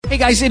Hey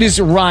guys, it is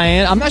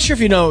Ryan. I'm not sure if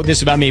you know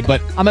this about me, but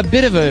I'm a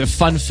bit of a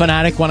fun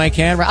fanatic when I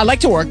can. I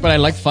like to work, but I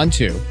like fun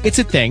too. It's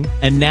a thing.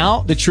 And now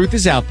the truth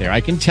is out there.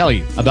 I can tell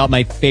you about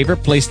my favorite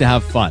place to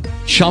have fun.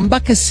 Chumba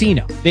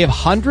Casino. They have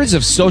hundreds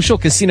of social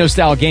casino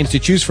style games to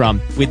choose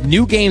from with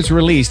new games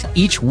released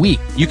each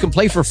week. You can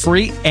play for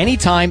free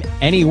anytime,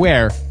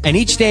 anywhere. And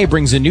each day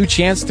brings a new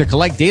chance to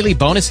collect daily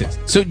bonuses.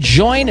 So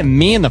join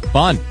me in the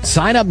fun.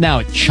 Sign up now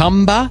at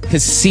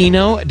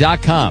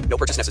ChumbaCasino.com. No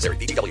purchase necessary.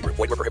 VGW Group.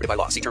 Void where prohibited by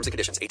law. See terms and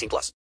conditions.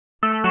 18+.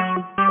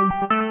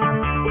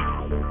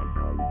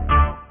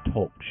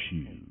 Talk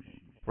shoes.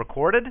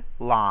 Recorded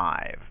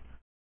live.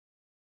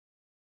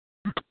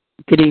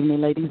 Good evening,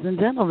 ladies and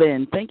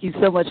gentlemen. Thank you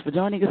so much for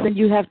joining us, and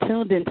you have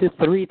tuned into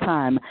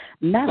three-time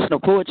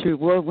National Poetry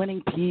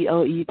Award-winning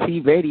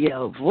P.O.E.T.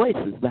 Radio,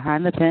 Voices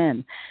Behind the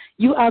Pen.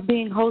 You are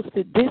being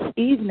hosted this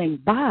evening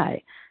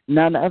by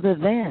none other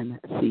than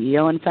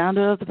CEO and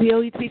founder of the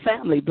P.O.E.T.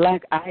 family,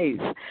 Black Ice.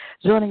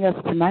 Joining us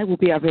tonight will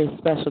be our very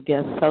special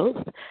guest host,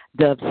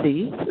 Dub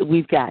C.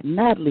 We've got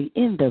Natalie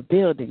in the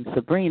building,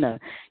 Sabrina.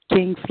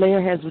 King Flair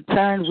has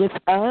returned with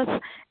us,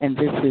 and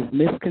this is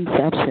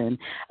Misconception.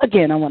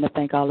 Again, I want to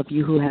thank all of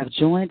you who have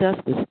joined us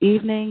this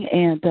evening,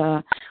 and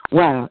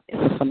wow,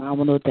 it's a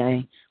phenomenal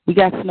day. We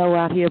got snow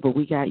out here, but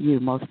we got you,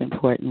 most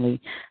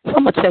importantly. So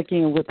I'm going to check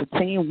in with the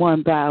team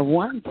one by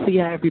one, see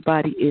how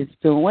everybody is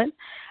doing.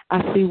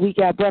 I see we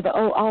got Brother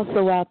O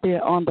also out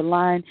there on the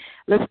line.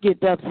 Let's get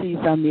Dub C's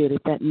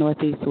unmuted, that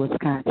Northeast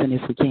Wisconsin,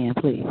 if we can,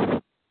 please.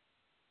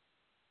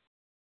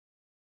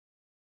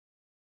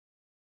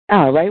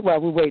 All right,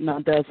 while we're waiting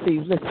on Dub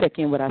C's, let's check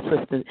in with our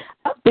sister.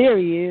 Oh, there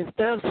he is,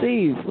 Dub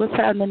C's. What's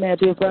happening there,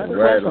 dear brother?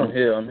 All right, I'm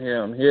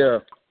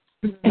here.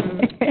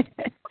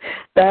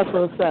 That's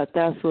what's up.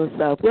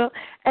 Well,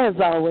 as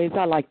always,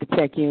 I like to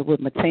check in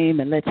with my team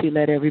and let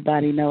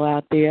everybody know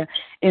out there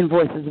in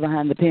Voices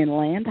Behind the Pen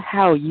land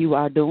how you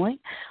are doing.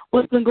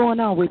 What's been going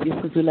on with you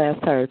since we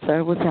last heard,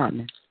 sir? What's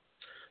happening?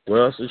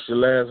 Well, since you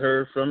last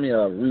heard from me,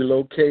 I've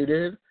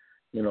relocated.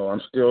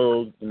 I'm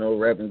still,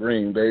 rapping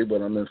Green Bay,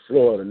 but I'm in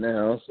Florida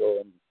now,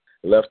 so I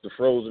left the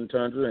frozen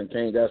tundra and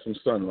can't got some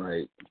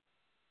sunlight.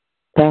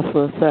 That's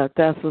what's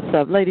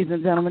up. Ladies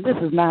and gentlemen, this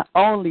is not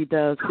only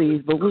Dub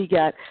C's, but we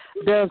got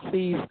Dub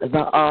C's, the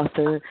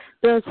author,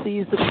 Dub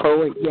C's, the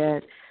poet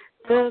yet,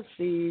 Dub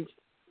C's,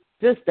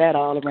 just that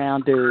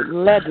all-around dude,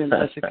 legend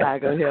of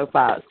Chicago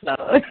hip-hop. So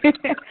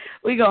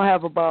we're going to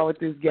have a ball with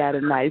this guy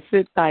tonight.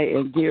 Sit tight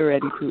and get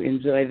ready to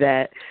enjoy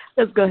that.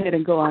 Let's go ahead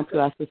and go on to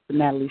our sister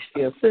Natalie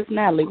Shields. Sis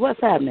Natalie,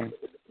 what's happening?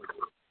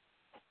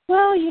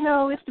 Well,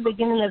 it's the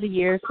beginning of the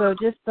year, so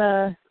just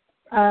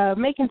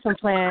making some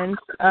plans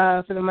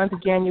for the month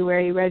of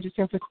January,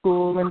 registering for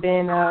school, and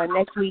then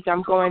next week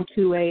I'm going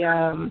to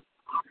a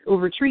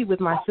retreat with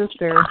my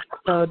sister,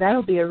 so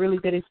that'll be a really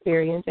good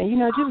experience.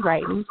 And, just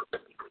writing.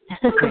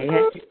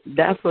 Hey,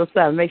 that's what's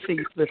up. Make sure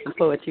you spit some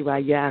poetry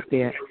while you're out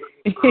there.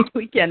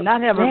 We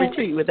cannot have a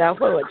retreat without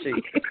poetry.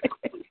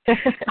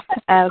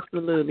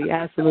 Absolutely.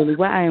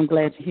 Well, I am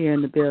glad you're here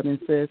in the building,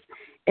 sis.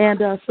 And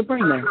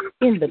Sabrina,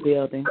 in the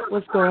building.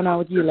 What's going on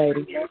with you,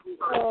 lady?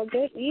 Oh,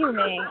 good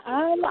evening.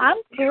 I'm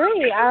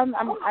great.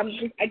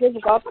 I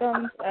just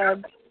welcomed a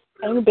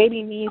new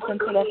baby niece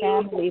into the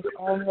family,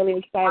 so I'm really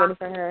excited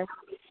for her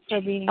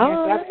for being here.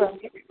 Oh,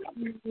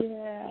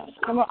 yeah,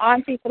 I'm an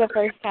auntie for the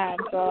first time,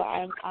 so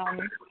I'm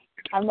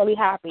really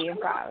happy and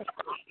proud.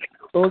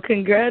 Well,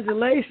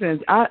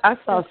 congratulations. I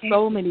saw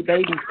so many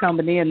babies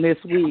coming in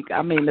this week.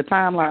 I mean, the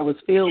timeline was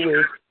filled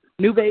with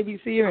new babies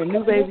here and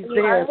new babies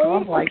there. So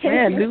I'm like,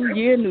 man, new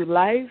year, new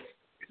life.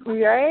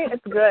 Right?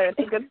 It's good.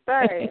 It's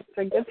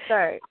a good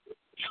start.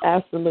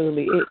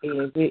 Absolutely.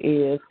 It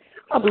is.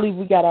 I believe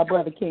we got our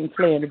brother King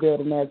Flair in the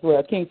building as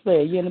well. King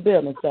Flair, you in the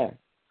building, sir?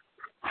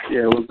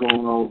 Yeah, what's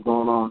going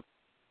on?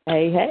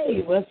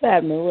 Hey, what's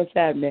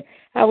happening?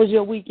 How was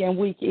your weekend?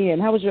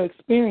 How was your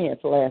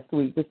experience last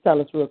week? Just tell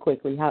us real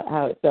quickly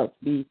how it felt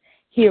to be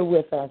here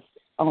with us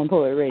on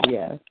Poet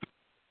Radio.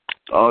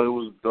 Oh, it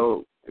was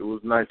dope. It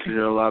was nice to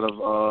hear a lot of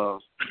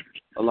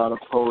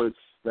poets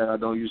that I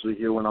don't usually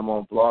hear when I'm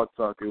on Blog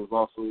Talk. It was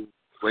also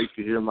great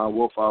to hear my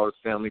Wolf Hours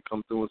family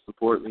come through and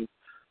support me.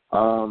 It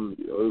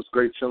was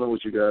great chilling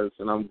with you guys,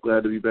 and I'm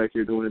glad to be back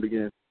here doing it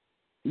again.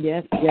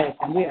 Yes,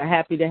 we are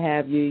happy to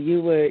have you.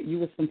 You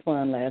were some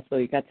fun last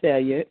week, I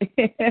tell you.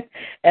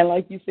 And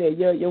like you said,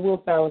 your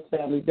Wolf Hours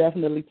family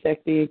definitely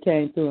checked in,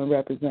 came through and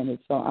represented,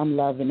 so I'm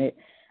loving it.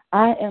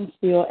 I am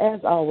still,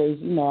 as always,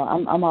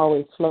 I'm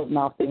always floating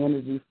off the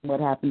energy from what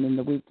happened in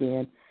the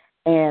weekend.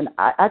 And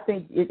I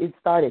think it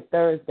started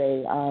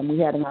Thursday. We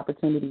had an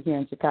opportunity here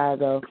in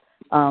Chicago.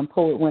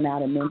 Poet went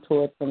out and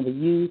mentored some of the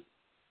youth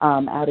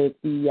out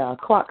at the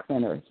Clark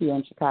Center here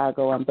in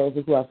Chicago. Those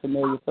who are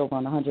familiar, it's over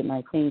on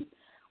 119th.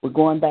 We're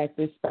going back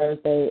this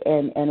Thursday,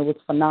 and it was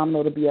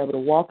phenomenal to be able to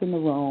walk in the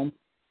room,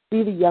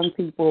 see the young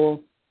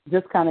people,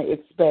 just kind of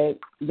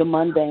expect the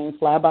mundane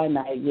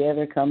fly-by-night. Yeah,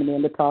 they're coming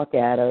in to talk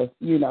at us,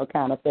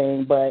 kind of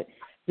thing. But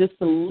just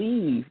to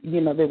leave,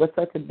 there was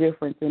such a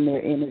difference in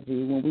their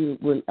energy when we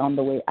were on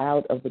the way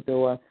out of the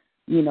door.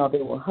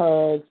 There were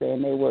hugs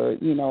and there were,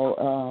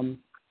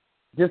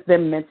 just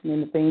them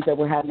mentioning the things that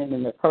were happening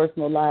in their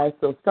personal lives.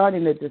 So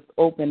starting to just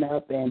open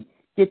up and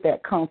get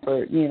that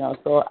comfort,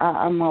 So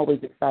I'm always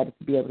excited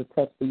to be able to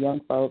touch the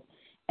young folks.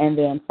 And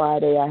then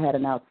Friday I had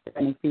an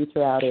outstanding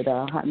feature out at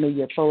Hot New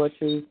Year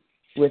Poetry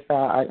with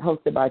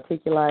hosted by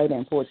Articulate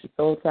and Poetry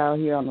Soul Child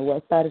here on the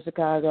west side of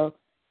Chicago.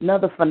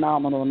 Another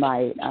phenomenal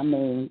night. I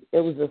mean, it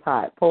was just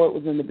hot. Poet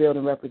was in the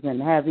building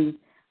representing Heavy.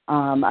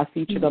 I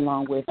featured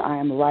along with I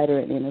Am a Writer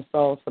and Inner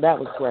Soul, so that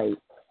was great.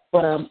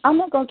 But I'm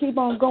not going to keep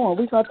on going.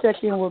 We're going to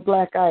check in with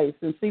Black Ice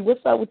and see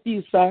what's up with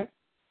you, sir.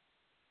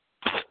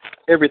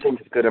 Everything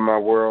is good in my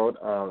world.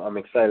 I'm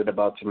excited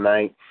about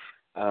tonight.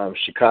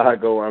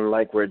 Chicago,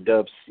 unlike where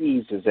Dub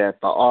C's is at,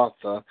 the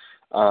author,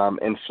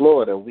 in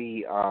Florida,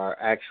 we are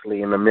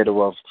actually in the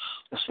middle of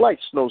a slight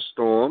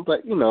snowstorm,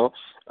 but,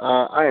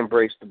 I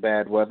embrace the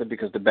bad weather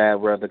because the bad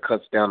weather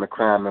cuts down the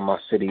crime in my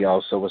city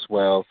also as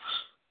well.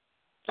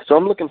 So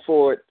I'm looking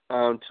forward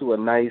to a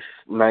nice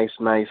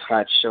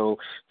hot show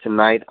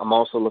tonight. I'm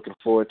also looking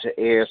forward to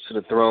Heirs to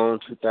the Throne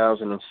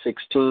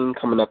 2016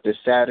 coming up this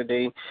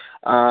Saturday.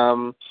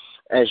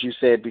 As you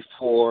said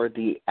before,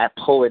 the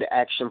P.O.E.T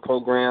Action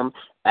Program.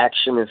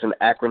 Action is an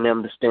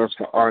acronym that stands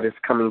for artists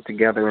coming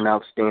together in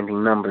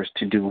outstanding numbers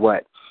to do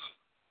what?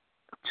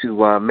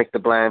 To make the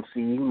blind see,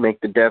 make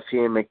the deaf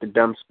hear, make the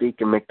dumb speak,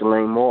 and make the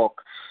lame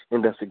walk.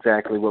 And that's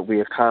exactly what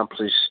we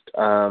accomplished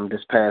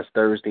this past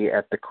Thursday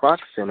at the Kroc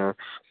Center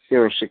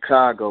here in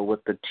Chicago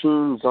with the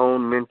Teen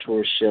Zone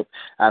Mentorship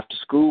After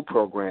School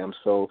program.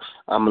 So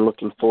I'm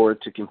looking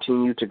forward to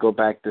continue to go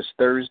back this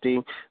Thursday.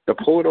 The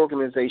P.O.E.T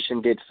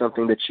organization did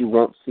something that you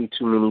won't see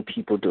too many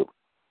people do.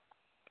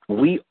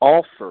 We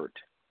offered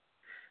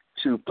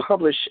to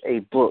publish a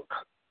book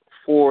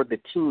for the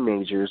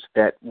teenagers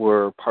that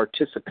were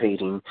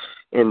participating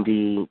in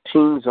the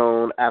Teen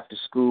Zone After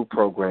School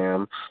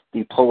program,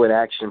 the P.O.E.T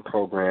Action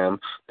program,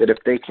 that if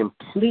they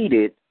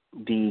completed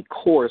the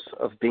course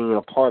of being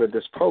a part of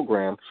this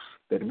program,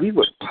 that we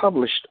would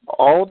publish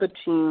all the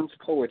teens'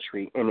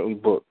 poetry in a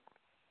book,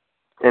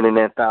 in an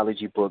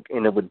anthology book,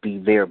 and it would be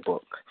their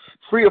book,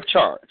 free of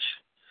charge.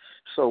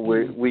 So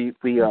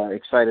we are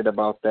excited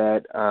about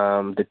that.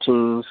 The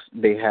teens,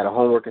 they had a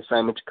homework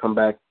assignment to come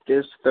back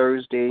this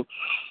Thursday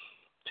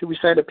to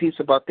recite a piece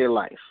about their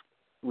life.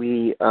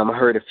 We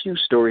heard a few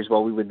stories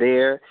while we were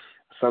there.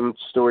 Some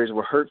stories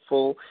were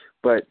hurtful,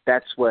 but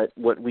that's what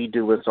we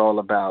do is all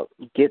about.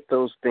 Get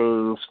those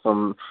things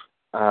from,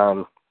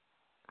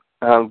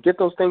 get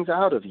those things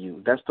out of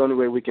you. That's the only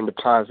way we can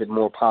deposit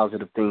more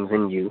positive things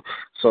in you.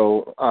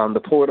 So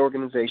the P.O.E.T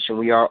organization,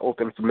 we are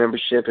open for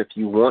membership. If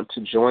you want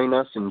to join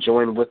us and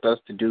join with us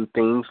to do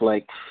things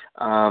like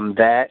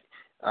that,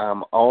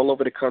 all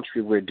over the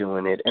country we're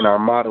doing it. And our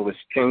motto is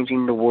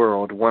changing the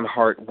world, one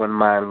heart, one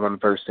mind, one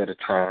verse at a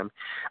time.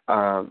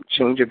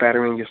 Change your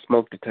battery and your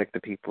smoke detector,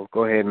 people.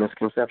 Go ahead,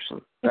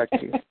 Misconception. Back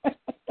to you.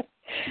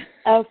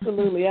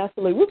 Absolutely.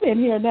 We've been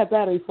hearing that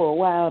battery for a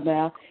while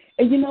now.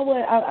 And you know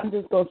what? I'm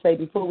just going to say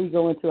before we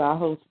go into our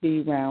whole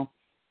speed round,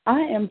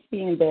 I am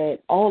seeing that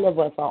all of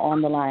us are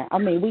on the line. I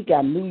mean, we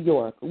got New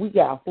York, we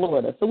got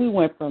Florida, so we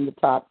went from the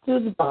top to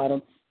the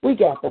bottom. We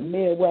got the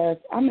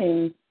Midwest. I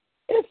mean,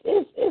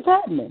 it's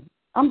happening.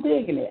 I'm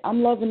digging it.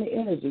 I'm loving the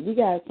energy. We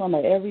got some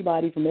of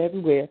everybody from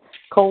everywhere,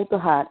 cold to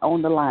hot,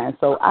 on the line.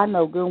 So I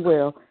know good and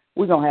well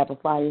we're going to have a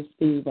fire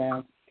speed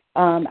round.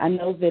 I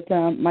know that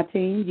my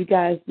team, you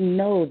guys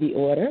know the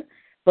order,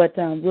 but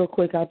real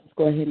quick, I'll just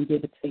go ahead and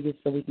give it to you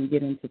so we can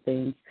get into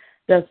things.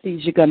 Dusty,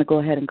 you're going to go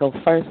ahead and go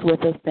first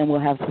with us. Then we'll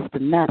have Sister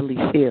Natalie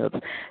Fields.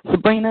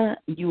 Sabrina,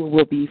 you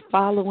will be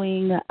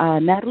following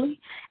Natalie,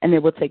 and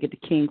then we'll take it to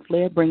King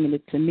Flair, bringing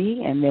it to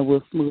me, and then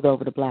we'll smooth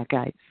over to Black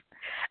Ice.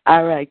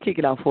 All right, kick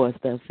it off for us,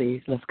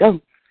 Dusty. Let's go.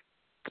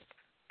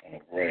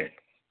 All right.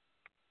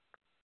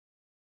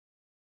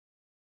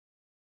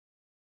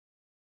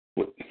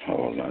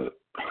 Hold on.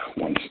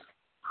 One second.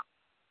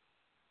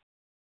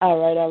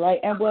 All right.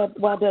 And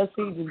while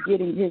Dusty is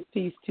getting his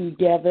piece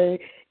together,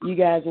 you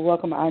guys will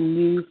welcome our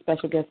new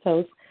special guest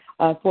host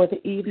for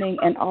the evening.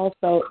 And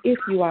also, if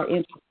you are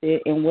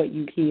interested in what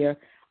you hear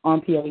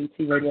on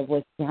P.O.E.T Radio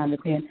Voices Behind the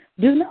Pen,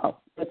 do know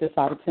that this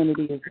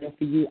opportunity is there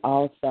for you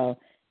also.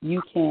 You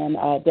can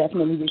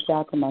definitely reach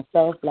out to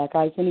myself, Black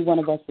Ice, any one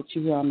of us that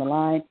you hear on the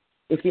line.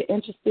 If you're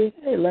interested,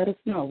 hey, let us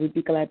know. We'd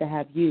be glad to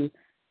have you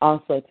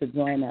also to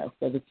join us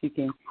so that you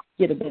can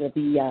get a bit of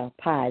the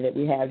pie that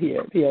we have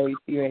here at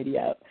P.O.E.T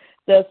Radio.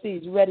 Dusty,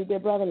 you ready, dear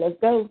brother?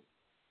 Let's go.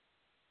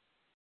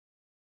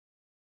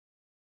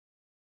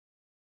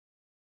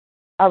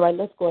 All right,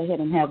 let's go ahead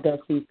and have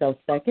Dusty go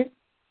second.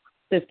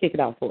 Let's kick it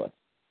off for us.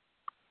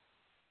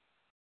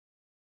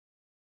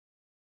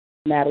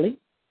 Natalie?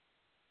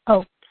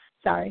 Oh,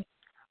 sorry.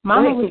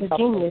 Mama was a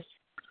genius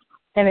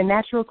and a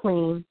natural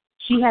queen.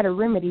 She had a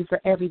remedy for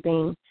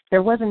everything.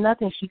 There wasn't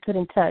nothing she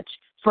couldn't touch.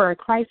 For a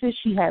crisis,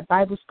 she had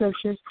Bible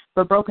scriptures.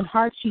 For broken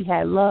hearts, she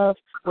had love.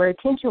 Where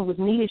attention was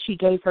needed, she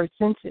gave her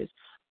senses.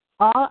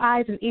 All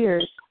eyes and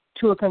ears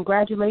to a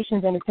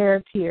congratulations and a pair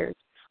of tears.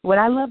 What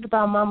I loved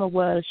about Mama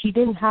was she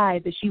didn't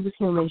hide that she was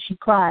human. She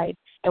cried.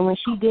 And when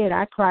she did,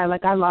 I cried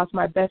like I lost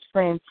my best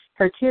friend.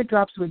 Her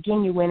teardrops were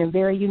genuine and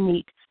very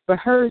unique, but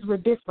hers were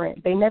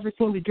different. They never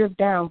seemed to drip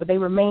down, but they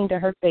remained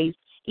in her face.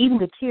 Even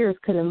the tears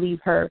couldn't leave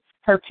her.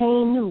 Her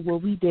pain knew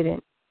what we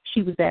didn't.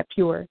 She was that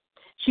pure.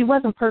 She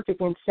wasn't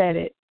perfect and said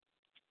it.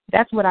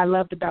 That's what I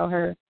loved about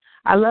her.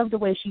 I loved the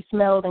way she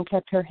smelled and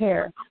kept her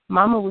hair.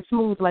 Mama was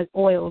smooth like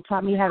oil,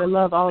 taught me how to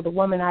love all the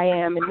woman I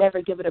am and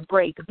never give it a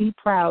break. Be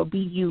proud, be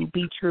you,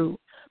 be true.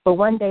 But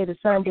one day the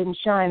sun didn't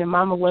shine and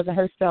Mama wasn't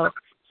herself,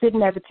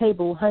 sitting at the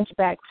table,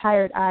 hunchback,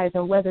 tired eyes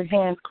and weathered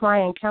hands,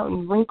 crying,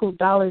 counting wrinkled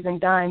dollars and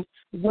dimes.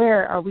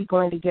 Where are we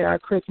going to get our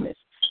Christmas?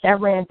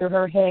 That ran through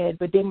her head,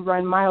 but didn't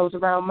run miles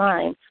around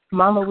mine.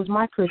 Mama was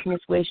my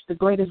Christmas wish, the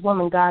greatest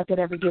woman God could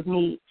ever give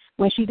me.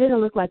 When she didn't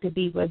look like a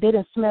diva,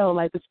 didn't smell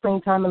like the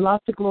springtime and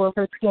lost the glow of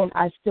her skin,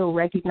 I still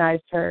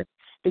recognized her.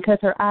 Because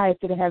her eyes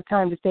didn't have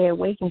time to stay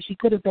awake and she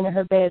could have been in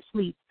her bed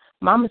asleep.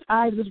 Mama's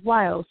eyes was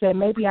wild, said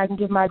maybe I can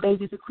give my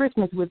babies a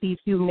Christmas with these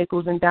few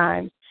nickels and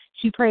dimes.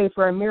 She prayed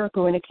for a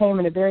miracle and it came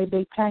in a very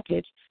big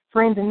package.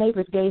 Friends and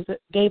neighbors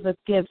gave us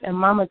gifts and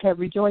Mama kept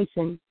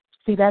rejoicing.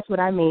 See, that's what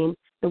I mean.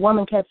 The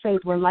woman kept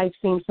faith when life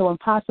seemed so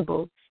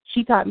impossible.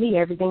 She taught me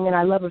everything and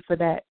I love her for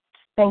that.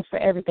 Thanks for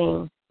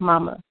everything,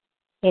 Mama.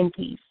 In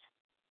peace.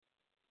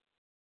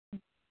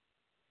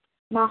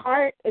 My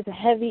heart is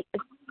heavy,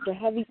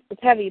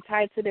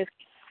 tied to this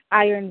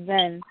iron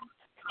vein,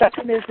 stuck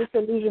in this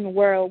disillusioned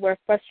world where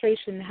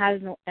frustration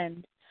has no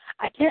end.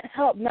 I can't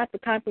help not to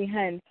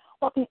comprehend,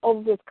 walking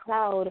over this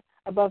cloud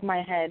above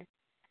my head,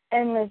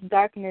 endless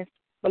darkness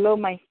below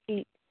my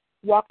feet,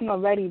 walking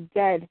already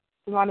dead,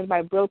 surrounded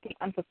by broken,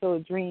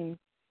 unfulfilled dreams.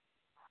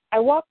 I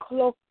walk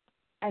cloaked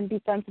and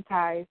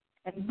desensitized,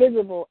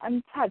 invisible,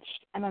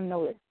 untouched, and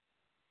unnoticed.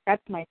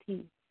 That's my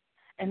peace.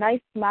 And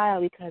I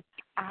smile because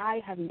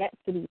I have yet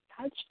to be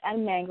touched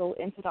and mangled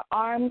into the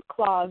arms,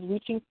 claws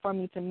reaching for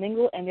me to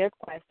mingle in their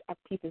quest of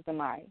peace's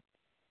demise.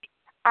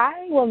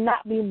 I will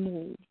not be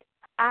moved.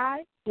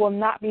 I will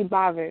not be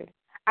bothered.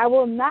 I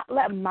will not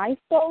let my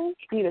soul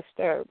be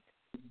disturbed.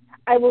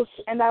 I will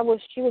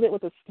shield it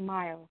with a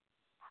smile.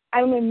 I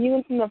am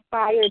immune from the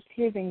fire,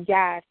 tears, and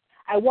gas.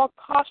 I walk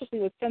cautiously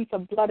with scents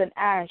of blood and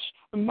ash,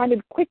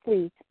 reminded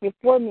quickly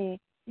before me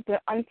the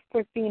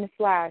unforeseen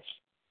flash.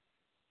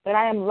 That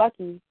I am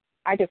lucky,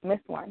 I just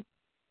missed one.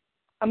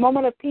 A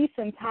moment of peace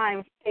and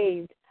time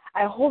saved.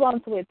 I hold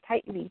on to it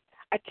tightly.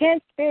 I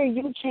can't spare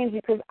you change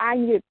because I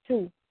need it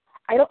too.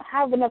 I don't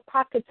have enough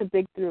pockets to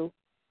dig through.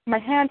 My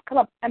hands come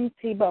up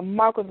empty but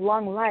marked with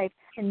long life,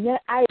 and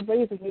yet I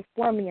raise it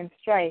before me in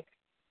strife.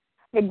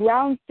 The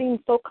ground seems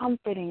so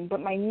comforting, but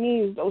my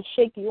knees, though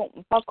shaky,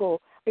 won't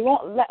buckle. They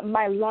won't let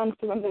my lungs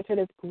surrender to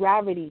this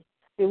gravity.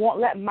 They won't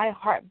let my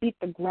heart beat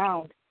the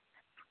ground.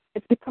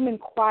 It's becoming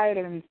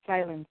quieter in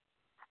silence.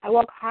 I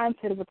walk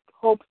haunted with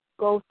hope's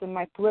ghost in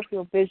my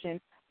peripheral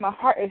vision. My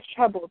heart is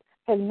troubled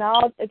to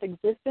acknowledge its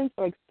existence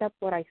or accept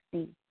what I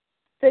see.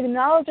 To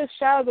acknowledge the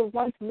shadows of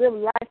once lived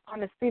life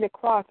on the street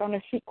across, on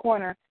a street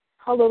corner,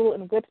 huddled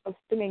in whips of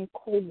stinging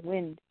cold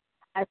wind.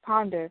 I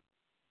ponder.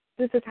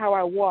 This is how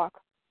I walk.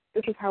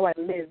 This is how I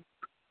live.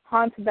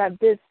 Haunted that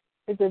this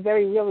is a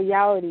very real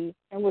reality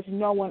in which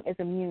no one is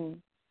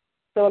immune.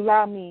 So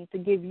allow me to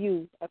give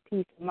you a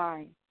peace of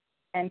mind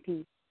and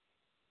peace.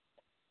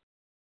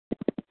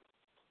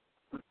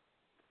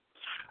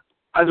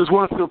 I just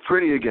want to feel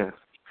pretty again.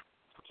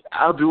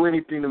 I'll do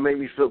anything to make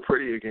me feel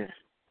pretty again.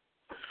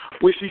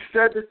 When she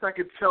said this, I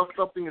could tell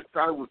something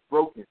inside was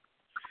broken.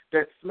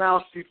 That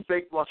smile she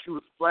faked while she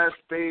was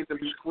flash-bathed in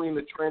between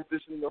the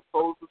transitioning of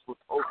poses was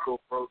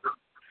also frozen.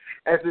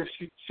 As if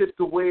she chipped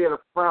away at a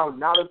frown,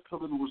 not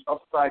until it was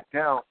upside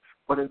down,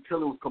 but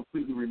until it was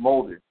completely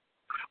remolded.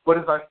 But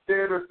as I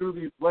stared her through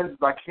these lenses,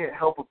 I can't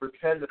help but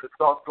pretend that the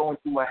thoughts going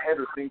through my head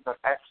are things I've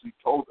actually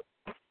told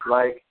her.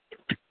 Like,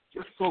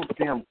 you're so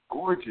damn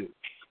gorgeous.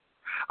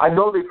 I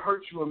know they've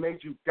hurt you and made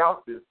you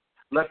doubt this,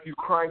 left you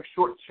crying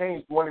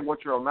short-changed, wondering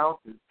what your amount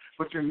is.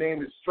 But your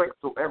name is strength,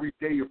 so every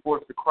day you're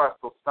forced to cry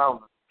so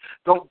soundless.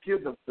 Don't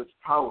give them such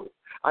power.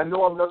 I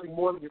know I'm nothing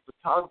more than a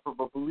photographer,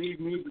 but believe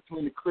me,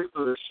 between the clicks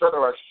of the shutter,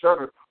 I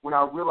shudder when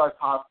I realize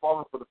how I've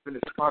fallen for the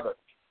finished product.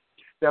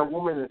 That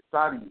woman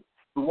inside of you,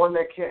 the one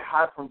that can't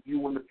hide from you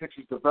when the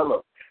pictures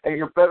develop. And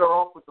you're better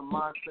off with the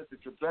mindset that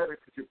you're better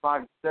because your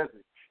body says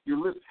it. Your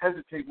lips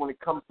hesitate when it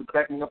comes to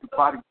backing up your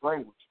body's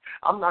language.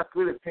 I'm not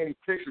good at painting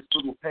pictures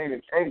filled with pain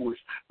and anguish,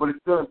 but it's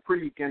feeling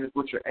pretty again is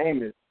what your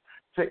aim is.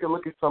 Take a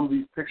look at some of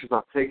these pictures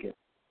I've taken.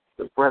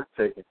 They're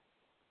breathtaking.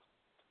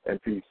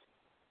 And peace.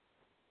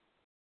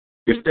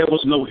 If there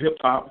was no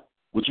hip-hop,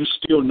 would you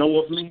still know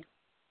of me?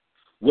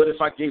 What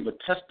if I gave a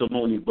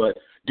testimony but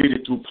did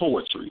it through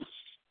poetry?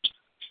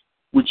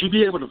 Would you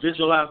be able to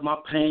visualize my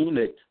pain,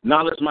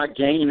 acknowledge my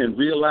gain, and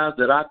realize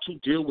that I too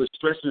deal with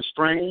stress and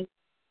strain?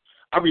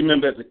 I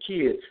remember as a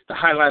kid, the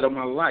highlight of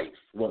my life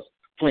was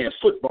playing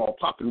football,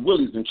 popping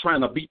willies, and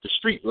trying to beat the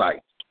street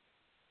lights.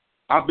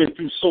 I've been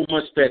through so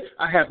much that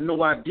I have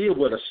no idea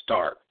where to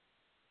start,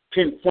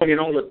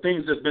 pinpointing all the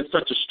things that's been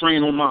such a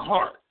strain on my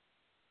heart.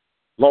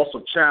 Loss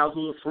of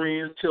childhood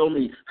friends, tell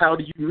me, how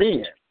do you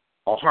mend?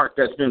 a heart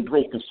that's been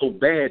broken so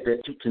bad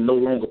that you can no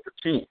longer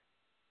pretend.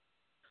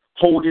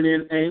 Holding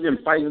in anger and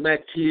fighting back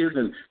tears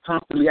and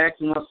constantly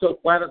asking myself,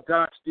 why does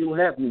God still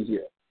have me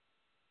here?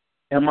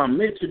 Am I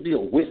meant to be a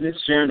witness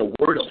sharing the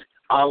word of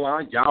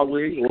Allah,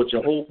 Yahweh, or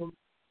Jehovah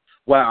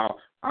while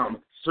I'm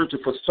searching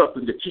for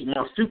something to keep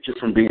my future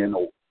from being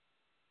over?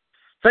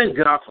 Thank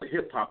God for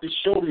hip-hop. It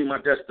showed me my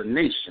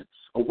destination,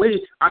 a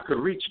way I could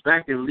reach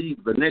back and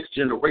leave the next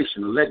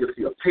generation a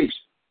legacy of patience.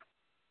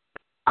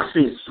 I've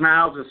seen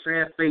smiles and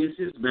sad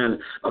faces, been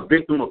a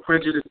victim of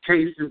prejudice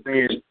cases,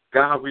 and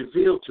God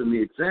revealed to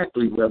me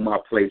exactly where my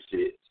place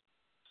is.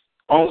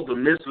 All the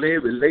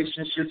misled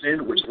relationships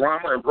ended with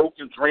drama and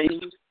broken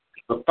dreams.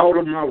 The thought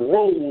of my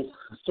role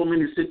in so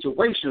many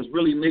situations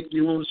really make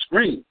me want to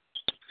scream.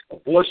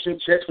 Abortion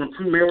checks from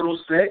premarital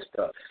sex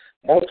to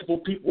multiple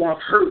people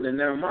I've hurt, and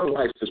now my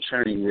life's a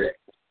train wreck.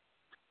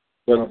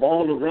 But of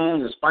all the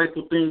wrong and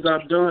spiteful things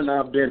I've done,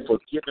 I've been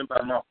forgiven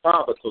by my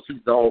Father because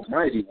He's the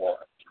Almighty One.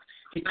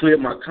 He cleared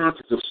my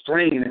conscience of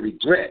strain and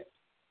regret.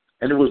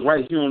 And it was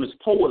right here on this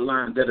poet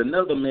line that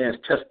another man's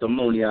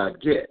testimony I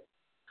get.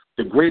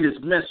 The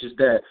greatest message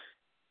that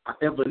I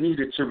ever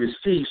needed to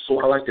receive. So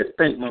I like to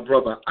thank my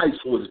brother Ice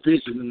for his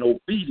vision and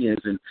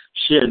obedience and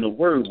sharing the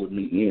word with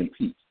me in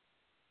peace.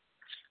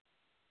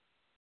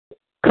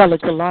 Color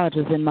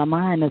collages in my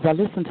mind as I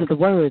listen to the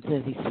words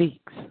as he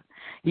speaks.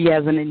 He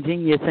has an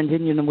ingenious and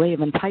genuine way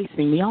of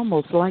enticing me,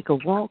 almost like a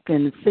walk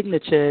and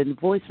signature and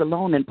voice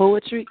alone in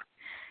poetry.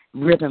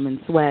 Rhythm and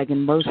swag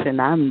and motion,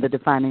 I'm the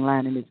defining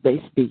line in his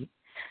bass beat.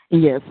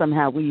 And yes,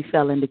 somehow we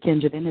fell into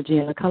kindred energy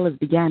and the colors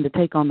began to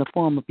take on the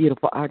form of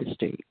beautiful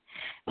artistry.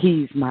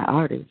 He's my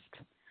artist.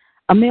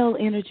 A male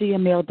energy, a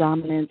male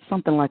dominance,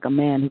 something like a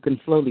man who can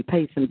slowly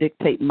pace and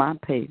dictate my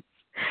pace.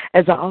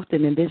 As I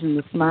often envision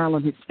the smile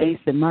on his face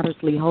that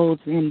modestly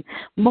holds in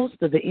most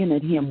of the inner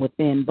him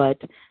within, but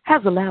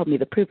has allowed me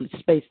the privileged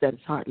space that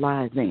his heart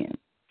lies in.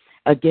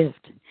 A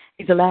gift.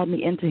 He's allowed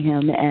me into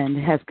him and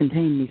has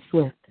contained me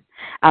swift.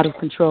 Out of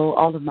control,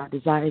 all of my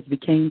desires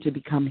became to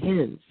become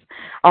his.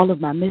 All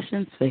of my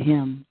missions for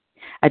him.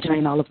 I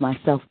drain all of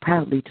myself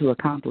proudly to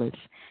accomplish.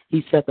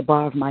 He set the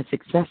bar of my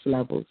success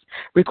levels,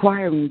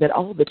 requiring that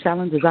all the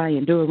challenges I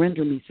endure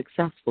render me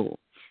successful.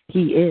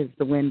 He is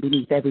the wind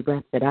beneath every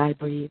breath that I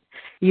breathe.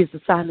 He is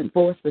the silent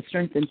force that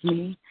strengthens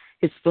me,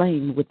 his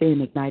flame within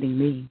igniting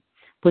me,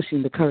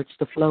 pushing the courage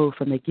to flow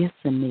from the gifts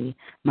in me,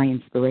 my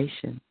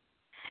inspiration.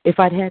 If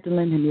I'd had to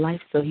lend him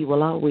life so he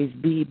will always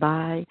be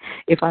by,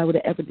 if I were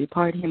to ever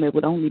depart him, it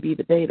would only be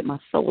the day that my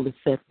soul is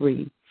set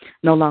free.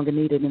 No longer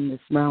needed in this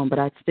realm, but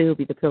I'd still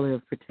be the pillar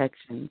of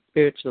protection,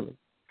 spiritually.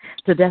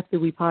 To death do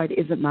we part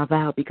isn't my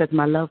vow, because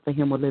my love for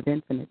him will live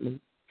infinitely.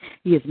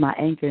 He is my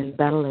anchor in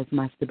battle as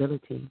my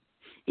stability.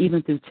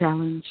 Even through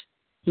challenge,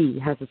 he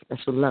has a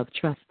special love,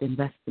 trust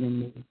invested in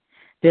me.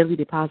 Daily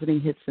depositing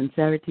his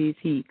sincerities,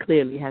 he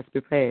clearly has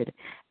prepared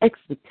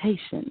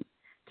expectation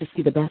to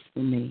see the best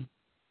in me.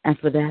 And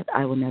for that,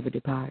 I will never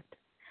depart.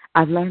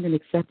 I've learned and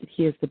accepted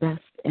he is the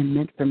best and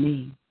meant for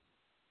me.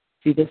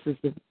 See, this is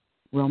the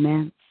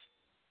romance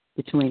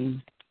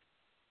between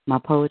my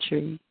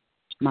poetry,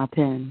 my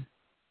pen,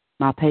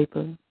 my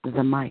paper,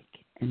 the mic,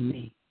 and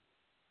me.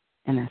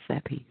 And that's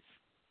that piece.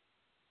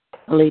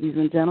 Ladies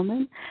and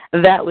gentlemen,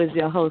 that was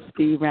your host,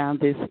 Steve Round,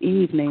 this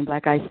evening.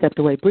 Black Ice stepped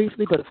away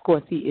briefly, but of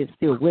course he is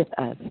still with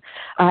us.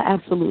 I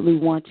absolutely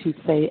want to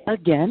say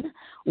again,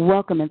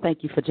 welcome and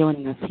thank you for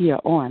joining us here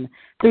on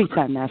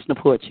 3-time National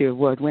Poetry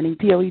Award-winning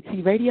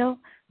P.O.E.T. Radio,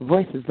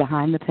 Voices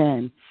Behind the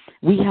Pen.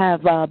 We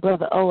have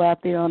Brother O out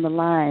there on the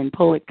line,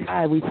 Poet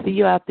Kai. We see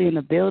you out there in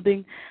the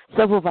building.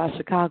 Several of our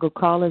Chicago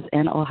callers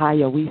and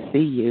Ohio, we see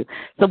you.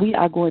 So we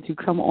are going to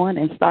come on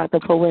and start the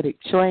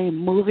poetic train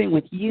moving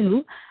with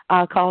you,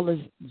 our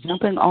callers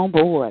jumping on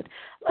board.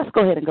 Let's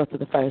go ahead and go to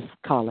the first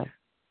caller.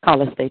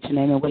 Caller, state your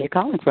name and where you're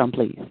calling from,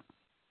 please.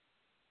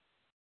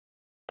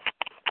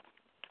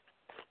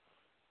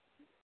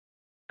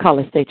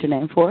 Caller, state your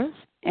name for us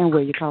and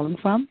where you're calling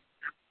from.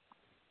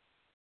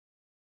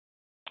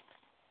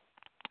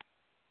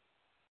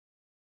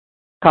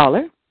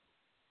 Caller,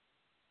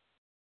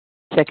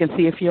 check and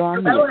see if you're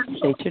on mute.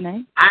 State your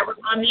name. I was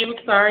on mute.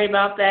 Sorry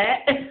about that.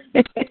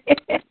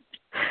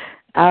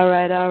 All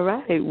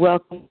right.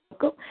 Welcome.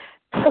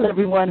 Tell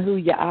everyone who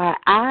you are.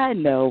 I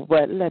know,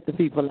 but let the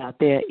people out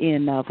there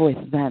in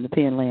Voices Behind the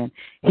Pen land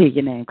hear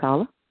your name,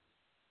 caller.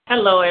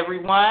 Hello,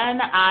 everyone.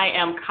 I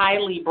am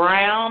Kylie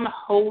Brown,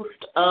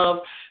 host of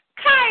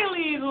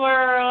Kylie's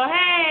World.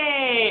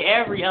 Hey,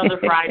 every other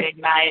Friday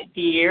night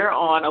here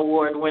on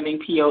award-winning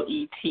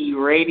P.O.E.T.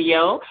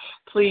 Radio.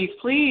 Please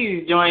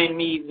join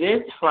me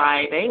this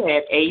Friday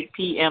at 8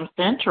 p.m.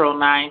 Central,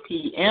 9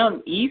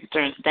 p.m.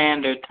 Eastern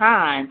Standard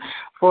Time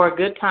for a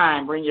good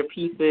time. Bring your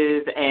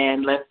pieces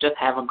and let's just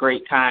have a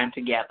great time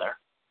together.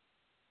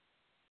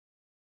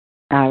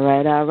 All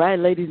right,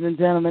 ladies and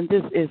gentlemen,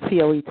 this is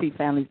P.O.E.T.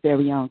 Family's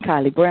very own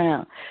Kylie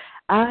Brown.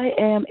 I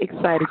am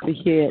excited to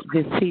hear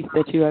this piece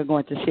that you are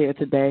going to share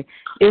today.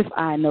 If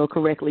I know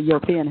correctly, your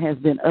pen has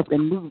been up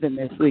and moving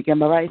this week.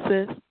 Am I right,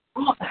 sis?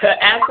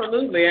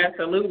 Absolutely,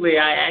 absolutely.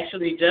 I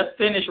actually just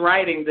finished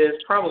writing this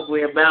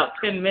probably about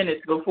 10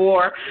 minutes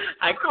before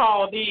I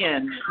called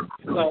in.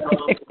 So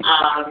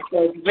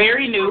it's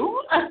very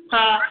new,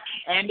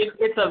 and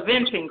it's a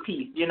venting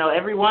piece. You know,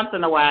 every once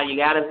in a while you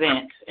got to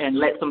vent and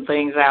let some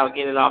things out,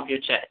 get it off your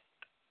chest.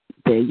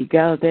 There you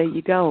go. There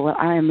you go. Well,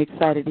 I am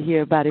excited to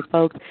hear about it,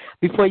 folks.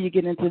 Before you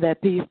get into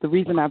that piece, the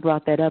reason I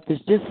brought that up is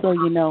just so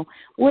you know,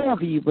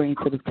 whatever you bring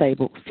to the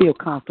table, feel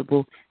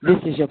comfortable.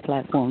 This is your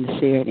platform to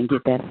share it and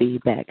get that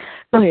feedback.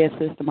 Go ahead,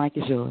 sis. The mic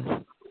is yours.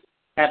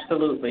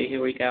 Absolutely.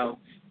 Here we go.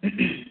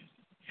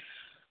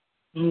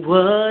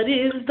 What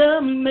is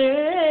the measure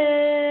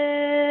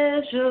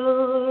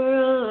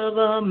of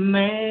a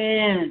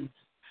man?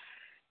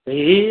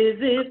 Is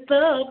it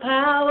the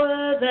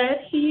power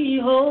that he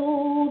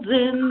holds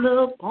in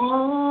the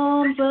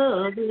palms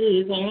of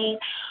his hand?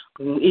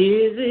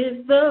 Is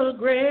it the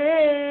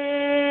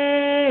grace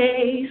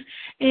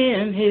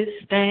in his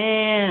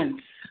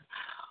stance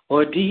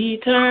or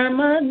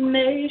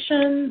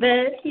determination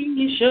that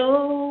he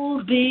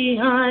shows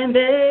behind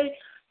a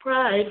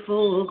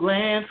prideful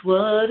glance?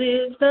 What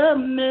is the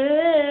measure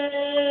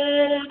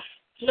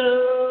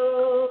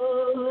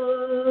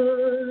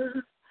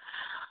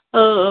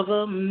of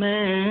a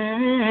man?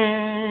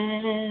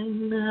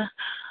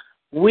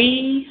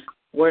 We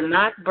were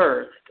not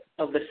birthed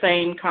of the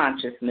same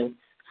consciousness.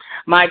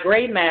 My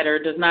gray matter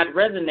does not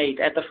resonate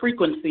at the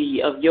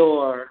frequency of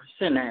your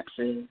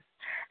synapses,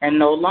 and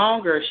no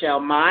longer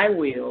shall my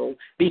will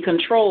be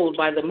controlled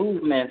by the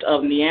movement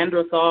of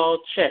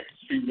Neanderthal chest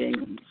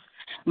beatings.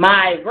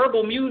 My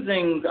verbal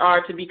musings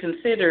are to be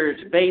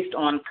considered based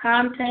on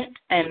content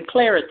and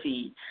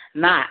clarity,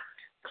 not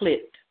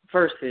clit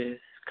versus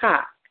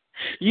cock.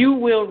 You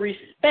will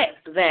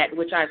respect that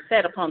which I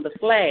set upon the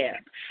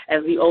slab,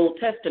 as the Old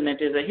Testament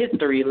is a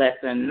history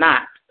lesson,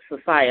 not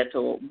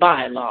societal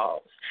bylaws.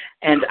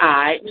 And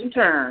I, in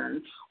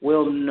turn,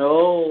 will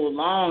no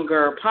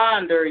longer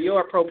ponder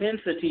your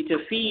propensity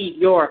to feed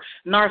your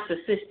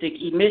narcissistic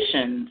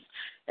emissions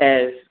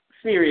as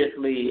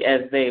seriously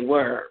as they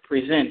were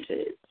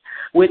presented.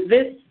 With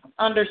this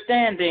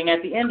understanding,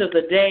 at the end of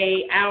the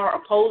day, our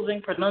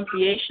opposing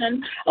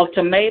pronunciation of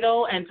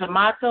tomato and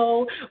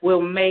tomato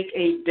will make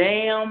a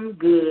damn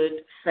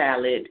good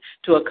salad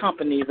to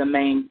accompany the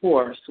main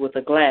course with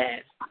a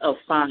glass of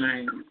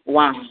fine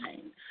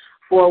wine.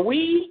 For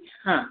we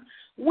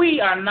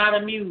are not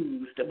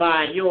amused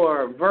by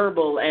your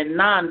verbal and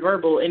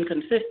nonverbal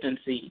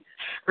inconsistencies.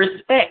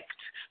 Respect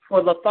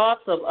for the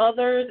thoughts of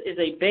others is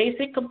a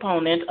basic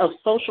component of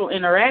social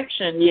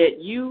interaction,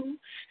 yet you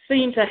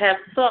seem to have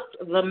sucked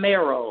the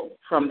marrow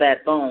from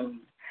that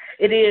bone.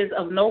 It is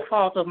of no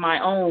fault of my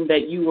own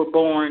that you were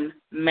born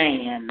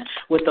man,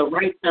 with the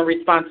rights and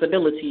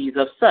responsibilities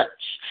of such,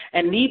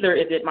 and neither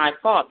is it my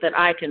fault that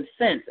I can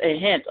sense a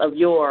hint of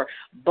your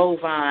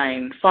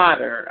bovine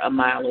fodder a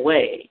mile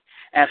away.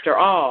 After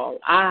all,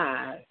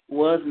 I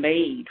was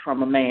made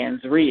from a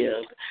man's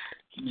rib,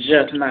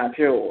 just not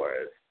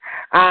yours.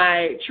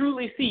 I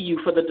truly see you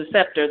for the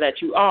deceptor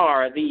that you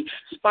are, the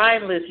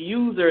spineless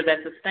user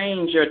that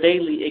sustains your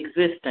daily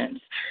existence.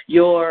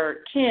 Your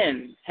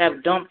kin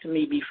have dumped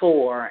me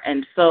before,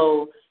 and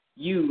so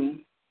you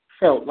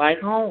felt like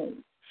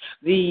home.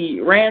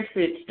 The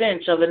rancid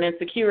stench of an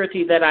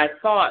insecurity that I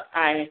thought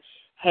I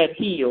had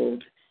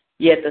healed,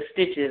 yet the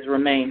stitches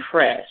remain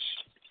fresh.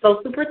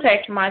 So to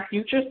protect my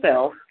future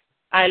self,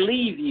 I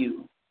leave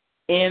you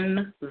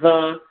in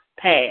the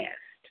past.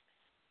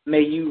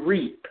 May you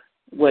reap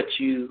what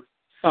you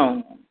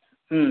sown.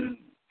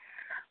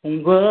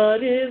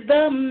 What is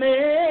the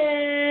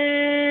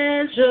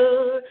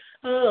measure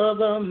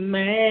of a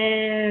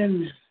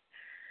man?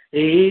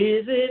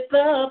 Is it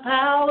the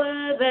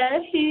power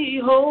that he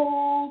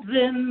holds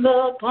in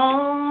the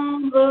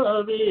palm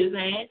of his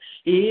hand?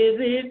 Is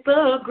it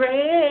the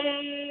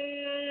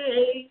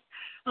grace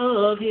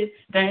of his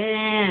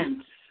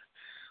stance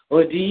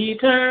or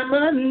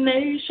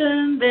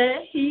determination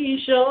that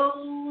he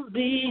shows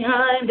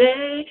behind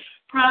a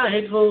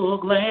prideful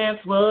glance?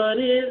 What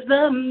is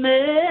the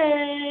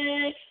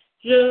measure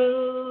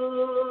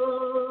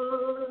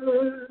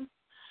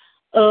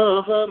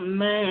of a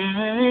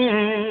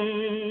man?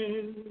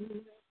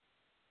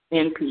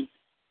 In peace.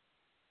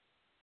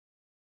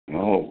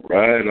 All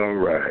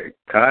right.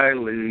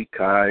 Kylie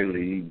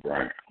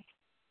Brown.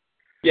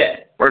 Yeah.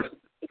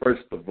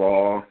 First of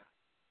all,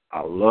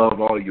 I love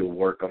all your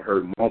work. I've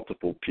heard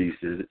multiple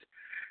pieces,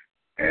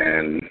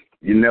 and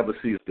you never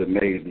cease to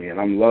amaze me. And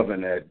I'm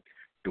loving that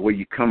the way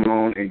you come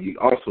on, and you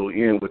also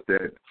end with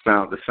that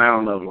sound, the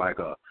sound of like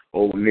a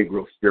old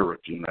Negro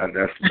spiritual.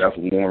 That's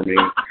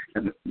warming,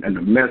 and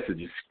the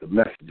message is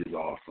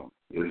awesome.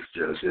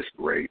 It's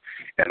great.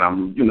 And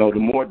I'm, the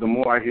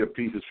more I hear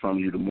pieces from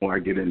you, the more I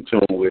get in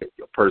tune with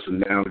your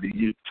personality.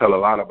 You tell a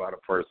lot about a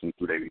person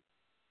through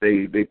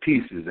they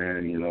pieces,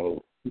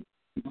 and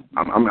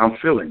I'm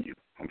feeling you.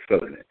 I'm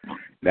feeling it.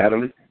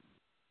 Natalie?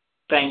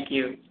 Thank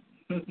you.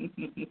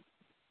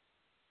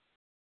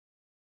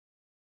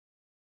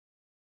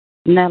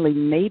 Natalie,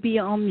 maybe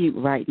you're on mute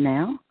right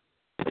now.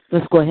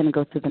 Let's go ahead and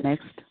go to the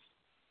next.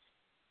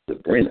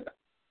 Sabrina.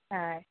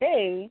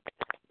 Hey,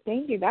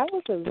 thank you. That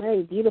was a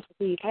very beautiful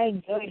piece. I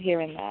enjoyed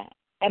hearing that.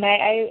 And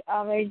I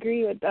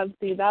agree with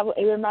Steve.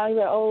 It reminds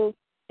me of old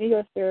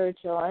Negro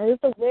spiritual. And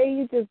it's the way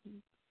you just,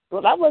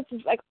 well, that was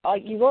just like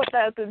you wrote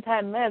that in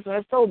 10 minutes, and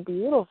it's so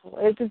beautiful.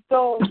 It's just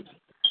so, it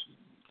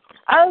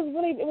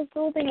was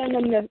so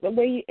thinking the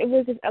way it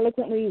was just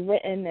eloquently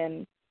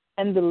written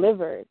and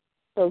delivered.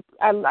 So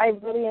I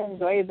really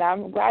enjoyed that.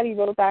 I'm glad you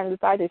wrote that and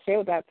decided to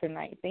share that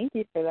tonight. Thank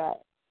you for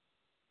that.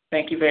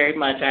 Thank you very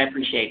much. I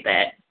appreciate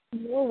that.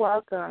 You're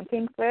welcome.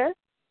 King Flair?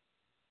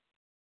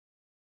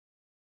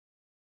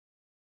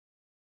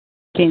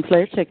 King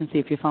Flair, check and see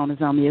if your phone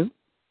is on mute.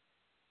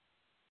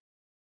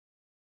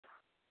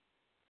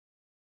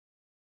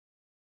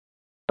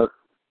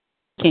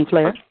 King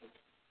Flair?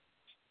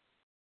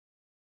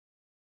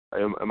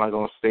 Am I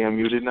going to stay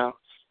unmuted now?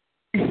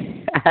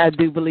 I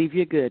do believe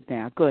you're good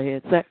now. Go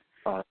ahead, sir.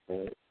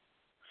 Okay. It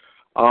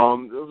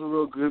was a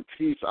real good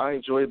piece. I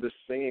enjoyed the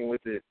singing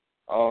with it.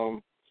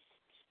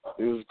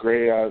 It was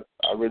great. I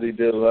really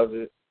did love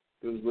it.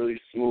 It was really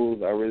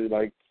smooth. I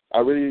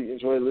really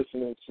enjoyed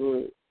listening to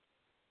it.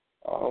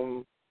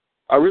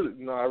 I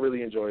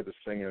really enjoyed the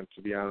singing,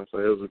 to be honest. It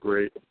was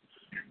great.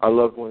 I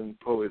love when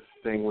poets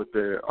sing with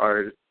their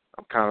art.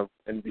 I'm kind of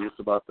envious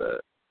about that.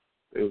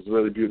 It was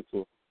really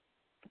beautiful.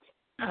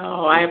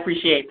 Oh, I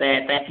appreciate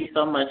that. Thank you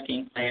so much,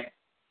 King Flair.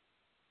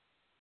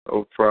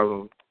 No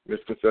problem.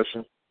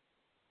 Misconception?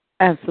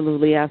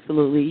 Absolutely,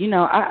 absolutely. You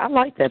know, I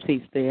like that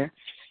piece there.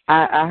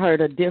 I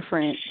heard a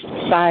different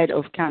side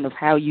of kind of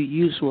how you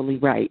usually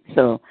write.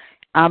 So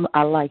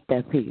I like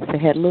that piece. It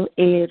had a little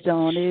edge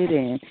on it,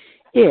 and,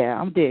 yeah,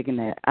 I'm digging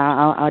that.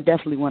 I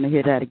definitely want to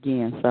hear that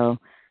again. So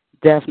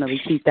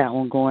definitely keep that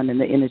one going and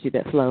the energy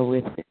that flow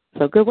with it.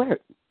 So good work.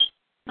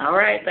 All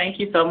right. Thank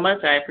you so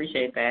much. I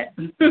appreciate that.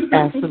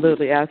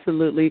 Absolutely,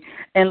 absolutely.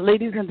 And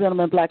ladies and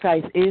gentlemen, Black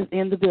Ice is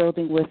in the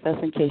building with us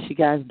in case you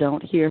guys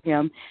don't hear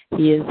him.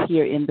 He is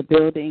here in the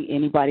building.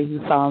 Anybody who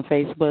saw on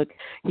Facebook,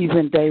 he's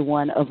in day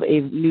one of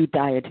a new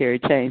dietary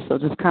change. So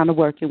just kind of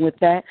working with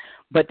that,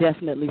 but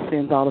definitely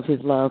sends all of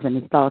his love and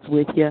his thoughts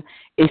with you.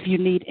 If you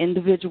need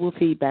individual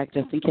feedback,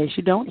 just in case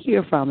you don't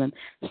hear from him,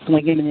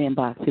 swing him in the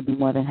inbox. He'll be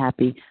more than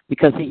happy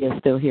because he is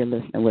still here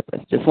listening with us.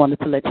 Just wanted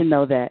to let you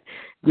know that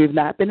we've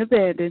not been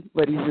abandoned,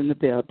 but he's in the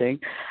building.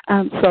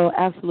 So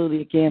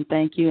absolutely, again,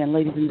 thank you. And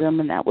ladies and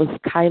gentlemen, that was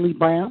Kylie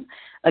Brown.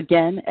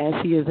 Again, as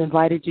he has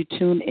invited you,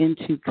 tune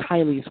into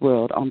Kylie's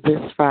World on this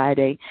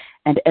Friday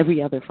and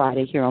every other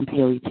Friday here on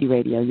P.O.E.T.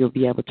 Radio. You'll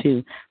be able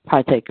to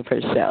partake of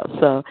her show.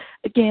 So,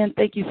 again,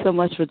 thank you so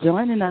much for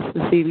joining us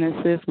this evening,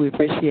 sis. We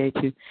appreciate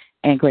you,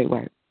 and great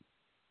work.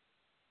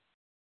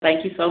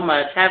 Thank you so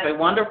much. Have a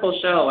wonderful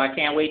show. I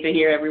can't wait to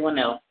hear everyone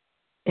else.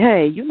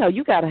 Hey, you know,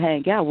 you got to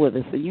hang out with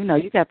us, and you know,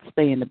 you got to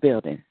stay in the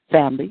building,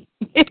 family.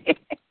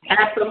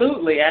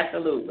 Absolutely,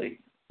 absolutely.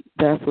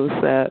 That's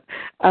what's up.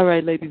 All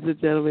right, ladies and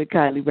gentlemen,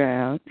 Kylie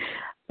Brown.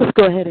 Let's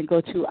go ahead and go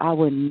to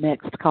our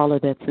next caller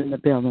that's in the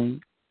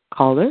building.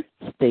 Caller,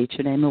 state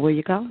your name and where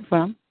you're calling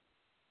from.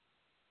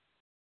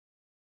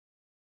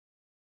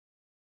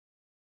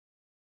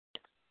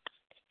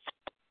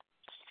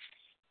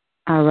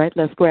 All right,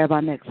 let's grab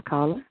our next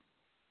caller.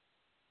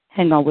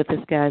 Hang on with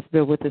us, guys.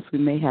 Bear with us. We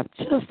may have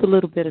just a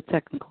little bit of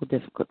technical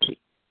difficulty.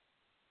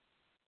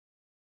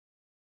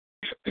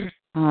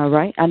 All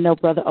right. I know,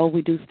 Brother O,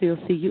 we do still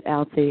see you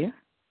out there.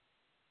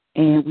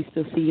 And we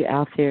still see you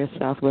out there in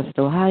Southwest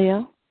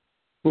Ohio.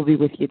 We'll be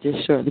with you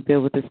just shortly.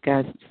 Bear with us,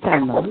 guys. Just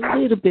having a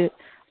little bit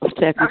of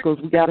technicals.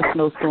 We got a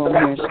snowstorm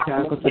here in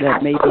Chicago, so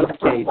that may be the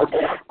case.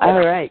 All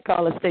right.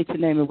 Caller, state your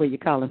name and where you're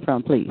calling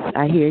from, please.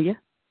 I hear you.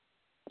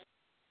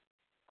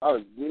 Oh,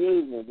 good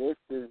evening. This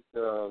is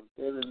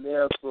David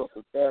Mayor for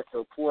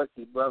Professor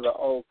P.O.E.T, Brother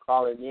O,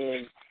 calling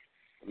in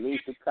from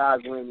East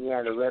Chicago,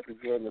 Indiana,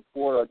 representing the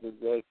P.O.E.T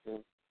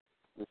organization,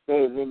 the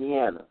state of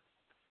Indiana.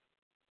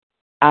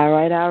 All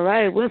right, all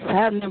right. What's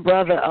happening,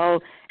 Brother O?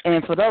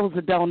 And for those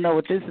that don't know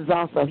what this is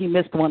also, he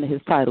missed one of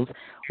his titles.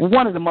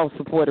 One of the most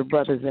supportive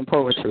brothers in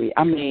poetry.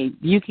 I mean,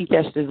 you can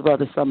catch this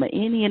brother somewhere,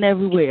 any and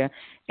everywhere,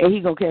 and he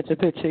going to catch a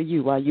picture of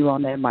you while you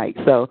on that mic.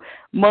 So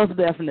most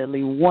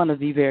definitely one of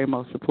the very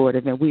most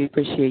supportive, and we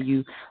appreciate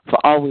you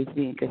for always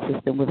being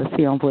consistent with us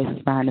here on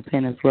Voices Behind the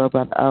Pen as well,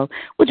 Brother O.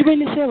 Would you bring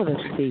the show with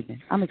us this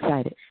evening? I'm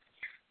excited.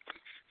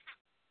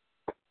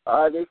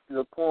 This is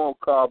a poem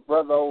called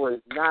Brother O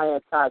is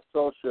not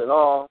antisocial at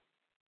all.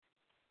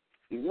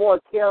 He's more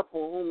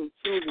careful whom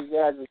he chooses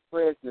as his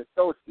friends and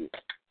associates.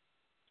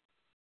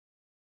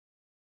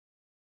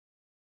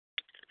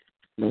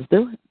 Let's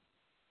do it.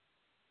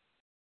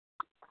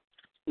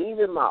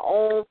 Even my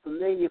own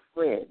familiar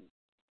friends,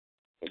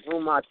 in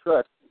whom I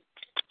trusted,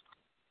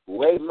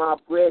 who ate my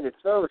bread and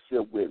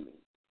fellowship with me,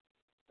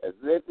 has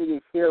lifted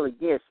his heel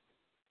against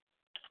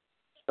me.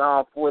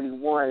 Psalm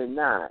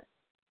 41:9.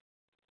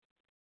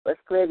 Let's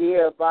clear the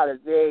air about a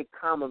very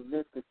common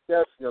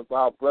misconception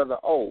about Brother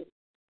O,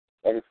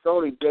 and it's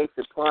solely based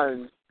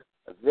upon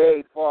a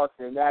very false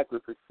and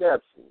inaccurate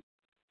perception.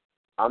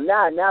 I'm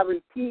not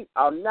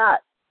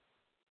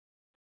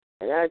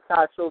an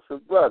antisocial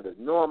brother,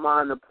 nor am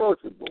I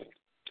unapproachable.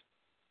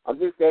 I'm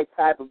just that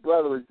type of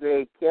brother who's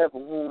very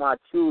careful whom I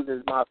choose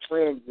as my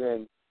friends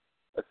and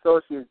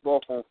associates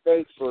both on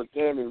Facebook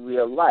and in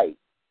real life.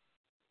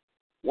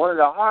 One of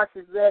the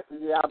harshest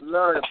lessons that I've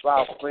learned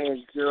about friends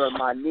during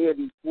my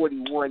nearly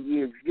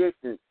 41-year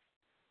existence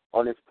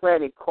on this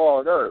planet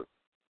called Earth.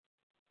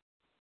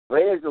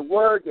 Friend is a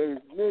word that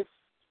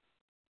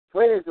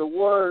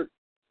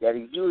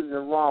is used in the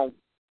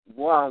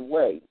wrong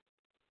way,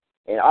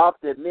 and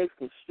often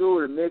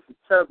misconstrued and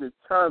misinterpreted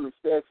term,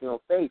 especially on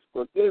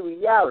Facebook. In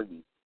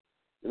reality,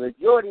 the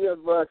majority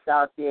of us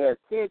out there have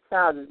 10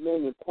 times as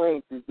many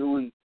acquaintances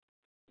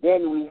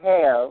than we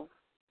have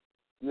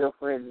real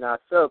friends in our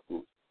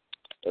circles.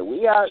 And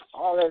we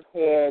all have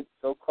had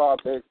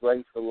so-called best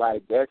buddies for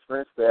life, best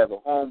friends forever,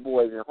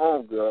 homeboys and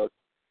homegirls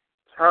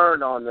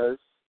turn on us,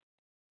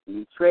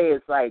 betray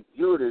us like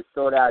Judas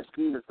sold out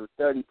Jesus for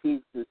 30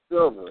 pieces of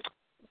silver,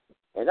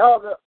 and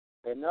other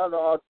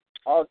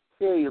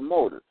ulterior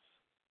motives.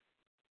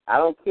 I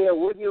don't care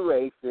what your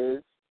race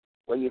is,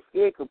 what your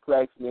skin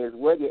complexion is,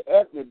 what your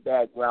ethnic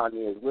background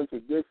is, what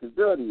your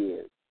disability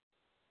is,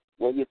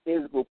 what your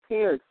physical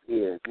appearance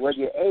is, what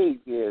your age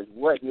is,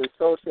 what your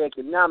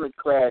socioeconomic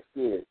class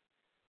is,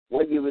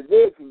 what your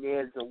religion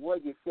is, or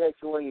what your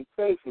sexual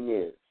orientation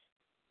is.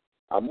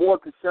 I'm more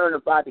concerned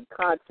about the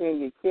content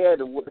of your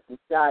character, what's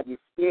inside your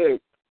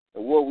spirit,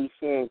 and what we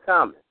share in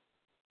common.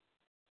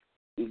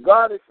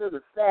 Regardless of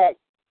the fact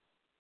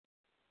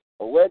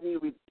or whether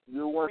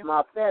you're one of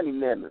my family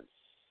members,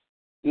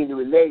 either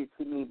related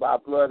to me by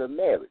blood or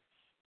marriage,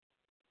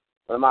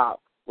 one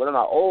of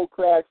my old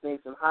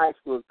classmates from high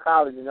school,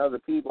 college, and other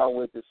people I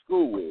went to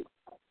school with,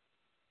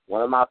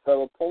 one of my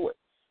fellow poets,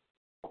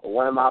 or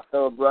one of my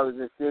fellow brothers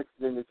and sisters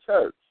in the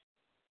church.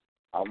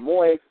 I'm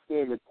more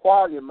interested in the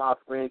quality of my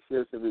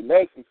friendships and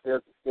relationships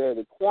instead of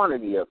the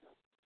quantity of them.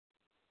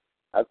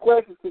 A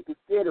question to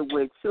consider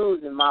when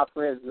choosing my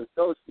friends and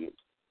associates.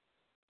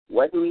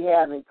 What do we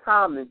have in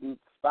common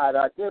despite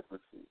our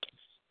differences?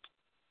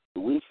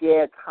 Do we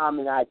share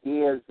common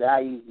ideas,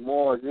 values,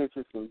 morals,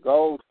 interests, and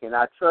goals? Can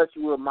I trust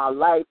you with my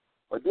life,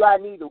 or do I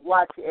need to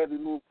watch your every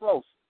move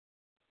closer?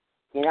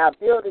 Can I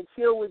build and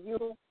chill with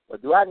you, or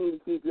do I need to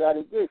keep you at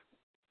a distance?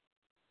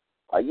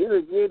 Are you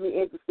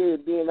legitimately interested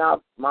in being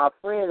my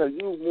friend, or are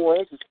you more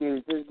interested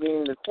in just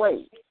being an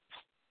acquaintance?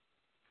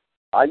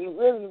 Are you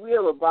really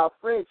real about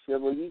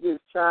friendship, or are you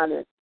just trying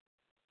to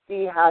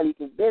see how you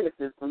can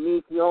benefit from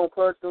me for your own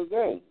personal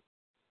gain?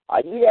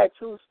 Are you that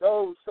true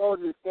soldier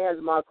that stands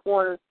in my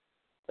corner,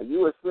 or are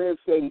you a slim,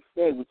 shady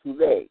snake with 2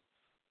 legs?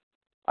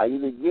 Are you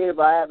legit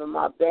about having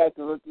my back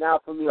and looking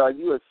out for me, or are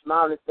you a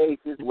smiling face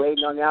just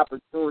waiting on the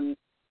opportunity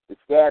to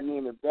stab me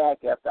in the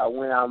back after I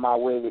went out of my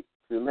way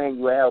to lend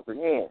you a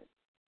helping hand?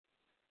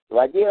 So,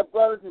 my dear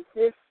brothers and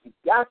sisters, you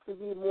got to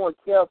be more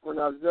careful in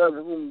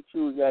observing whom you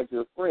choose as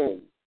your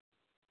friends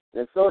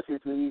and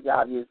associates for these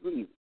obvious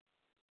reasons.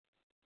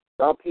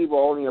 Some people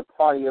are only a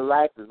part of your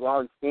life as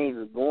long as things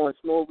are going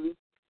smoothly.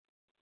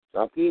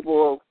 Some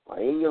people are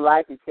in your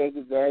life to take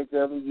advantage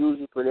of them,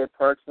 usually for their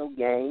personal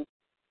gain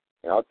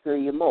and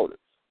ulterior motives.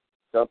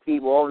 Some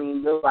people only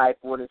in your life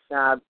for the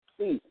shine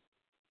season.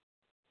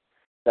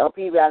 Some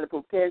people have the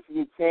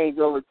propensity to change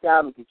over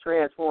time and can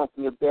transform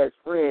from your best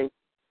friend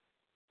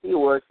to your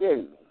worst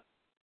enemy.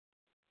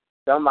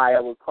 Somebody I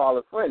would call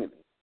a frenemy.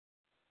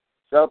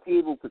 Some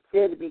people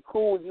pretend to be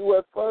cool with you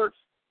at first,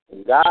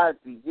 and God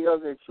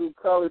reveals their true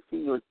colors to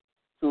you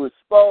to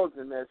expose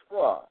them as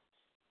frauds.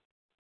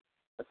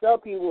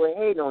 Some people will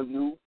hate on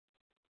you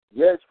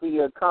just for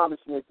your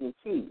accomplishments and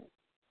achievements.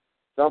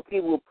 Some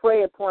people will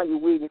prey upon your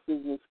weaknesses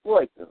and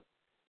exploit them.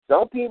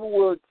 Some people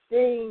will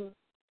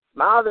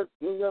smile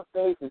in your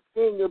face and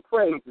sing your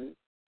praises,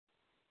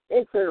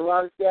 and turn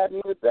around and stab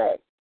you in the back.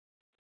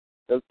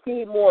 The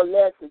key, more or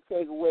less, to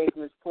take away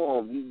from this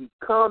poem, you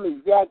become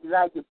exactly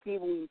like the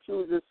people you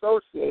choose to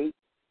associate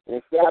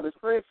and establish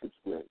friendships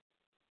with.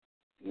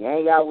 If you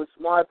hang out with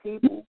smart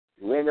people,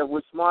 you end up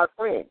with smart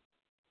friends.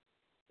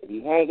 If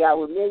you hang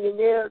out with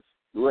millionaires,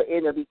 you will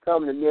end up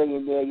becoming a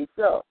millionaire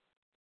yourself.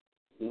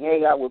 If you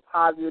hang out with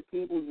positive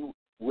people, you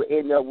will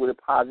end up with a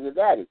positive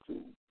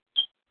attitude.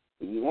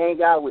 If you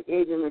hang out with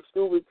ignorant and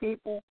stupid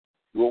people,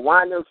 you will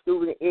wind up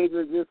stupid and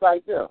ignorant just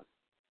like them.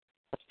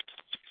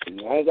 If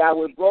you hang out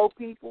with broke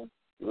people,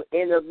 you will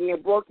end up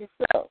being broke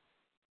yourself.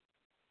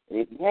 And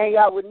if you hang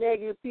out with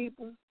negative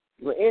people,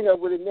 you will end up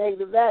with a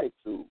negative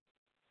attitude.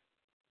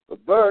 The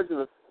birds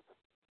of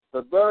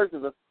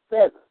a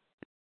feather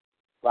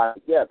fly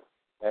together.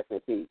 That's a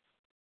piece.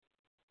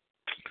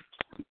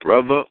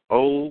 Brother,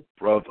 oh.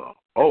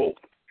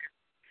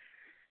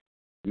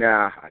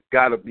 Now, I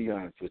got to be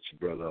honest with you,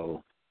 Brother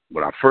O.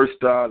 When I first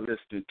started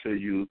listening to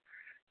you,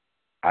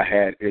 I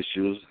had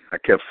issues. I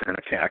kept saying,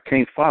 I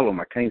can't follow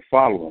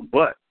them.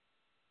 But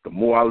the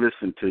more I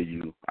listen to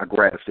you, I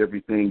grasp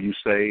everything you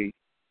say,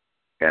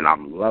 and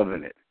I'm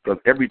loving it. Because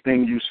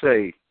everything you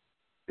say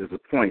is a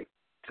point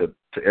to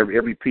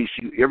every piece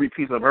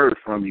I've heard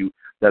from you,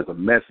 there's a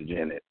message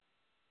in it.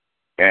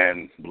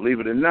 And believe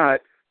it or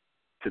not,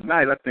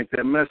 tonight, I think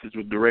that message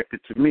was directed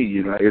to me.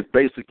 You know, it's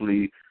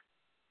basically,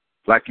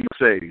 like you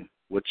say,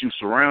 what you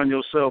surround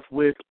yourself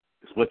with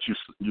is what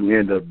you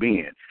end up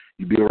being.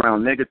 You be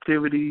around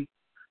negativity,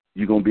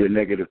 you're going to be a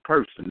negative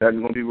person. That's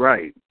going to be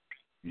right.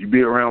 You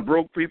be around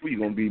broke people, you're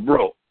going to be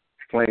broke.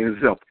 Plain and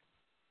simple.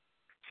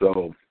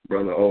 So,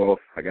 Brother O,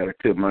 I got to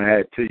tip my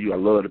hat to you. I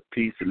love the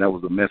piece, and that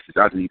was a message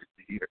I needed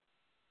to hear.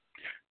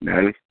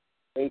 Natalie?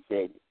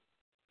 Appreciate it.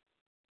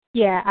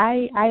 Yeah,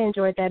 I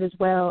enjoyed that as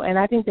well, and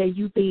I think that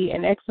you'd be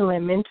an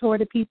excellent mentor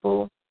to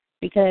people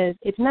because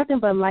it's nothing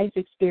but life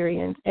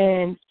experience,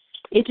 and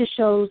it just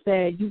shows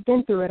that you've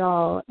been through it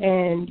all,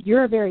 and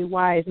you're a very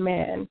wise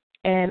man,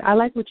 and I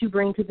like what you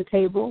bring to the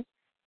table,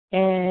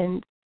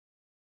 and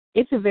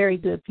it's a very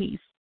good piece.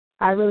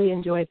 I really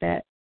enjoyed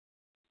that.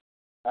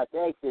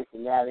 Thanks, Sister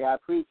Natalie. I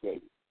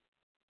appreciate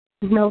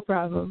it. No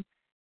problem.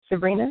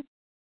 Sabrina?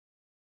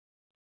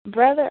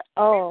 Brother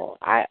O,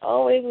 I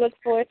always look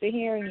forward to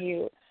hearing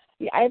you.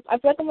 I feel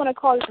like I'm going to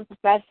call you a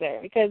professor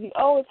because you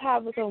always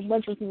have so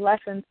much of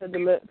lessons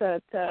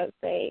to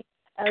say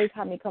every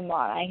time you come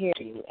on. I hear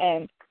you.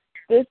 And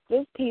this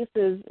piece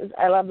is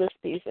I love this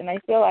piece. And I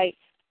feel like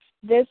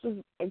this is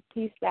a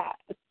piece that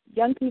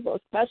young people,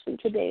 especially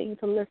today, need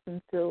to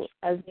listen to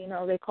as, you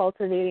know, they're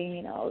cultivating,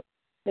 you know,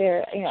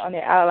 their, you know, in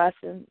their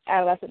adolescent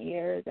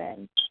years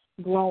and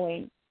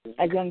growing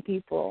as young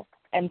people.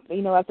 And,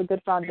 you know, that's a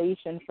good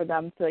foundation for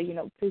them to, you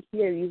know, to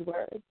hear these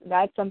words. And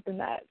that's something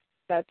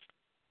that's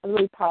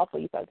really powerful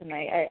you said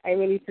tonight. I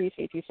really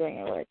appreciate you sharing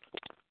your work.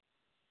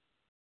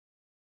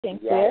 King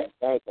Flair?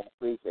 Thanks. I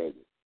appreciate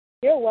it.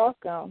 You're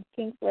welcome.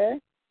 King Flair?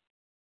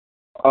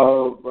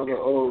 Brother,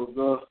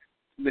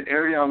 the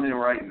area I'm in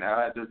right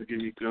now, it doesn't give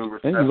me good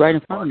reception. You're right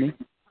in front of me.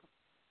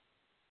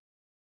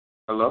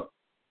 Hello?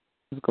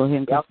 Let's go ahead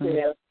and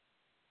continue.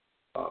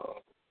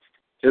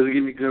 Doesn't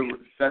give me good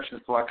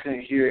reception, so I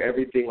couldn't hear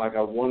everything like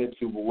I wanted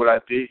to, but what I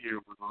did hear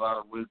was a lot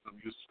of wisdom.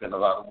 You spent a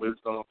lot of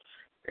wisdom,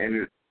 and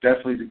it's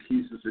definitely the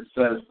keys to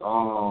success.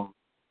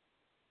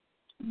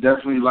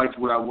 Definitely liked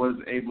what I was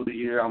able to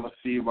hear. I'm going to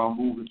see if I'm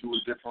moving to a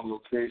different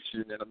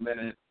location in a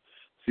minute,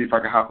 see if I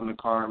can hop in the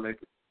car and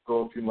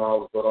go a few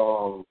miles. But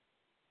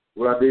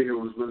what I did hear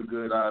was really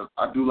good. I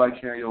do like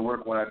hearing your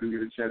work when I do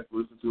get a chance to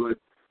listen to it.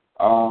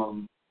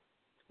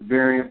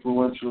 Very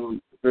influential,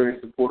 very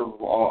supportive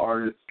of all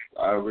artists.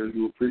 I really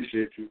do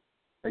appreciate you.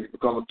 Thank you for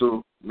coming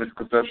through, Mr.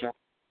 Conception.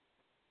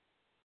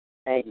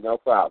 Thank you, no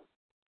problem.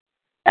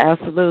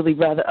 Absolutely,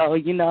 brother. Oh,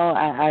 you know,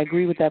 I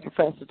agree with that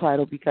professor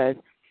title because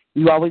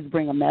you always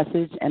bring a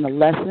message and a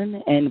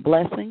lesson and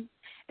blessing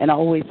and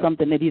always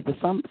something that either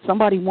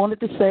somebody wanted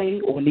to say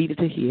or needed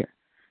to hear.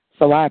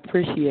 So I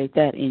appreciate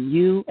that in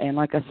you, and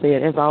like I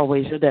said, as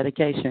always, your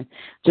dedication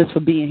just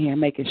for being here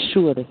and making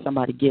sure that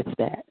somebody gets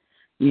that,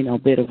 you know,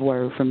 bit of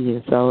word from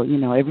you. So, you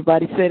know,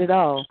 everybody said it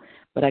all,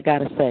 but I got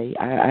to say,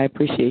 I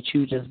appreciate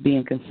you just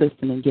being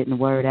consistent and getting the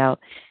word out.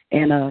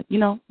 And, you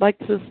know, like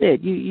Sis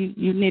said,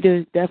 you need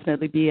to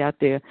definitely be out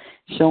there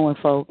showing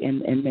folk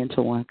and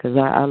mentoring because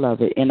I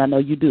love it. And I know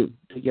you do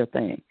your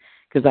thing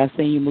because I've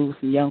seen you move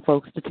some young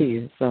folks to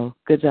tears. So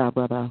good job,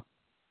 brother.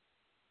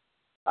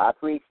 I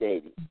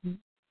appreciate it. Mm-hmm.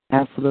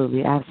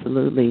 Absolutely,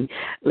 absolutely.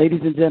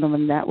 Ladies and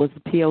gentlemen, that was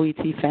the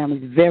P.O.E.T.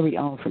 family's very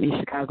own from East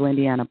Chicago,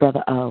 Indiana,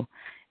 Brother O.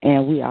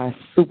 And we are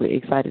super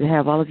excited to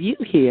have all of you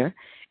here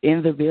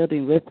in the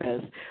building with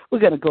us. We're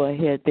going to go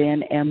ahead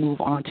then and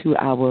move on to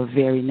our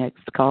very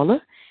next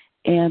caller.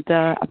 And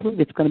I believe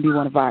it's going to be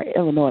one of our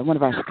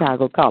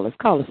Chicago callers.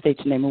 Caller, state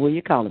your name and where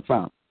you're calling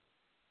from.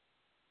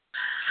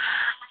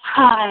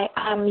 Hi,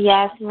 I'm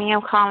Yasmin.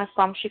 I'm calling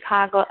from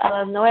Chicago,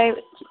 Illinois.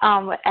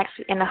 We're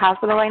actually in the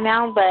hospital right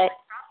now, but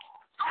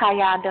how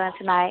y'all doing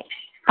tonight?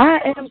 I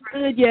am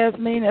good,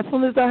 Yasmin. As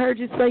soon as I heard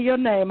you say your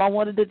name, I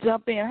wanted to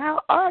jump in.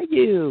 How are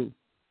you?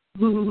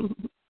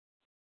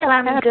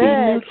 I'm Happy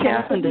good. New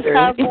calendar.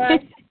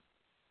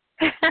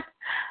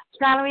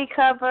 Trying to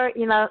recover,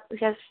 you know,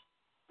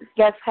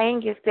 just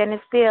hanging,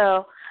 standing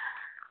still.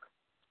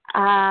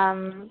 I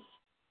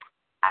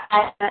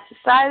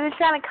was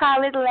trying to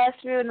call it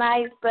last few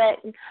nights, but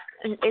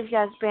it's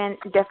just been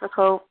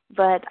difficult,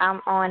 but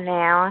I'm on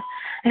now.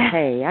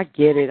 Hey, I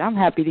get it. I'm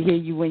happy to hear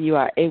you when you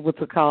are able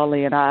to call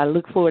in. I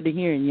look forward to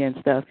hearing you and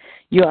stuff.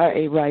 You are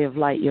a ray of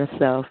light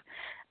yourself.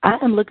 I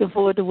am looking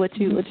forward to what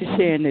you're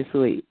sharing this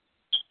week.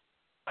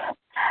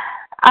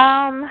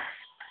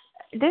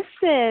 This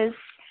is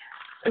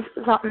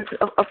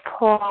a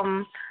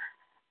poem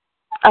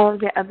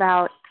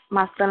about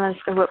my feelings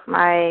with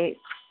my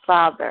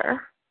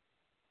father.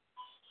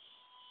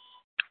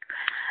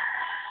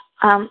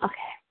 Okay.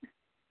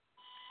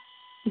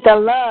 The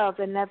love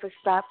that never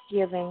stops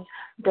giving,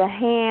 the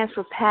hands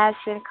for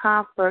passion,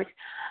 comfort,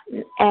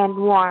 and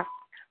warmth,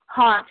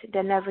 heart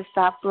that never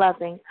stops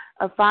loving.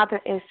 A father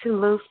is too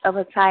loose of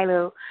a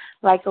title,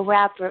 like a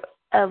wrapper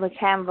of a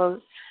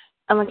canvas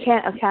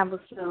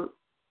suit.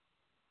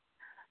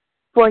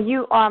 For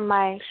you are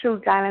my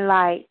true guiding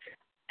light,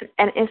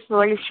 an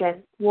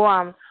inspiration,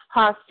 warm,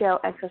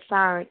 heartfelt, and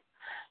concerned.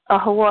 A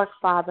heroic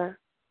father.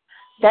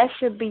 That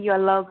should be your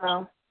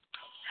logo.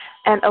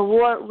 an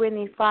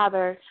award-winning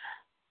father,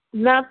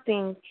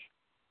 nothing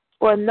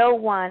or no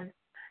one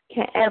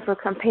can ever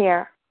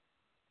compare.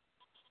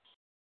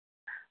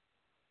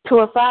 To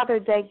a father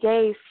that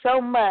gave so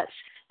much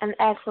and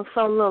asked for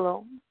so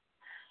little.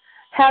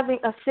 Having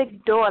a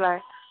sick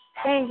daughter,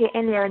 hanging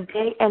in there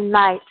day and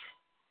night,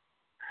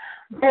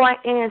 going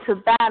into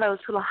battle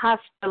to the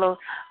hospital,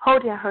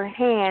 holding her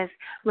hands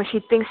when she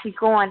thinks she's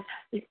going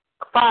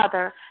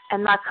farther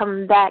and not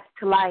coming back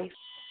to life.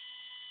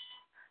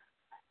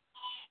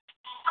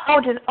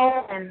 Holding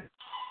on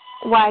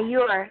while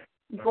you're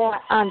going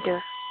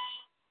under.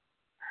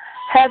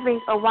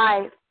 Having a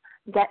wife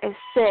that is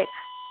sick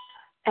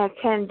and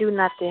can't do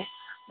nothing,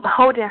 but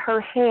holding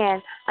her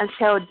hand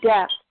until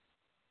death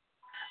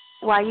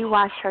while you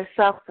watch her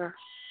suffer.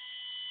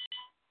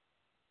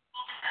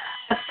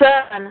 A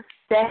son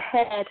that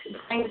had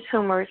brain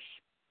tumors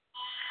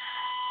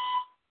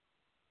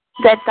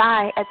that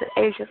died at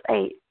the age of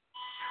 8.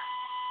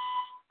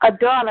 A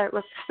daughter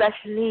with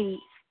special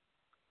needs.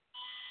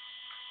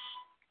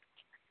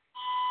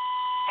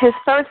 His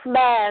first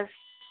laugh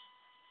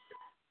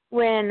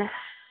when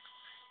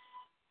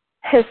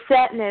his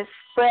sadness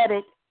spread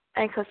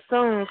and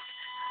consumed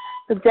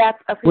the death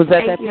of his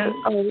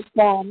 8-year-old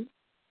son.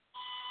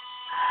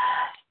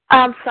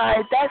 I'm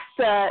sorry, that's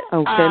the...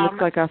 Okay,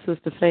 looks like our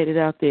sister faded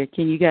out there.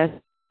 Can you guys...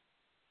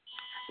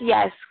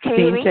 Yes, can you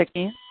hear me? Check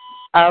in?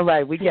 All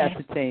right, we got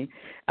the team.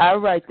 All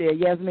right there,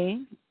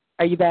 Yasmin,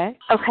 are you back?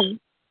 Okay.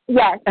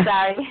 Yes,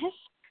 sorry.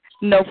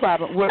 No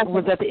problem.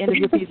 Was that the end of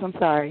your piece? I'm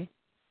sorry.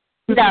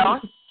 No.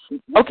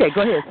 Okay,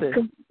 go ahead, sis.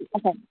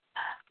 Okay.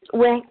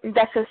 When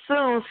that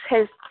consumes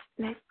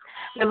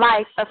the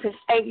life of his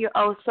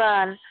 8-year-old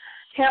son,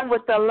 him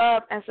with the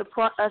love and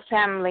support of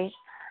family,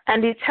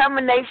 and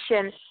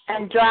determination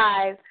and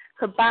drive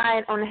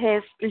combined on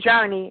his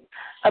journey,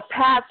 a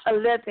path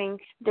of living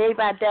day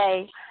by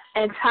day,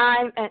 in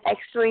time and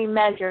extreme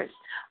measures,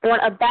 on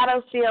a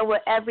battlefield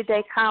with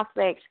everyday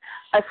conflicts,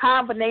 a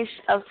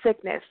combination of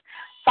sickness,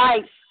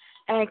 fights,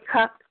 and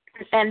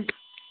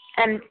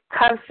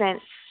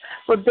cussings,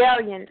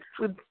 rebellion,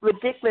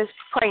 ridiculous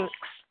pranks,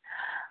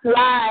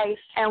 lies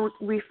and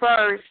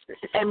refers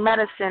and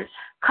medicine,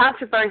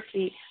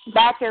 controversy,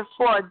 back and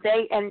forth,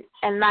 day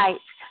and night,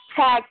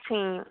 tag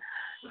team,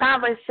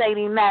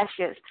 conversating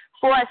matches,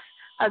 force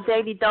of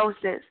daily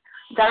doses,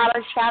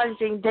 dollar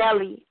challenging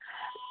daily,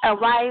 a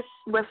wife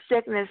with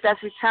sickness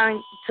that's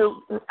returned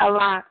to a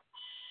lot,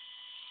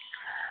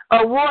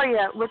 a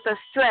warrior with the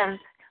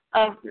strength,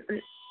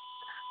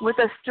 with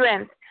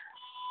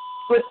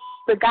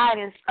the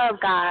guidance of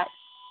God,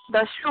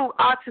 the true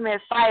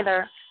ultimate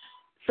fighter,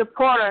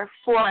 supporter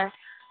for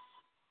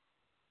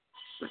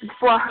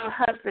her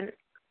husband,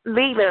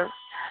 leader,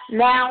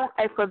 now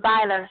a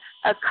provider,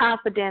 a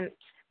confidant,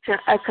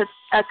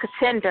 a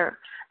contender,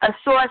 a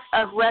source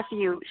of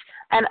refuge,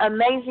 an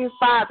amazing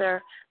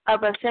father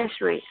of a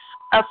century,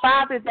 a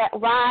father that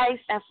rises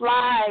and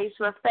flies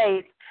with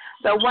faith,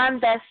 the one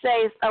that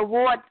says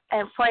award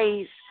and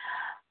praise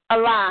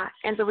Allah,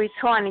 and the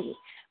returning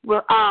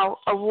will all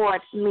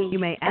award me. You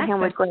may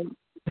access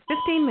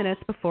 15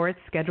 minutes before its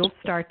scheduled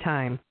start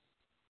time.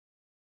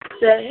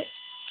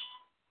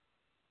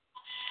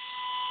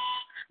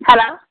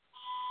 Hello?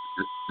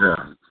 Yeah.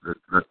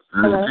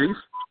 Hello? In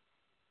peace?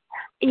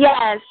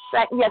 Yes,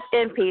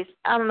 in peace.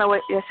 I don't know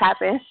what just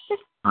happened.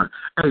 Right.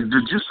 Hey,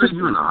 did you say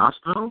you in the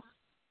hospital?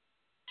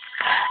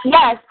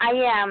 Yes, I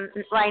am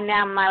right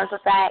now, matter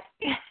of fact.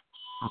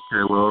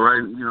 Okay, well,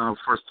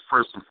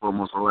 first and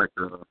foremost, I'd like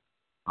to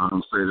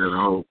say that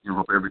I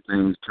hope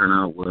everything's turn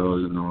out well,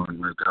 and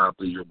may God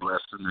be your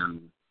blessing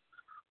and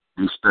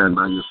you stand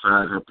by your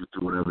side, help you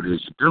through whatever it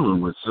is you're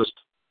dealing with,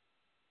 sister.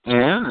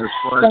 And as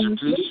far as your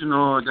peace,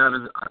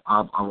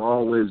 I've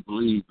always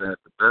believed that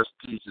the best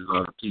pieces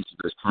are the pieces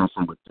that come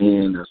from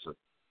within. That's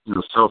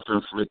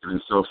self-inflicted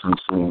and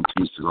self-informed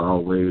pieces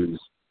always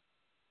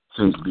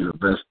seems to be the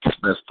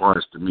best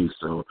parts to me.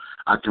 So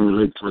I can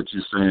relate to what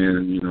you're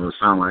saying. It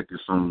sounds like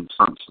it's some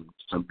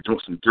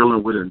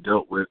dealing with and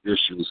dealt with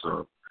issues.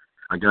 So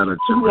I gotta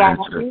tip my hand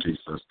to that piece,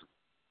 sister.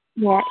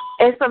 Yeah,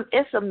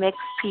 it's a mixed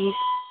piece.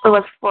 It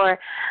was for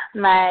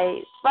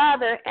my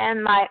father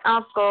and my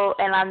uncle,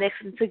 and I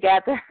mixed them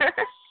together.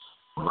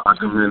 Well, I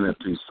commend that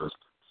piece, sister.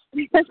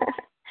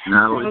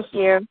 Natalie? Thank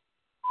you.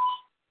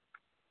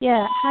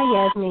 Yeah, hi,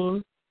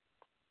 Yasmin.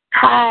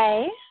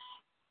 Hi.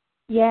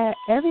 Yeah,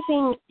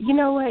 everything, you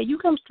know what, you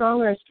come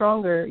stronger and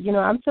stronger.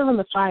 I'm feeling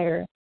the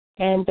fire,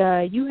 and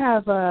you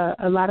have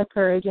a lot of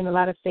courage and a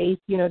lot of faith,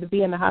 to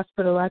be in the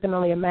hospital. I can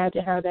only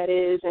imagine how that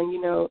is, and,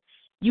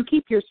 you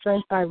keep your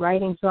strength by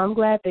writing, so I'm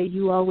glad that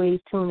you always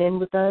tune in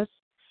with us.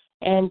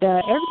 And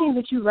everything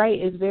that you write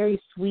is very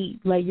sweet.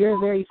 Like, you're a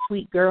very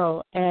sweet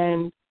girl,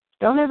 and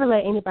don't ever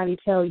let anybody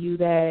tell you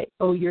that,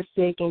 oh, you're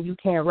sick and you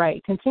can't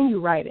write. Continue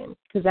writing,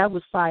 because that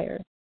was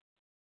fire.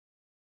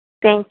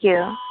 Thank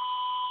you.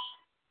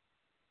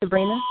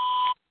 Sabrina?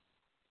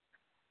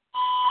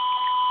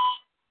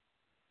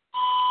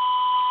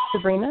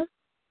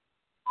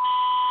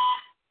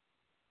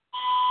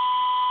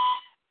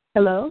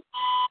 Hello?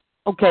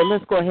 Okay,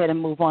 let's go ahead and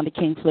move on to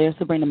King Flair.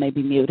 Sabrina may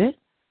be muted.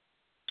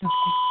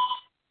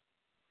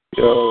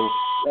 Yo,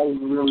 that was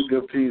a really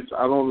good piece.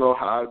 I don't know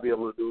how I'd be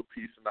able to do a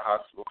piece in the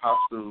hospital.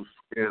 Hospitals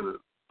scare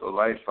the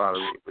life out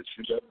of me, but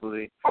you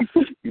definitely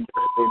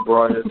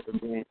brought it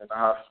to me in the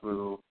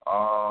hospital.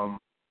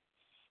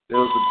 There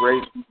was a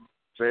great,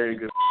 very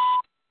good.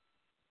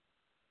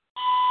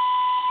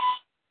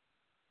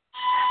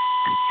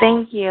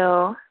 Thank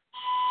you.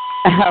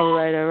 All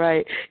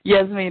right.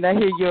 Yasmin, I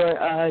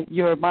hear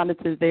your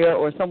monitor's there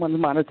or someone's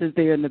monitor's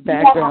there in the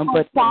background.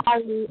 Yeah, but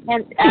sorry.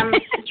 And I'm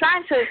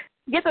trying to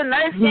get the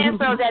nurse in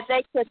so that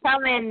they could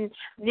come and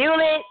mute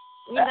it.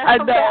 You know, I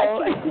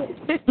know.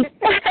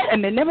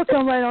 And they never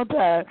come right on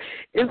time.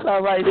 It's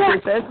all right,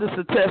 sis. That's just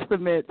a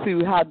testament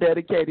to how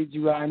dedicated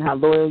you are and how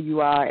loyal you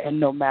are. And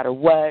no matter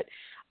what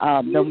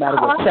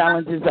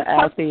challenges are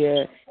out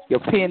there, your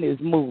pen is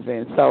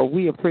moving. So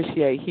we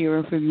appreciate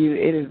hearing from you.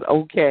 It is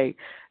okay.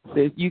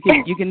 So you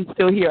can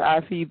still hear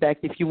our feedback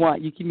if you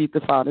want. You can mute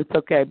the phone. It's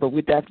okay, but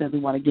we definitely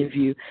want to give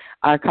you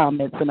our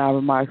comments and our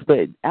remarks.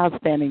 But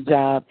outstanding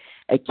job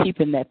at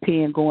keeping that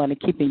pen going and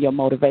keeping your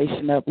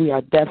motivation up. We are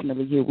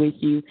definitely here with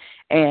you.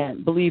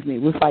 And believe me,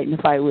 we're fighting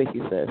the fight with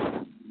you, sis.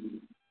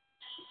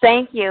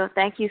 Thank you.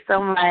 Thank you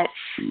so much.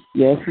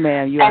 Yes,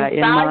 ma'am. You are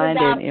in mind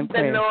and in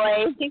prayer.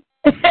 Noise.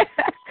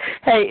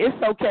 Hey,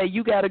 it's okay.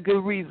 You got a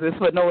good reason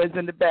for noise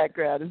in the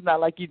background. It's not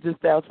like you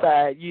just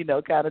outside,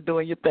 kind of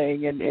doing your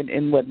thing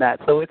and whatnot.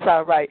 So it's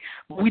all right.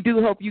 We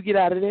do hope you get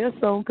out of there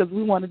soon because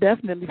we want to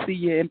definitely see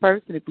you in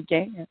person if we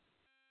can.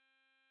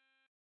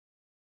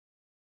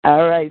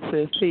 All right,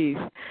 sis, peace.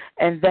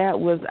 And that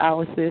was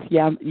our sis,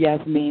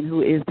 Yasmin,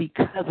 who is the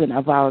cousin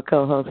of our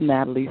co-host,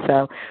 Natalie.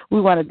 So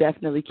we want to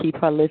definitely keep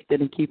her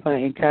lifted and keep her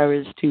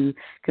encouraged to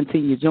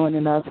continue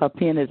joining us. Her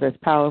pen is as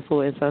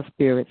powerful as her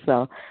spirit.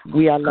 So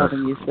we are loving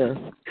you, sis.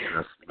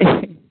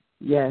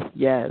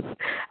 Yes.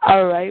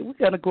 All right, we're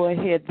going to go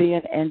ahead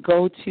then and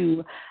go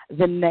to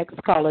the next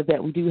caller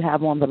that we do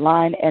have on the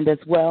line. And as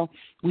well,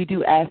 we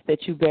do ask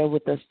that you bear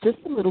with us just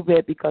a little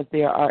bit because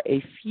there are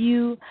a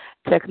few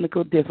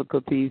technical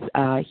difficulties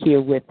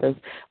here with us.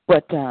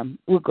 But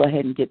we'll go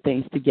ahead and get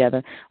things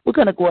together. We're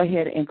going to go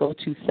ahead and go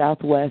to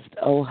Southwest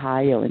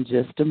Ohio in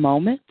just a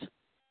moment.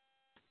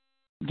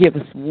 Give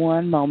us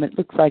one moment.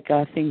 Looks like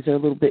things are a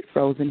little bit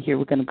frozen here.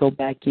 We're going to go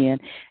back in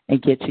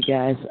and get you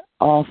guys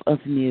off of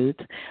mute.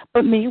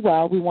 But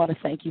meanwhile, we want to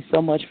thank you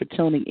so much for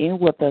tuning in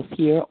with us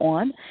here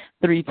on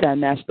 3-time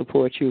National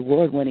Poetry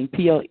Award-winning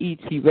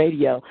P.O.E.T.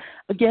 Radio.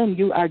 Again,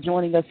 you are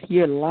joining us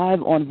here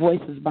live on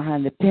Voices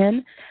Behind the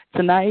Pen.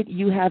 Tonight,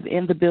 you have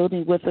in the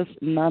building with us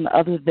none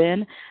other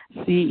than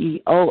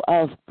CEO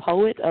of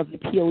P.O.E.T. of the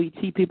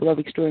P.O.E.T. People of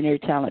Extraordinary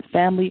Talent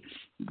family,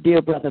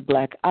 dear brother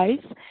Black Ice.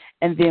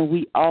 And then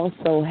we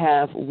also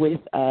have with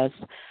us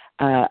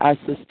our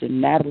sister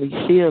Natalie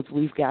Shields.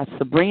 We've got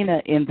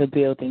Sabrina in the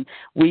building.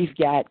 We've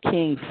got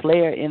King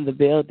Flair in the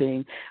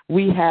building.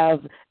 We have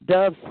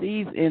Dub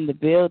C's in the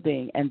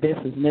building, and this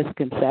is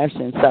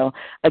Misconception. So,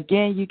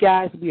 again, you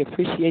guys, we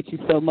appreciate you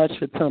so much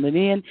for tuning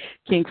in.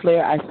 King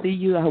Flair, I see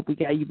you. I hope we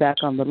got you back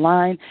on the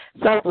line.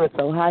 Southwest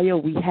Ohio,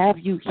 we have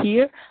you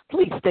here.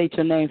 Please state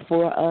your name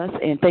for us,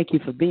 and thank you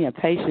for being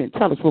patient.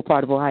 Tell us what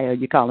part of Ohio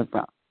you're calling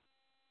from.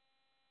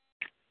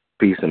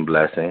 Peace and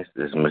blessings.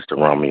 This is Mr.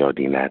 Romeo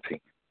Dinati.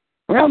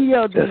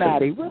 Romeo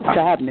Donati, what's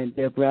happening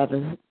there,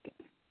 brother?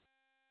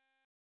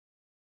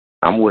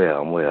 I'm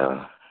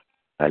well.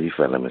 How you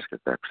feeling, Miss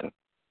Conception?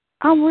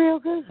 I'm real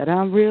good.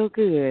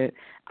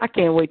 I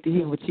can't wait to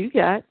hear what you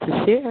got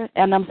to share.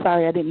 And I'm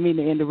sorry, I didn't mean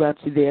to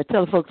interrupt you there.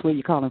 Tell the folks where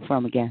you're calling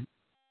from again.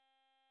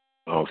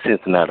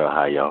 Cincinnati,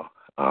 Ohio.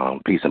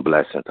 Peace and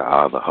blessings to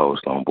all the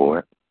hosts on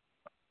board.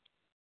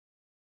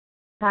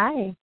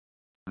 Hi.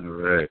 All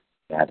right.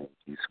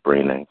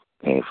 Sabrina,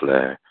 King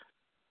Flair,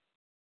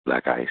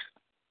 Black Ice.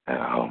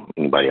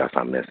 Anybody else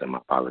I'm missing, my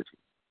apologies.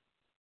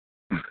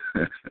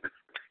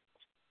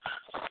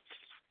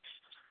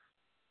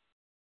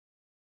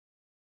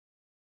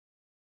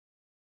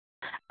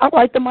 All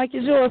right, the mic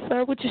is yours,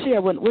 sir. What you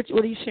share? What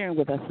are you sharing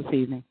with us this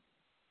evening?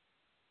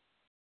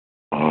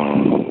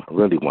 I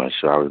really wasn't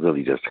sure. I was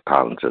really just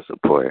calling to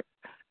support.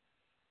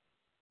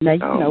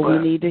 Now, we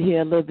need to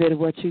hear a little bit of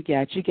what you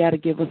got. You got to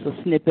give us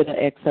a snippet or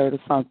excerpt or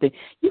something.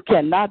 You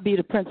cannot be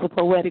the Prince of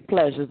Poetic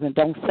Pleasures and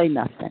don't say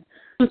nothing.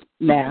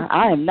 Now,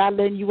 I am not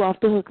letting you off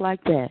the hook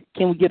like that.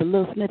 Can we get a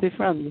little snippet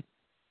from you?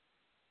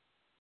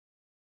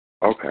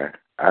 Okay.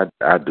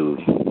 I do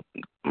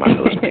my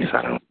nose piece.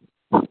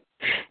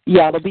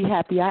 Y'all will be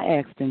happy I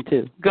asked him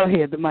to. Go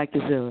ahead. The mic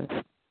is yours.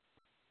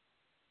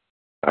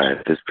 All right.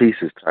 This piece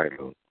is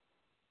titled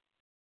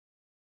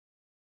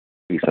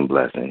Peace and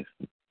Blessings.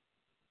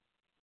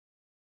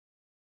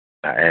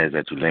 I ask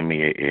that you lend me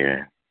your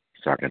ear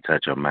so I can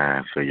touch your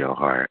mind, feel your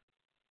heart,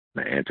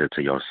 and enter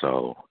to your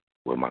soul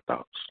with my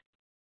thoughts.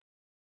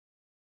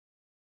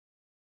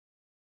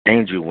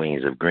 Angel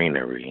wings of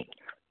greenery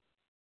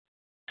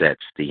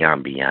sets the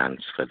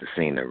ambiance for the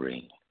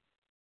scenery,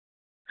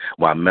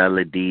 while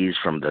melodies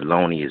from the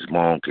loneliest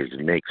monk is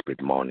mixed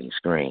with moaning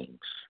screams.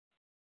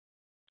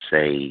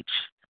 Sage,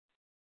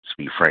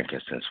 sweet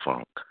frankincense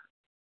funk.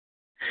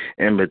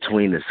 In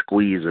between the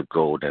squeeze of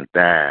golden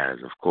thighs,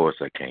 of course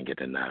I can't get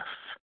enough.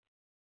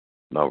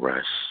 No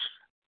rush.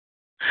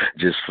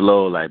 Just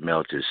flow like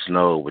melted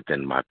snow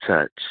within my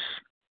touch.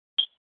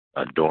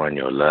 Adoring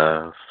your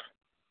love,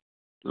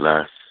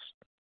 lust,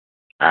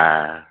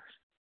 eyes.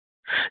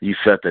 You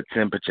felt the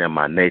temperature in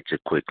my nature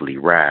quickly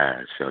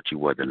rise, felt you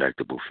were a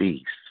delectable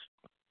feast.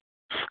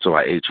 So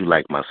I ate you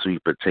like my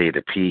sweet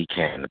potato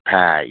pecan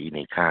pie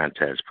eating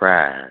contest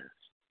prize.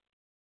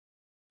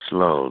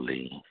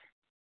 Slowly.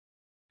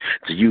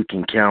 So you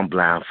can count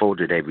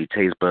blindfolded every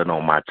taste bud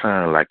on my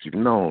tongue like you've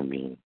known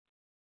me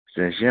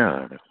since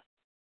young.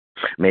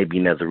 Maybe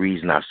another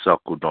reason I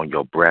suckled on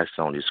your breast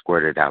only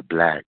squirted out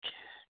black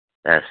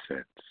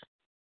essence,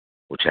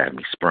 which had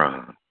me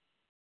sprung.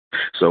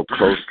 So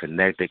close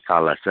connected,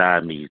 call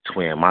aside me, you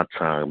twin my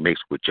tongue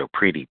mixed with your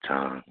pretty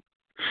tongue.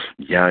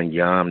 Young,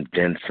 yum,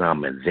 then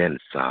some, and then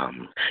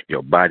some.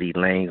 Your body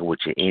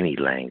language in any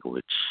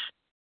language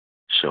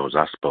shows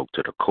I spoke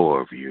to the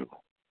core of you.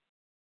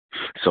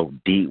 So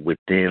deep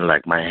within,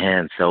 like my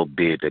hand so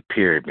big, the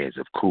pyramids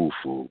of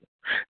Khufu,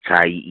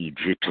 Tai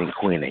Egyptian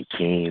queen and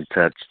king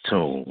touch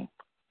tomb.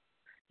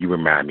 You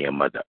remind me of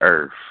Mother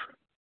Earth.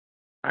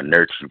 I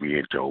nurtured you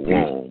in your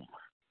womb.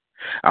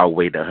 I'll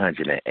wait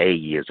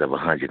 108 years of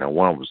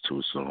 101 was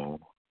too soon.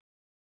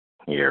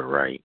 Yeah,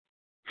 right.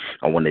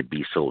 I want to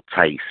be so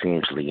tight,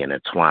 seamlessly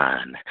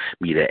intertwined.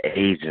 Be the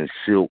Asian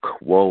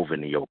silk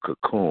woven in your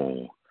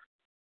cocoon.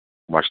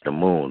 Watch the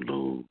moon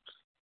lose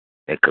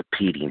and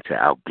competing to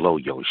outglow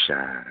your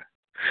shine.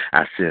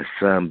 I send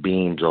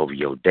sunbeams over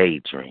your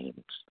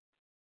daydreams.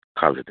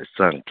 Call it a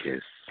sun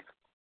kiss.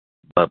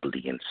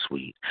 Bubbly and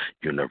sweet,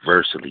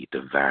 universally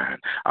divine,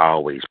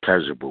 always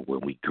pleasurable when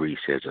we grease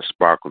as a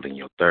sparkle in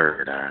your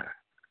third eye.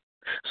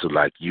 So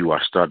like you, I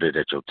started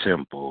at your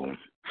temple.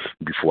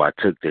 Before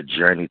I took the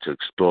journey to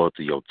explore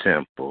through your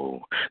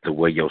temple, the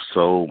way your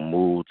soul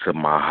moved to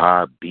my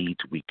heartbeat,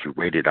 we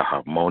curated a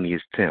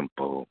harmonious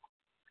tempo.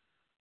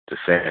 The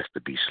fast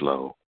to be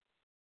slow.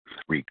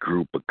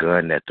 Regroup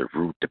begun at the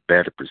root to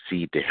better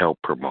proceed to help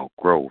promote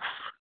growth.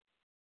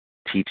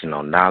 Teaching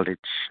on knowledge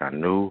I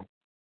knew,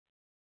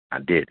 I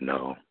did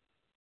know.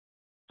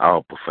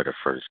 All before the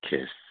first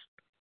kiss,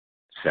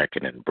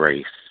 second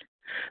embrace,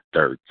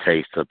 third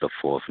taste of the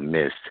fourth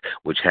miss,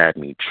 which had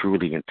me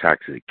truly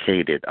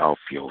intoxicated off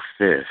your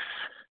fifth.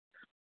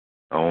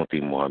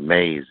 Only more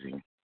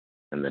amazing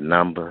than the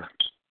number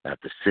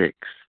after 6.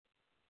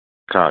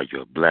 Call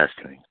you a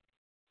blessing.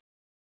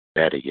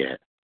 Better yet,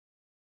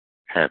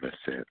 heaven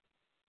sent.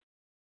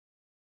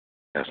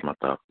 That's my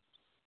thought.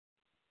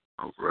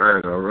 All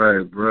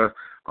right, bro.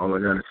 All I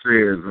gotta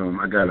say is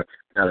I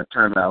gotta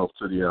turn out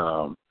to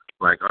the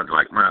like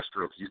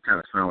master. You kind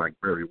of sound like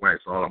Barry White,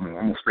 so I'm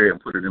gonna say it and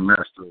put it in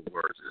master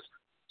words.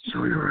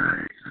 Show you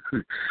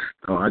right.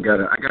 So I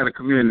gotta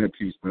commend that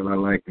piece, man. I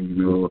like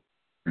it,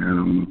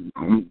 and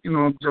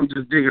I'm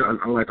just digging.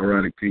 I like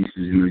erotic pieces.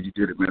 You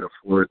did it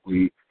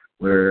metaphorically,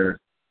 where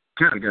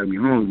kind of got me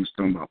hungry.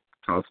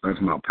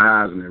 Talking about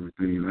pies and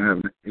everything. I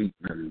haven't eaten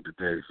nothing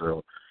today,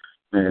 so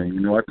man,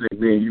 I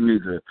think you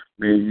need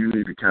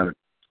to kind of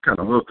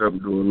hook up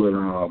and do a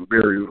little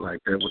Barry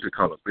like that, what they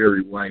call a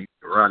Barry White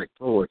erotic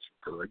poetry.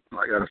 Cause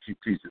I got a few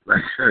pieces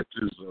like that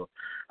too. So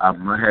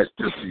my hat's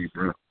tip to you,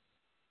 bro.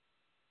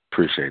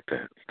 Appreciate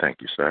that. Thank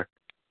you, sir.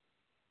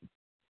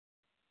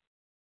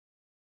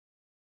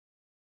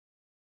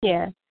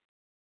 Yeah.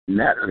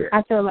 Natalie.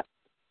 I feel like,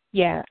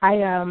 yeah,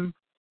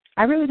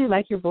 I really do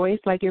like your voice.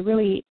 Like, it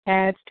really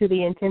adds to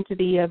the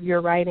intensity of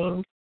your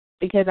writing,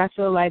 because I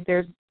feel like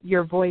there's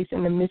your voice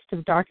in the midst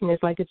of darkness,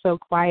 like it's so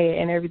quiet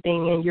and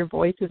everything, and your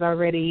voice is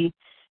already,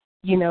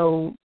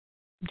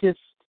 just,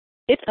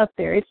 it's up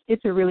there.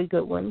 It's a really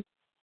good one.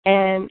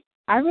 And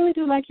I really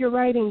do like your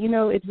writing.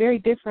 It's very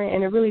different,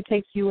 and it really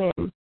takes you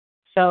in.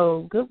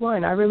 So, good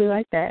one. I really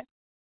like that.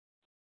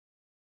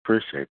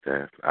 Appreciate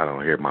that. I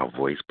don't hear my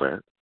voice,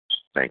 but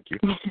thank you.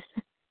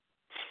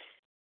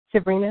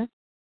 Sabrina?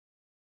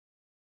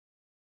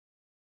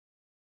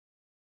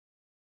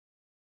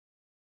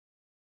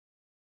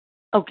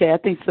 Okay, I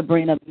think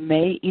Sabrina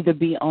may either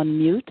be on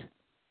mute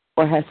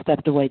or has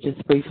stepped away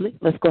just briefly.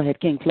 Let's go ahead,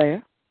 King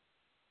Claire.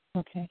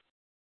 Okay.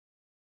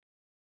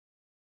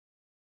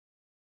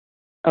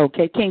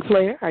 Okay, King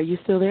Claire, are you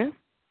still there?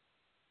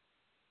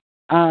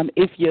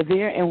 If you're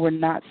there and we're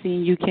not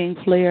seeing you, King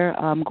Claire,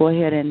 go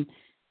ahead and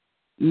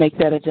make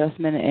that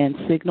adjustment and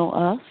signal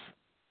us.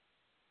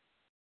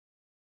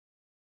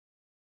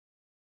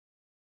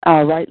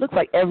 All right. Looks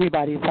like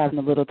everybody's having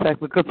a little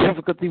technical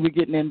difficulty with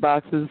getting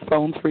inboxes,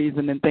 phones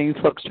freezing, and things,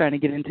 folks trying to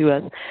get into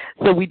us.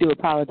 So we do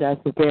apologize,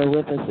 but bear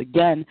with us.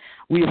 Again,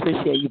 we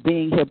appreciate you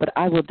being here. But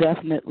I will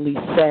definitely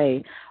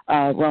say,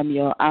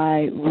 Romeo,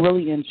 I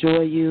really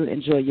enjoy your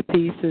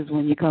pieces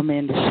when you come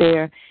in to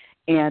share.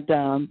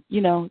 And,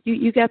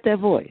 you got that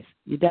voice.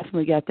 You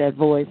definitely got that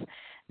voice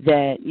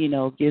that,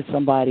 gives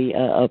somebody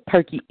a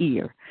perky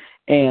ear.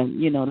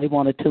 and, you know, they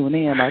want to tune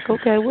in like,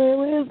 okay,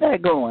 where is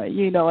that going?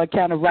 You know, I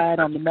kind of ride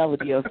on the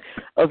melody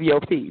of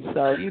your piece.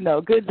 So, you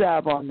know, good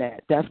job on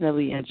that.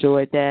 Definitely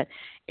enjoyed that.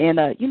 And,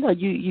 you know,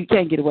 you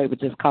can't get away with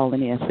just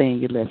calling in saying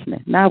you're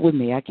listening. Not with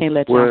me. I can't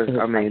let you Well, off the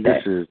hook I mean,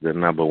 like this is the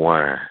number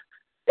one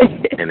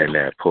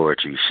internet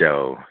poetry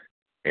show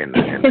in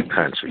the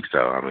country. So,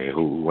 I mean,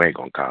 who ain't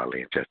going to call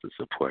in just to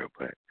support?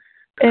 But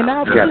and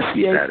I you gotta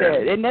keep appreciate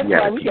that. And that's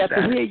why we got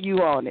to that. hear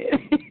you on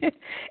it.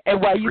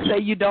 And while you say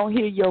you don't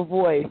hear your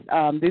voice,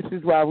 this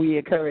is why we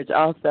encourage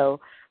also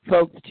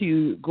folks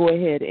to go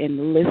ahead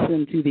and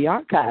listen to the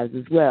archives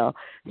as well.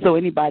 So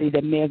anybody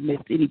that may have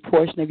missed any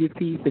portion of your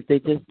piece, if they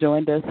just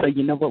joined us, so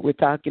you know what we're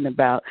talking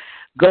about,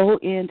 go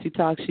into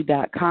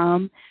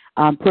TalkShoe.com,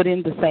 put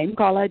in the same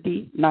call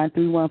ID,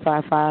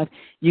 93155.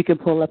 You can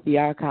pull up the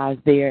archives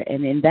there,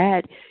 and in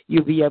that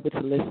you'll be able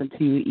to listen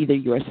to either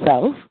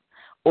yourself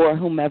or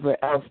whomever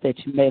else that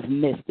you may have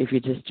missed if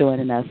you're just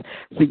joining us,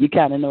 so you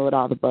kind of know what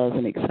all the buzz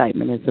and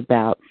excitement is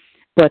about.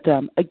 But,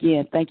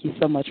 again, thank you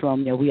so much,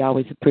 Romeo. We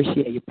always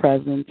appreciate your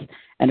presence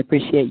and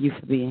appreciate you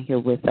for being here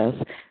with us.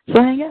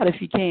 So hang out if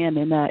you can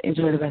and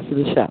enjoy the rest of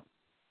the show.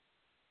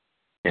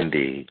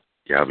 Indeed.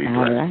 Y'all be blessed.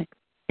 All right.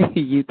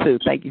 You too.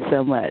 Thank you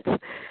so much.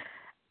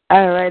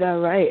 All right.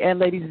 And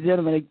ladies and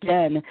gentlemen,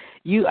 again,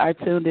 you are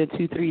tuned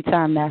into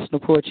 3-time National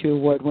Poetry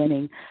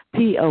Award-winning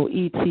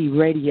P.O.E.T.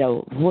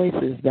 Radio,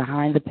 Voices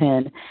Behind the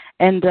Pen.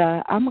 And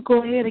I'm going to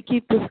go ahead and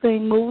keep this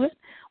thing moving.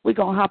 We're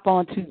going to hop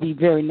on to the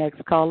very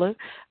next caller.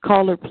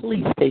 Caller,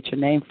 please state your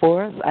name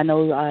for us. I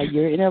know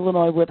you're in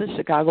Illinois with us,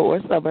 Chicago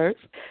or suburbs.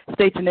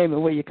 State your name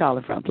and where you're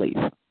calling from, please.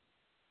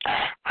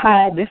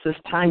 Hi, this is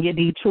Tanya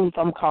D. Truth.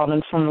 I'm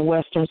calling from the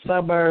western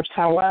suburbs.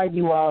 How are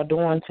you all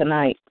doing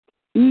tonight?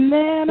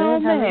 Man, oh,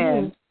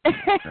 man.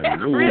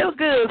 Hello. Real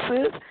good,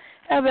 sis.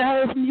 Haven't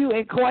heard from you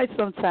in quite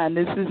some time.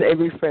 This is a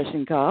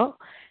refreshing call.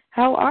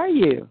 How are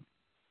you?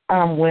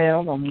 I'm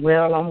well.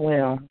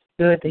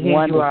 Good to hear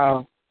Wonderful. you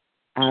all.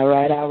 All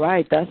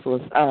right. That's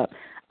what's up.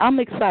 I'm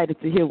excited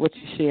to hear what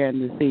you're sharing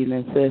this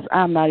evening, sis.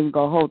 I'm not even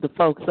going to hold the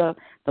folks up.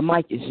 The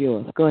mic is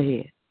yours. Go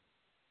ahead.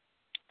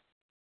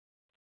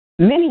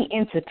 Many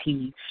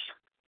entities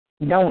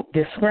don't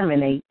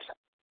discriminate.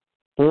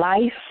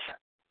 Life,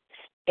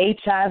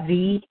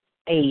 HIV,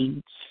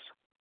 AIDS.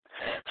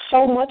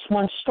 So much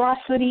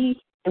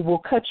monstrosity, it will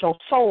cut your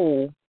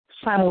soul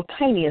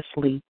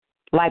simultaneously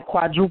like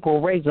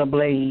quadruple razor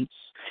blades.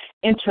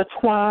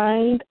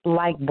 Intertwined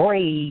like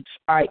braids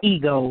are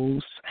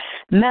egos,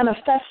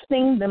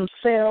 manifesting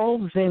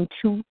themselves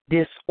into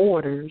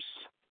disorders,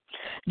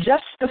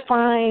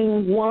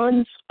 justifying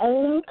one's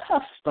own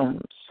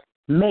customs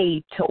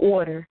made to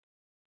order,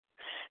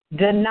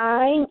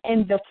 denying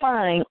and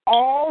defying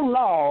all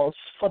laws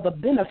for the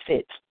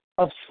benefit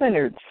of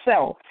centered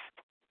self,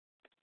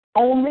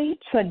 only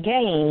to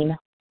gain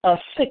a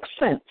sixth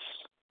sense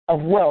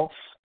of wealth.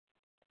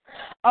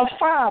 A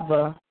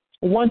father,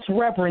 once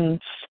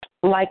reverenced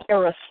like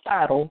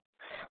Aristotle,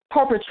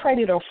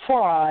 perpetrated a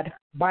fraud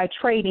by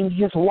trading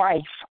his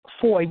wife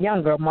for a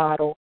younger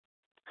model,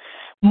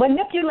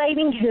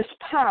 manipulating his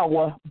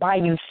power by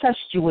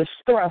incestuous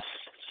thrusts,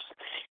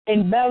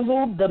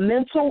 embezzled the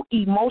mental,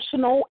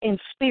 emotional, and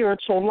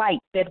spiritual light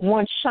that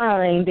once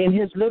shined in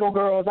his little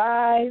girl's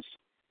eyes,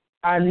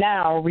 are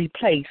now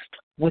replaced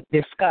with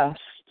disgust.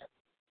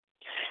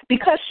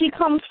 Because she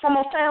comes from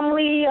a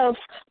family of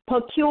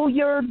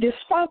peculiar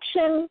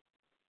dysfunction,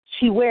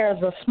 she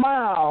wears a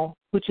smile,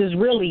 which is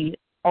really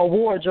a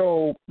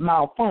wardrobe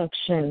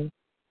malfunction.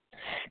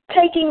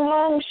 Taking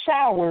long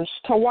showers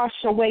to wash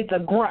away the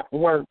grunt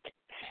work,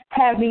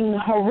 having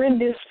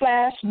horrendous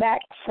flashbacks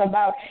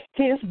about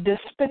his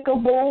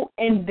despicable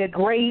and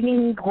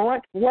degrading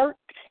grunt work.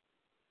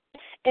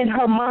 In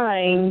her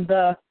mind,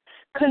 the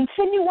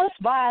continuous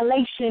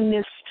violation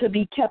is to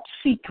be kept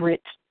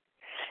secret,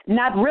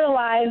 not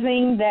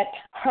realizing that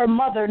her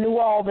mother knew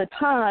all the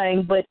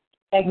time, but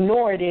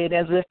ignored it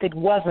as if it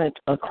wasn't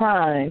a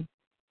crime.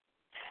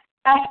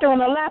 After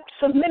an elapse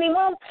of many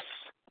months,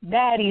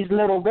 Daddy's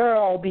little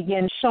girl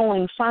began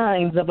showing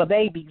signs of a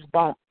baby's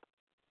bump.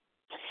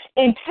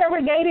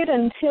 Interrogated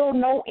until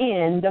no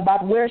end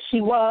about where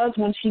she was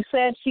when she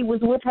said she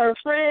was with her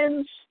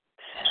friends,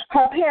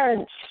 her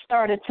parents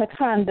started to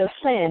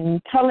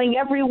condescend, telling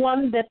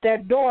everyone that their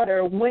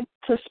daughter went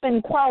to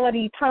spend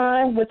quality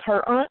time with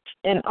her aunt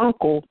and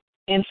uncle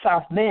in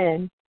South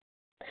Bend.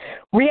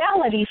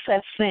 Reality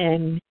sets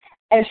in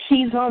as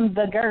she's on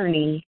the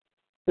gurney,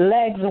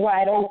 legs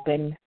wide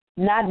open,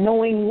 not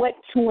knowing what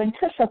to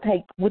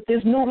anticipate with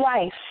this new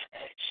life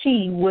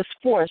she was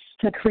forced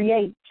to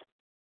create.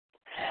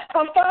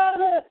 Her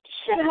father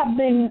should have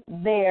been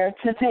there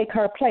to take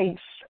her place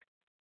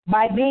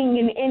by being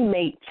an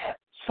inmate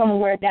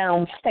somewhere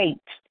downstate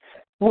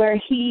where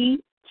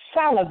he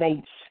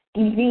salivates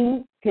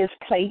eating his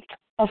plate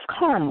of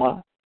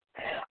karma.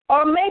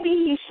 Or maybe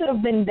he should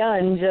have been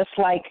done just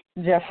like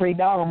Jeffrey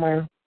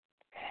Dahmer.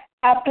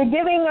 After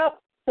giving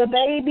up the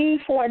baby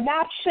for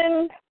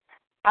adoption,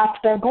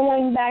 after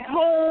going back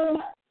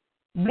home,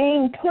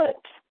 being put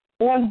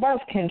on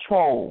birth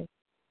control,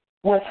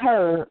 was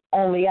her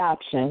only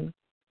option.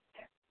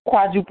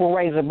 Quadruple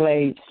razor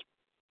blades,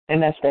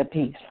 and that's that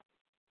piece.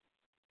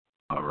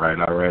 All right.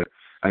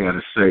 I got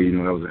to say,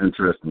 that was an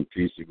interesting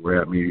piece. It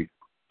grabbed me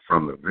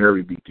from the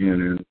very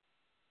beginning.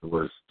 It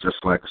was just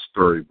like a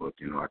storybook.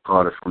 I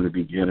caught it from the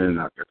beginning.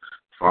 I could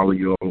follow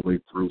you all the way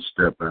through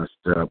step by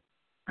step,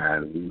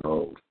 and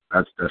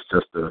that's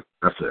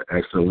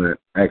an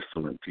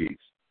excellent piece.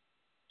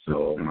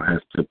 So my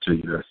hats tip to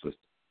you, there, sister.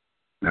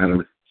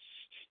 Natalie.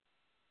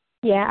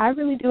 Yeah, I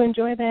really do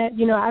enjoy that.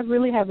 I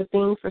really have a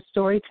thing for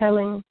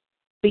storytelling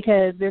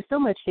because there's so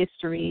much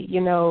history,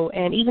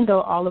 and even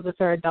though all of us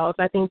are adults,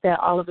 I think that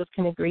all of us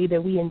can agree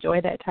that we enjoy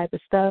that type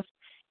of stuff.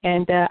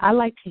 And I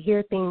like to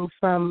hear things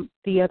from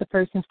the other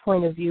person's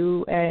point of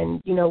view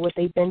and, what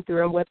they've been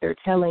through and what they're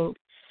telling.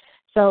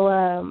 So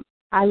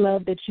I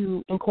love that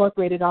you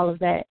incorporated all of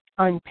that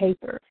on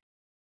paper.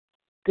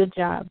 Good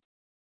job.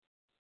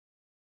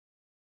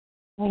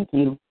 Thank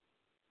you.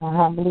 I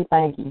humbly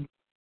thank you.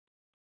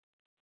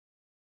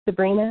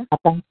 Sabrina?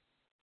 Okay.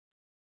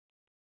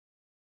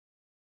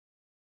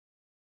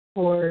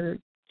 Or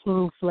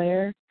King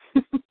Flair?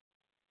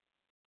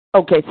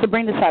 Okay,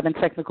 Sabrina's having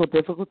technical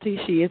difficulties.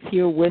 She is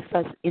here with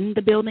us in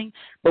the building,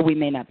 but we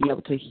may not be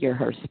able to hear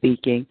her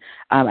speaking.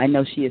 I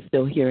know she is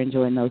still here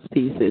enjoying those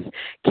pieces.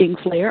 King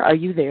Flair, are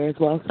you there as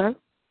well, sir?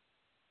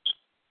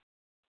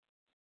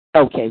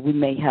 Okay, we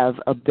may have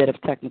a bit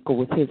of technical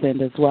with his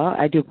end as well.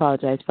 I do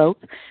apologize,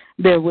 folks.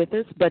 Bear with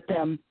us. But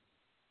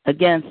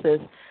again,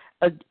 sis,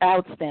 an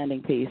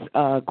outstanding piece,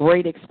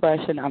 great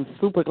expression. I'm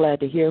super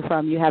glad to hear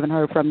from you. Haven't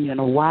heard from you in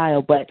a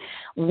while. But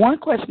one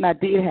question I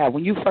did have,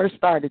 when you first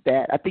started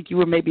that, I think you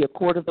were maybe a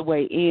quarter of the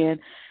way in.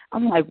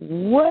 I'm like,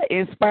 what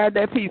inspired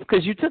that piece?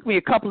 Because you took me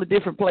a couple of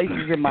different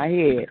places in my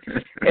head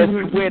as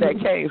to where that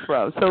came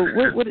from. So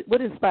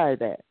what inspired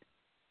that?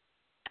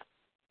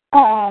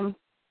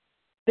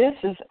 This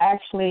is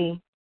actually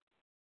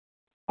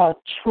a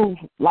true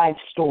life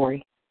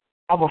story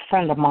of a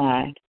friend of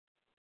mine.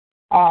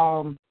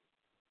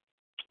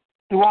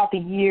 Throughout the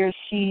years,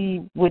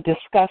 she would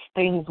discuss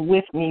things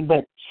with me,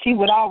 but she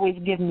would always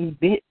give me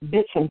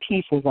bits and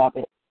pieces of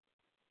it.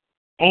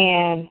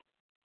 And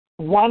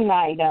one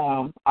night,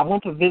 I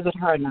went to visit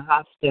her in the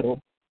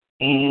hospital,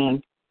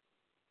 and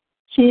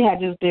she had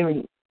just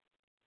been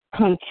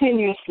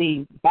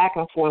continuously back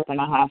and forth in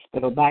the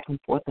hospital.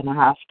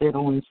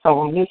 And so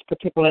on this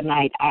particular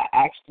night, I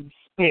actually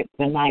spent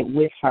the night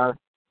with her.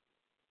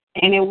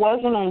 And it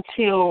wasn't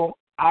until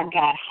I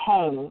got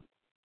home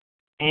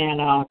and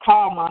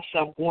called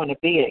myself going to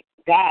bed,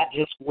 God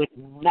just would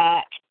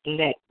not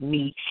let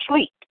me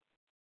sleep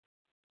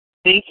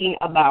thinking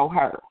about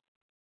her.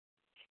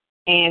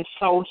 And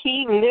so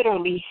he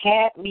literally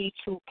had me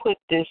to put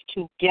this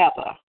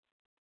together.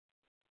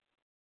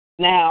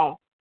 Now,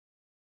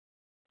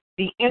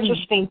 the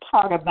interesting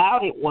part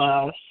about it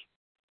was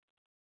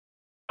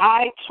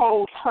I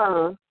told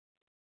her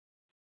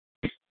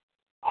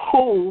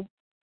who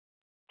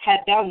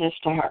had done this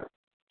to her.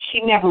 She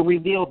never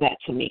revealed that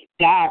to me.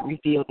 God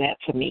revealed that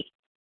to me.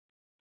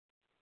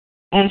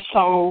 And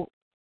so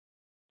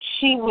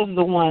she was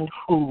the one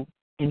who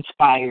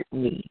inspired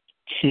me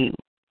to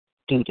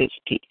do this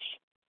piece,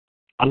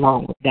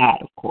 along with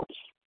God, of course.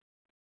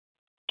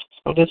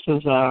 So this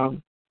is a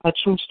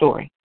true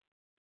story.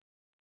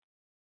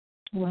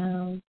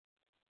 Wow.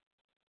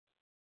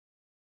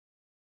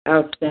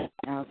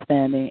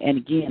 Outstanding. And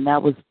again,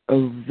 that was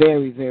a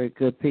very, very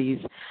good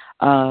piece.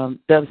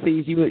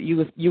 WC's,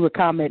 you were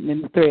commenting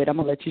in the thread. I'm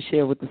gonna let you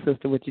share with the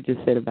sister what you just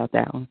said about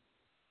that one.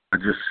 I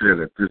just said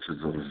that this is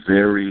a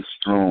very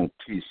strong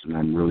piece, and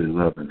I'm really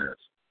loving it.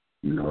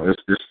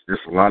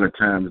 It's a lot of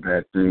times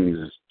that things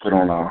is put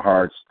on our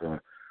hearts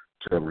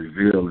to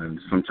reveal, and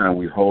sometimes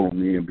we hold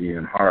them in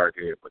being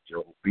hard-headed, but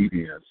your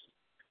obedience,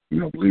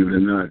 believe it or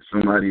not,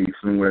 somebody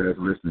somewhere that's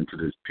listening to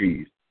this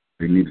piece,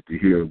 they needed to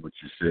hear what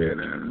you said,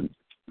 and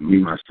me,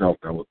 myself,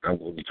 that was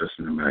just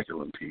an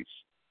immaculate piece.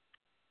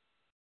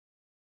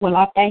 Well,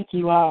 I thank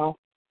you all.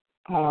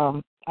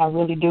 I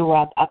really do.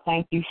 I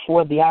thank you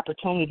for the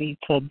opportunity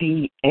to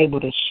be able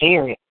to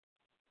share it.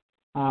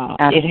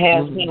 It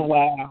has been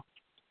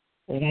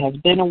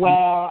a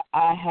while.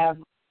 I have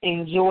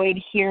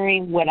enjoyed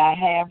hearing what I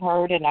have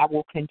heard, and I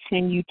will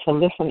continue to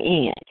listen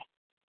in.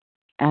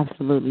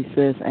 Absolutely,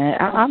 sis. And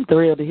I'm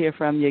thrilled to hear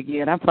from you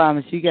again. I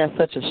promise you got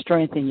such a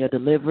strength in your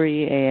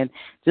delivery and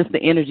just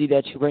the energy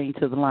that you bring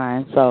to the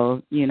line.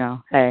 So,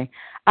 hey,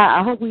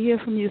 I hope we hear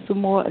from you some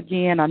more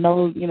again. I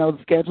know, the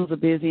schedules are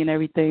busy and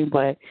everything,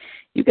 but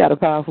you got a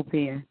powerful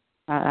pen.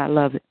 I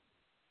love it.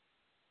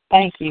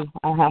 Thank you.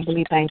 I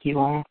humbly thank you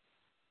all.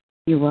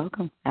 You're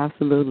welcome.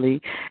 Absolutely.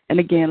 And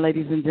again,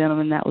 ladies and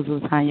gentlemen, that was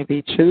Latanya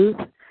B. Truth,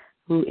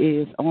 who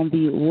is on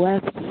the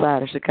west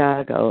side of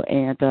Chicago,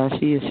 and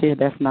she has shared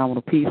that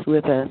phenomenal piece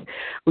with us.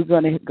 We're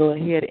going to go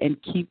ahead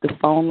and keep the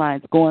phone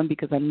lines going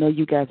because I know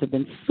you guys have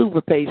been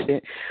super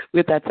patient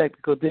with our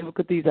technical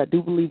difficulties. I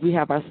do believe we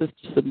have our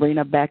sister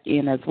Sabrina back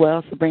in as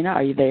well. Sabrina,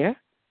 are you there?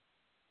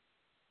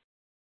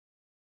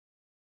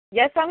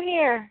 Yes, I'm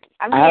here.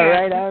 I'm All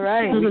here.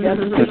 right. We got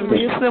to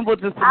reassemble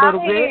just a little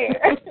bit.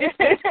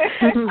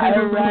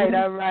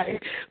 All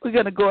right. We're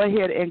going to go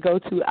ahead and go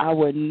to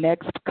our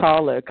next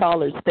caller.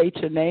 Caller, state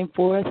your name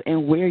for us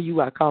and where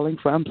you are calling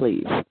from,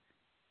 please.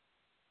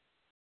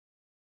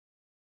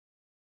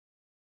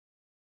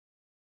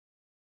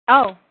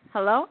 Oh,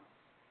 hello?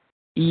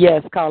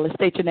 Yes, caller,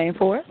 state your name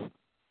for us.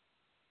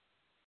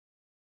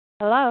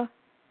 Hello?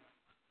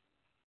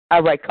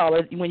 All right,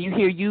 caller, when you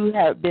hear you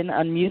have been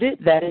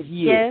unmuted, that is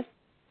you. Yes.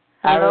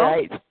 Hello? All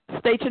right.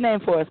 State your name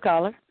for us,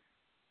 caller.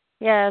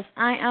 Yes,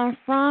 I am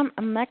from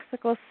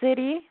Mexico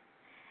City,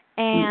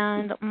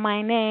 and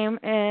my name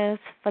is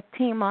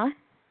Fatima.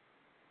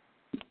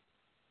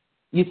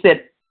 You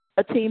said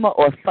Fatima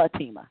or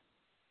Fatima?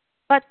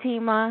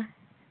 Fatima.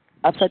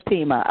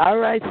 Fatima. All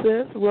right,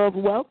 sis. Well,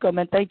 welcome,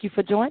 and thank you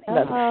for joining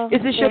us.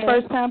 Is this your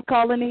first time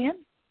calling in?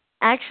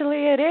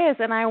 Actually, it is,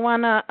 and I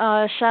want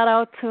to shout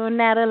out to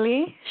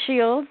Natalie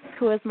Shields,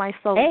 who is my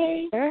soul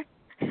sister.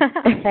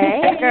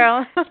 Hey,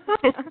 girl.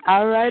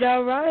 All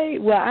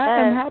right. Well, I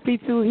am happy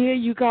to hear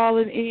you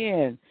calling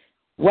in.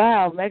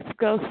 Wow,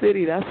 Mexico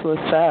City, that's what's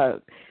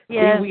up.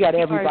 Yes, see, we got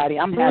everybody.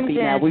 I'm happy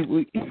now. We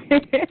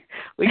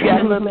we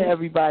got a little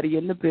everybody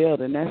in the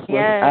building. That's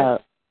what's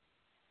up.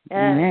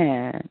 Yes.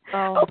 Man.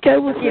 Oh, okay,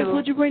 well, sis,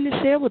 what'd you bring to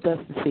share with us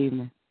this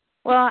evening?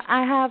 Well,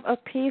 I have a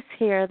piece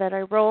here that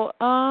I wrote,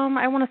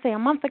 I want to say a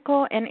month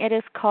ago, and it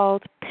is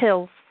called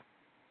Pills.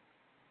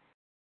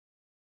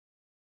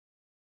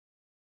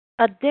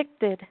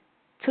 Addicted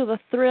to the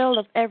thrill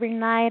of every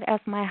night as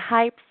my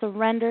hype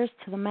surrenders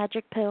to the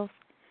magic pills.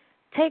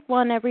 Take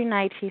one every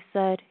night, he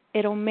said.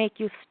 It'll make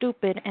you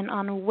stupid and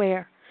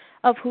unaware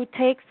of who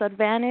takes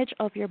advantage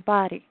of your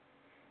body.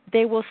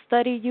 They will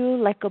study you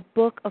like a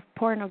book of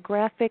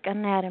pornographic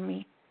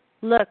anatomy.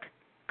 Look,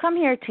 come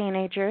here,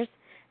 teenagers.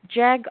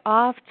 Jag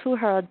off to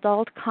her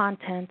adult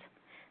content.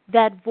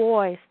 That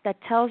voice that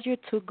tells you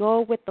to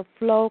go with the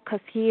flow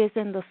 'cause he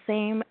isn't the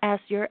same as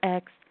your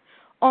ex.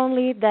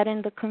 Only that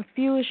in the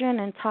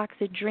confusion and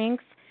toxic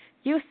drinks,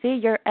 you see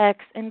your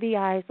ex in the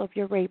eyes of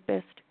your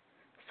rapist.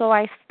 So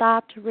I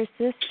stopped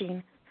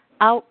resisting.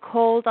 Out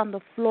cold on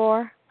the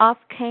floor, off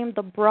came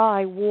the bra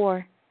I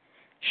wore.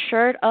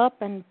 Shirt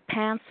up and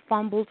pants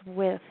fumbled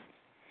with.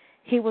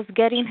 He was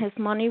getting his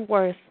money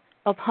worth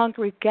of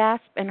hungry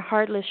gasp and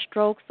heartless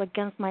strokes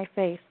against my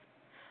face.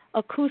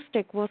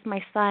 Acoustic was my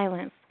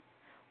silence.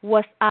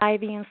 Was I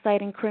the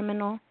inciting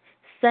criminal,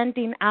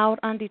 sending out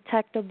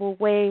undetectable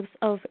waves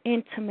of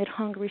intimate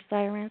hungry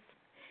sirens?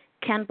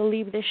 Can't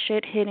believe this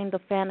shit hitting the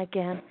fan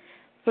again.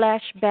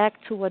 Flash back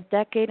to a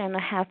decade and a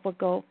half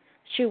ago.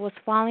 She was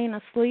falling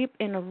asleep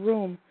in a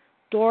room,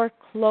 door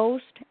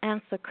closed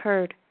and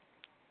secured.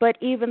 But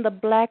even the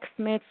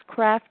blacksmith's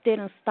craft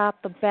didn't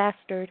stop the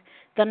bastard.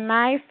 The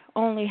knife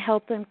only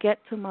helped him get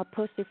to my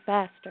pussy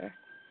faster.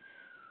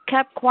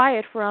 Kept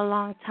quiet for a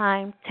long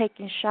time,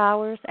 taking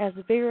showers as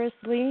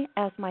vigorously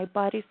as my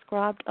body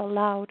scrubbed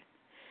aloud.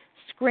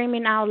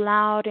 Screaming out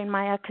loud in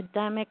my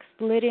academics,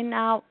 splitting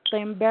out the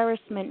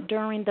embarrassment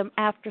during the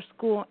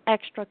after-school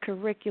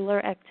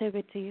extracurricular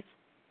activities.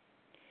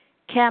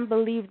 Can't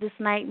believe this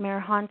nightmare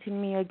haunting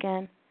me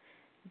again.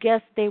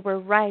 Guess they were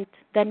right,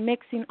 that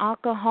mixing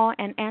alcohol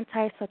and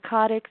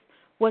antipsychotics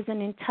was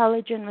an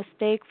intelligent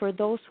mistake for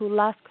those who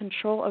lost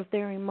control of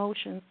their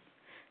emotions.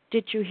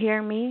 Did you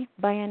hear me,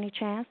 by any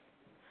chance?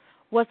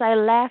 Was I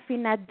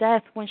laughing at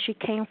death when she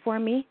came for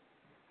me?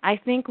 I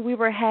think we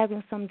were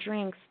having some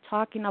drinks,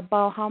 talking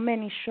about how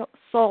many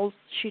souls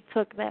she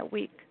took that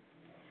week.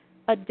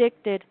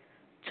 Addicted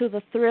to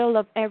the thrill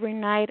of every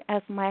night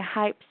as my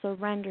hype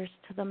surrenders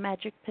to the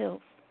magic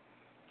pills.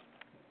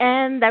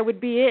 And that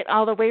would be it,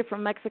 all the way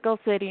from Mexico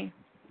City.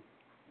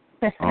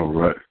 All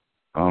right.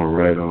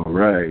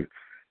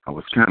 I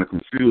was kind of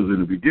confused in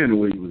the beginning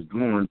where he was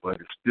going,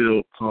 but it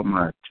still caught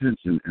my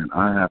attention, and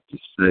I have to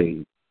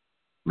say,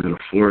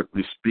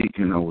 metaphorically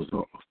speaking, that was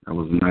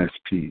a nice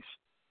piece.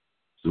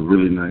 It's a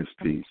really nice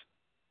piece.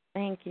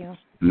 Thank you.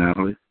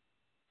 Natalie?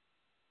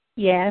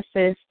 Yeah,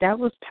 sis, that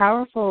was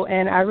powerful,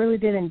 and I really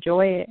did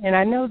enjoy it. And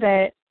I know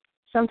that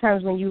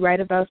sometimes when you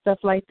write about stuff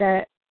like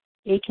that,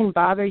 it can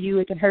bother you,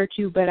 it can hurt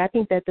you, but I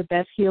think that the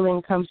best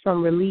healing comes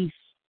from release.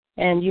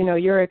 And, you know,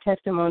 you're a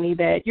testimony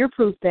that you're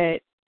proof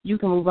that you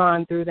can move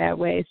on through that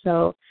way.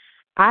 So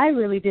I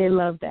really did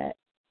love that.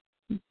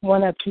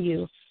 One up to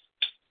you.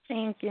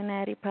 Thank you,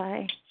 Natty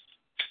Pie.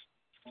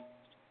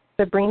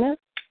 Sabrina?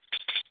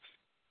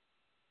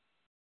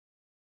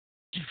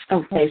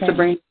 Okay,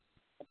 Sabrina,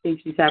 I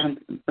think she's having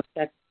some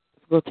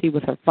difficulty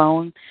with her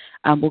phone.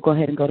 We'll go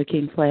ahead and go to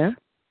King Claire.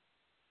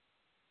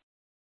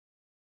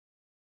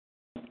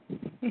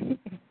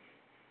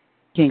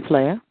 King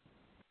Claire.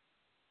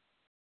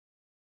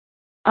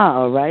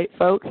 All right,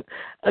 folks.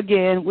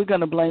 Again, we're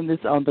going to blame this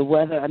on the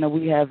weather. I know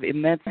we have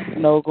immense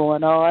snow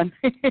going on.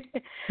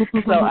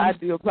 So I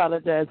do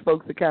apologize.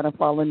 Folks are kind of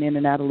falling in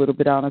and out a little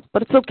bit on us.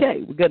 But it's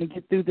okay. We're going to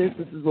get through this.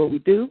 This is what we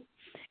do.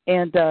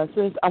 And,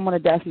 sis, I want to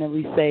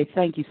definitely say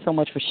thank you so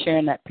much for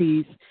sharing that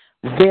piece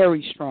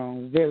very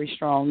strong,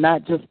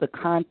 not just the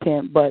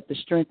content, but the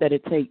strength that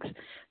it takes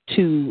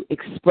to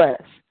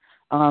express,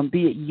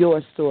 be it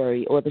your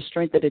story or the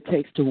strength that it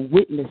takes to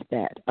witness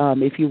that.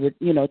 If you were,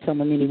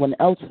 telling anyone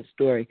else's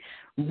story,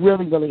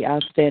 really, really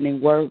outstanding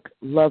work.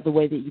 Love the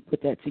way that you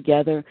put that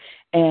together.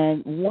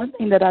 And one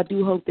thing that I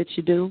do hope that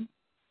you do,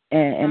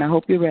 and I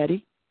hope you're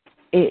ready,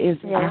 is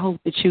I hope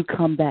that you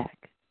come back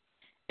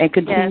and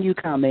continue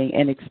coming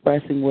and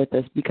expressing with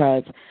us,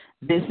 because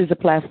this is a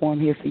platform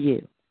here for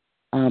you.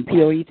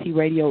 P.O.E.T.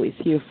 Radio is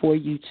here for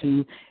you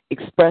to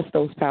express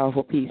those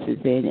powerful pieces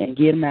and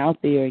get them out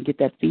there and get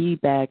that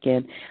feedback.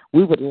 And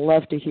we would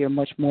love to hear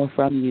much more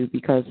from you,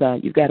 because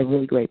you've got a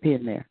really great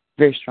pen there,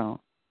 very strong.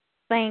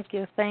 Thank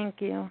you.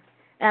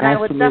 And Absolutely. I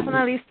would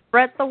definitely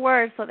spread the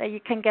word so that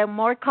you can get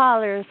more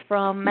callers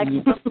from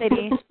Mexico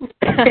City.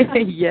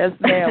 Yes,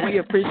 ma'am. We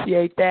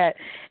appreciate that.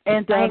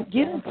 And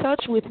get in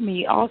touch with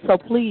me also,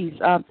 please,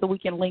 so we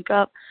can link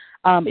up.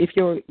 If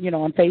you're,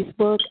 on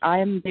Facebook, I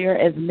am there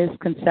as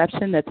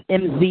Misconception. That's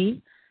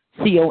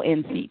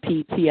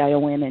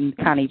MZCONCPTION, and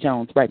Connie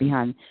Jones right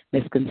behind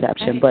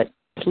Misconception. But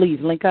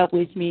please link up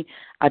with me.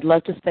 I'd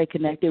love to stay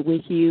connected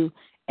with you,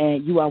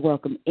 and you are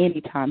welcome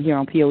anytime here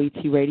on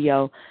P.O.E.T.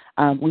 Radio.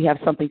 We have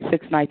something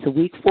 6 nights a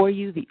week for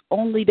you. The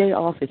only day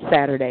off is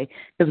Saturday,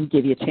 because we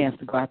give you a chance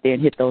to go out there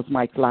and hit those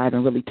mics live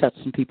and really touch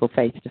some people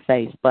face to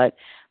face. But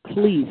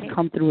please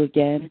come through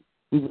again.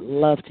 We would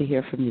love to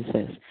hear from you,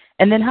 sis.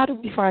 And then how do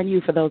we find you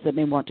for those that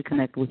may want to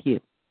connect with you?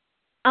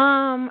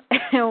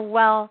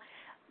 Well,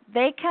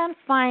 they can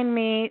find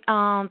me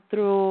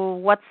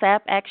through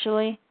WhatsApp,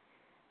 actually,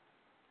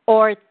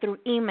 or through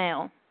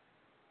email.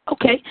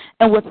 Okay.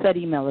 And what's that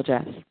email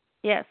address?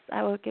 Yes,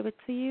 I will give it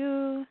to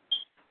you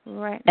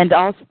right now. And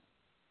also,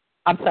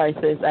 I'm sorry,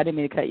 sis, I didn't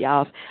mean to cut you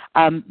off.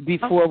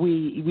 Before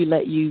we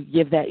let you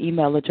give that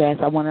email address,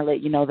 I want to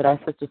let you know that our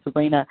sister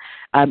Sabrina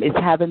is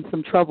having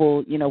some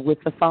trouble, with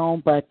the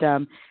phone, but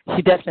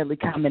she definitely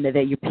commented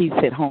that your piece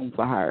hit home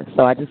for her.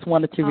 So I just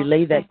wanted to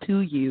relay that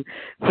to you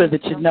so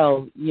that you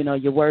know,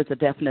 your words are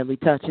definitely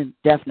touching,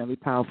 definitely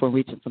powerful,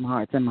 reaching some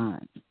hearts and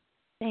minds.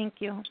 Thank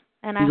you.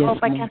 And I hope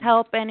I can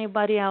help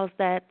anybody else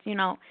that's,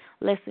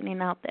 listening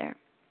out there.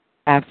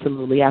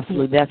 Absolutely. That's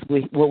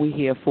what we're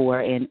here for,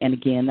 and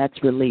again,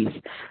 that's release.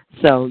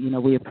 So,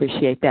 we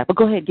appreciate that. But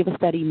go ahead, give us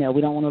that email.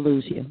 We don't want to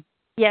lose you.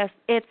 Yes,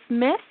 it's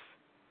Miss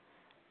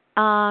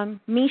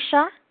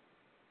Misha,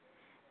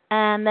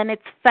 and then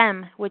it's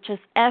Femme, which is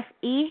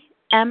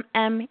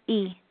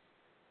FEMME.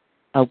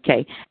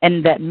 Okay,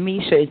 and that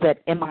Misha, is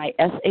that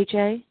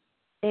MISHA?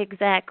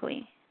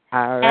 Exactly.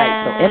 All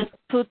right. And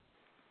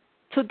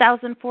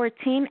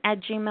 2014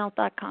 at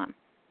gmail.com.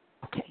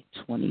 Okay,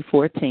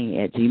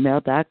 2014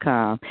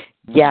 @gmail.com.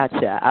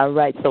 Gotcha. All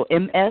right, so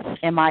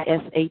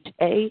MISHAFEMME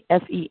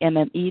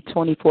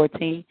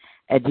 2014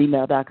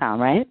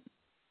 @gmail.com, right?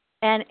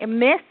 And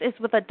Miss is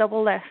with a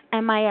double S,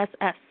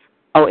 MISS.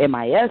 Oh,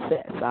 MISS.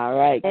 All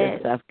right,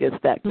 good stuff.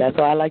 That's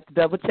why I like to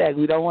double check.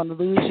 We don't want to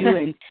lose you.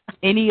 And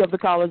any of the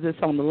callers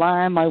that's on the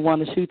line might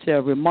want to shoot you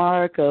a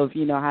remark of,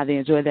 how they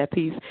enjoy that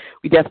piece.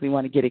 We definitely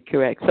want to get it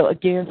correct. So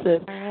again,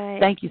 sis,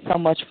 thank you so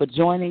much for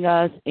joining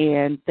us,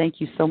 and thank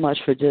you so much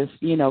for just,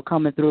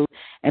 coming through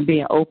and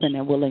being open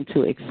and willing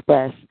to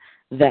express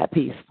that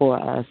piece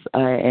for us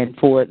and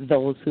for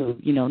those who,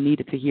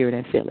 needed to hear it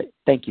and feel it.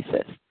 Thank you,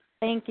 sis.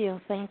 Thank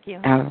you.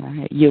 All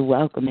right. You're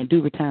welcome. And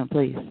do return,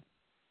 please.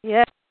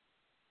 Yeah.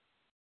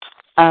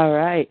 All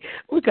right.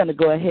 We're going to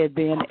go ahead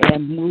then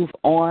and move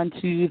on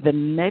to the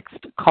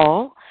next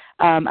call.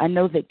 I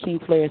know that King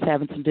Flair is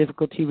having some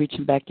difficulty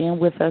reaching back in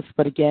with us,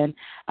 but again,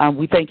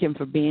 we thank him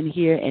for being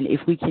here, and if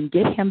we can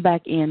get him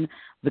back in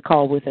the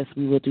call with us,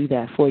 we will do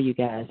that for you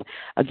guys.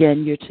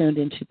 Again, you're tuned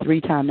into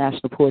 3-time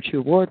National Poetry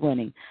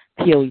Award-winning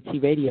P.O.E.T.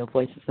 Radio,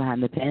 Voices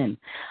Behind the Pen.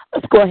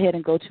 Let's go ahead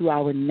and go to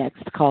our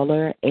next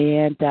caller,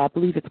 and I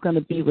believe it's going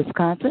to be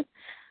Wisconsin.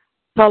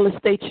 Caller,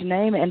 state your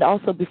name, and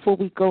also before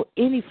we go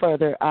any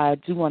further, I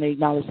do want to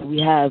acknowledge that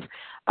we have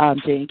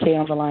J&K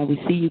on the line.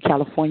 We see you,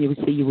 California. We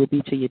see you. We'll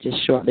be to you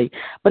just shortly.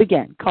 But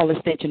again, caller,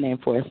 state your name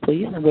for us,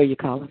 please, and where you're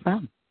calling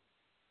from.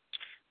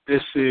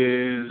 This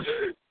is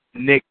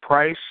Nick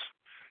Price,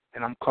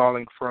 and I'm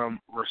calling from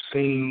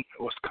Racine,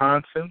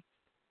 Wisconsin.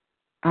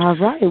 All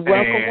right.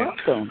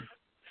 Welcome.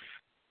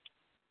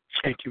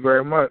 Thank you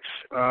very much.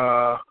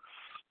 I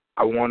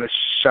want to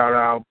shout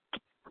out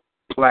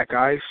Black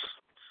Ice.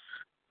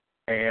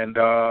 And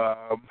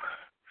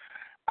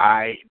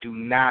I do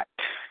not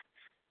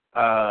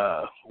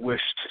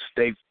wish to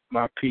state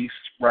my piece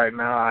right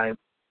now. I'm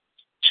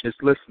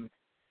just listening.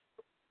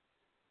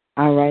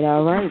 All right.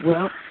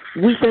 Well,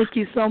 we thank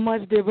you so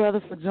much, dear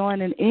brother, for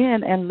joining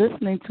in and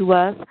listening to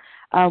us.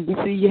 We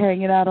see you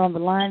hanging out on the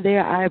line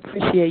there. I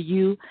appreciate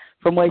you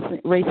from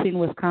Racine,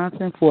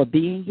 Wisconsin, for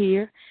being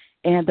here.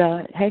 And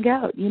hang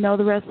out,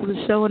 the rest of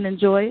the show and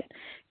enjoy it.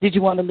 Did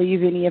you want to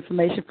leave any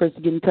information for us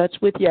to get in touch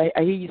with you?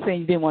 I hear you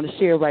saying you didn't want to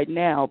share right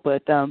now,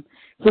 but so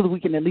that we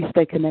can at least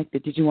stay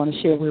connected, did you want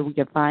to share where we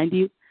can find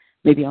you?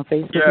 Maybe on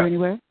Facebook or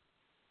anywhere?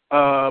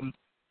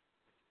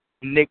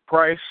 Nick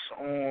Price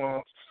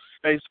on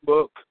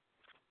Facebook,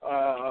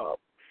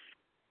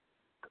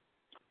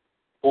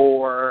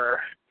 or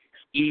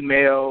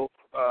email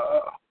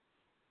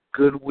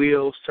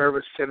Goodwill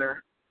Service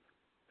Center.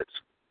 It's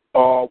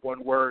all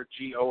one word,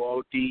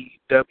 GOODWHEEL,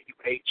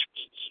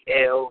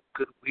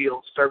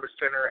 Goodwill Service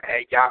Center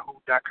at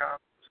yahoo.com.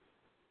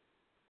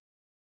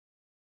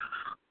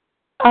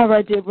 All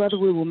right, dear brother,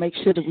 we will make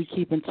sure that we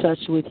keep in touch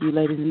with you,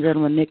 ladies and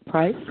gentlemen. Nick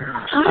Price,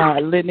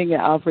 lending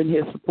and offering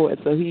his support,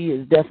 so he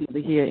is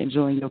definitely here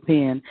enjoying your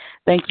pen.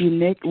 Thank you,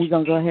 Nick. We're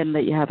going to go ahead and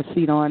let you have a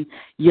seat on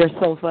your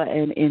sofa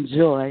and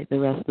enjoy the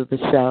rest of the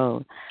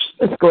show.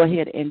 Let's go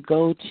ahead and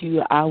go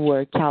to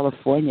our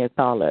California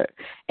caller.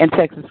 In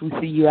Texas, we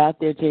see you out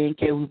there,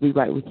 J&K. We'll be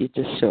right with you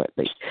just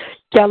shortly.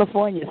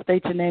 California,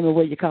 state your name and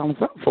where you're calling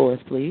from for us,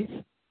 please.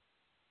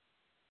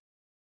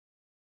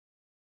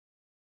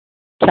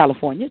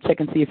 California, check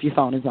and see if your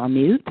phone is on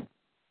mute.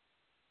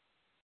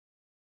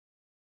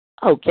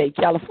 Okay,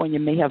 California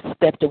may have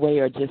stepped away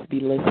or just be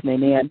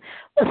listening in.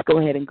 Let's go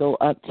ahead and go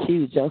up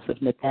to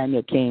Joseph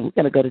Nathaniel King. We're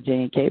going to go to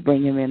J&K,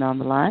 bring him in on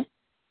the line.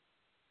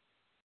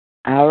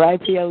 All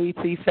right,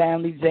 P.O.E.T.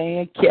 family,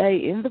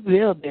 J&K in the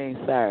building,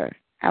 sir.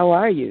 How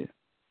are you?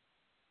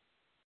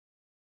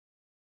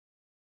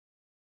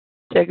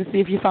 Check and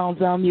see if your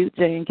phone's on mute,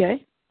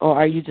 J&K, or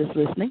are you just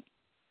listening?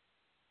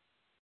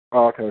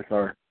 Oh, okay,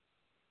 sorry.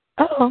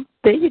 Oh,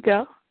 there you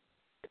go.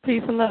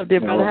 Peace and love, dear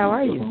brother. How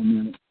are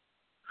you?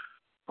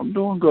 I'm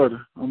doing good.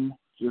 I'm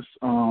just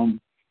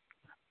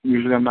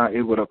usually I'm not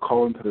able to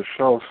call into the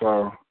show,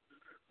 so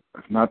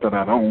it's not that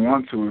I don't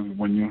want to. It's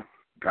when you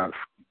got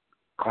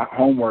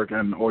homework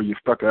and or you're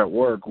stuck at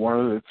work, one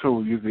of the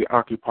two usually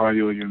occupy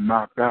you or you're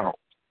knocked out.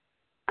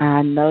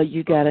 I know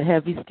you got a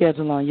heavy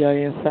schedule on your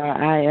end, sir.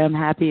 I am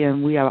happy,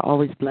 and we are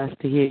always blessed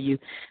to hear you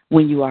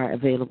when you are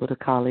available to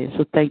call in.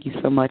 So thank you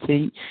so much.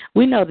 And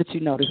we know that you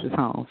know this is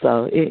home,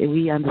 so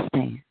we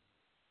understand.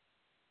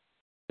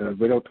 Yeah,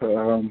 big up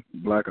to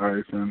Black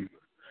Ice and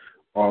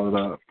all of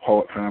the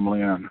Poet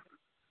family, and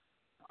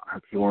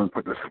if you want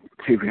to put this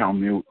TV on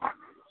mute.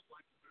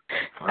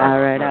 All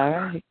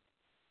right.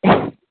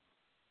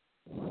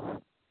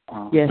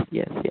 Yes.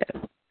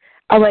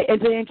 All right,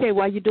 and J&K,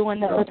 while you're doing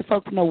that, let the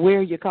folks know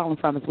where you're calling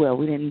from as well.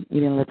 We didn't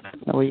let the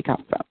folks know where you're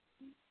calling from.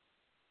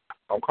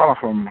 I'm calling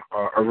from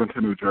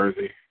Irvington, New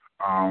Jersey.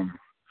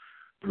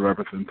 The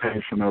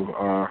representation of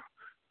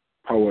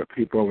poet,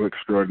 people of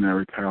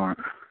extraordinary talent.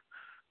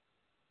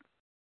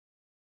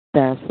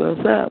 That's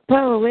what's up,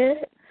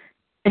 poet.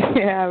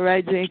 All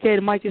right, J&K,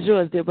 the mic is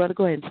yours, dear brother.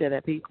 Go ahead and share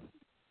that piece.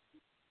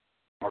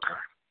 Okay.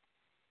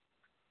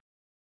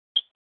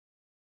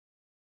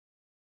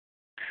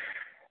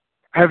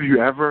 Have you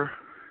ever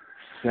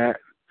sat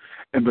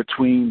in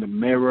between the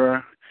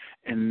mirror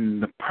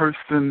and the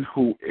person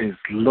who is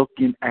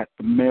looking at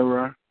the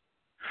mirror?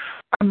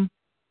 I'm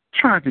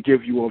trying to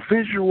give you a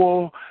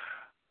visual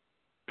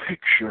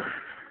picture.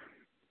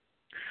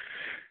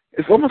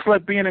 It's almost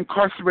like being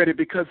incarcerated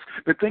because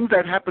the things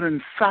that happen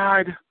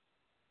inside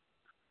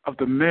of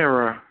the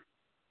mirror,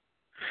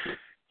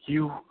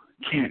 you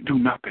can't do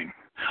nothing.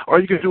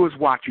 All you can do is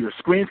watch. Your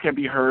screams can't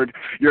be heard.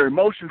 Your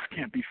emotions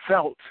can't be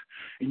felt.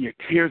 And your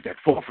tears that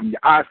fall from your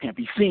eyes can't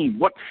be seen.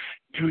 What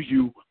do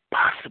you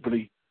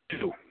possibly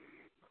do?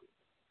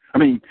 I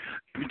mean,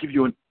 let me give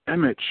you an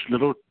image,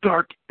 little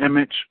dark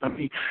image. Let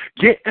me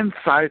get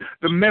inside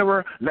the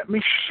mirror. Let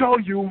me show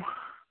you.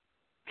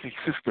 Okay,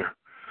 sister,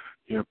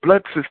 your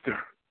blood sister.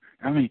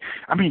 I mean,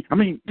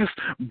 this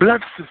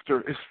blood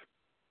sister is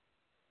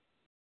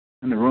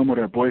in the room with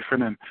her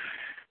boyfriend and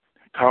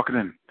talking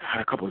and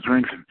had a couple of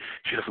drinks, and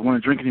she doesn't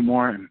want to drink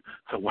anymore. And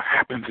so what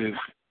happens is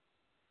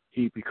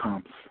he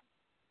becomes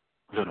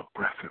a little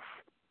aggressive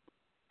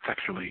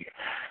sexually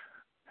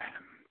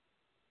and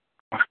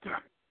wants to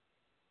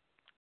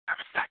have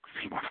sex.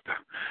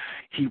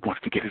 He wants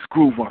to get his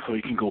groove on so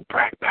he can go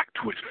brag back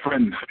to his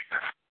friends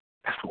because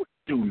that's what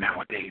we do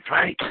nowadays,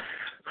 right? So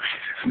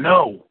she says,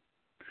 no,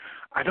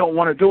 I don't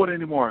want to do it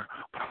anymore.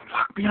 But I'm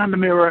locked behind the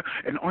mirror,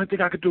 and the only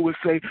thing I could do is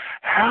say,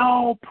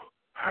 help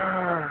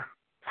her,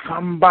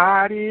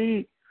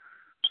 somebody.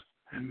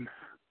 And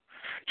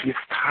she gets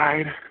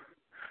tied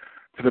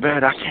to the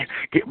bed. I can't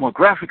get more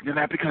graphic than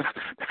that because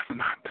that's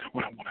not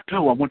what I want to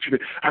do. I want you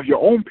to have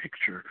your own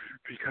picture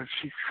because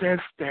she says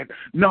that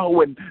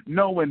no, and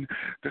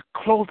the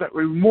clothes that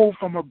remove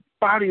from her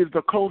body is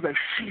the clothes that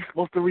she's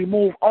supposed to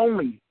remove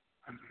only.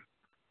 And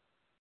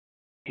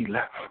he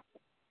left.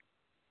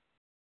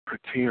 Her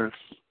tears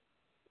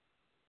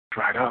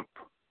dried up.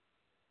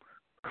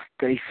 Her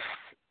face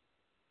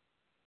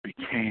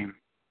became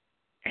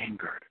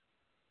angered.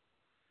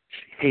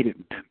 She hated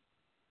men.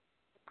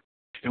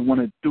 She didn't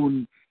want to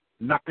do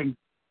nothing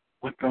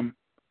with them.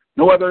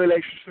 No other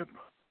relationship.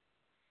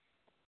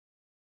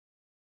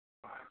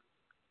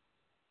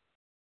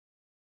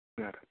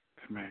 She said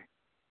to me,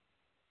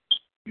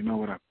 you know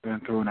what I've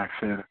been through? And I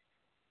said,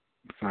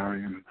 I'm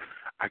sorry, and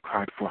I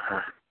cried for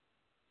her.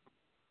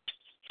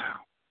 Now,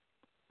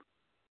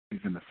 she's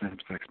in a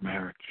same-sex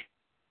marriage.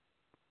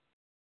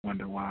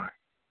 Wonder why.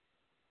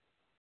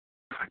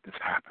 Like this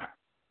happened.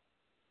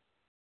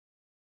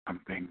 Some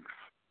things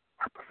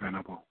are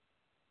preventable.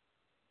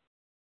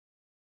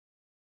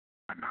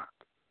 Why not?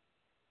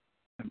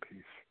 In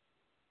peace.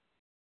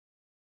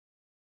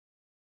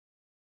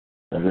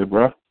 That it,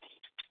 bro?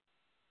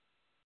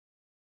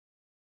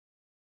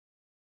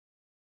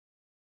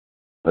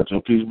 That's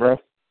your piece, bro?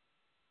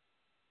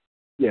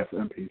 Yes,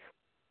 in peace.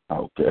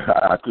 Okay.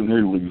 I couldn't hear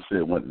you when you said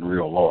it went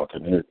real low. I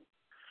couldn't hear it.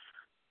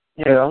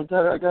 Yeah,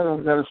 I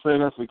gotta say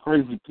that's a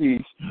crazy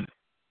piece.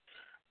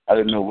 I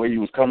didn't know where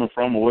you was coming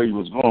from or where you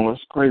was going.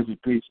 It's a crazy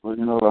piece, but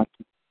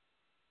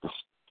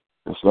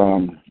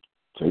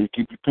so you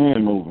keep your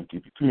pen moving.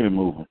 Keep your pen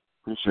moving.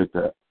 Appreciate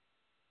that.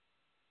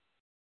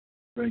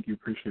 Thank you.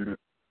 Appreciate it.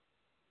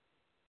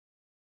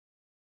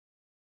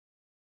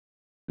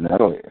 Now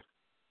go ahead.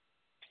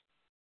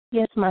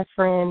 Yes, my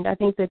friend. I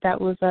think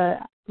that was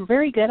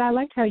very good. I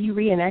liked how you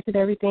reenacted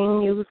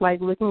everything. It was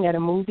like looking at a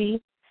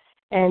movie.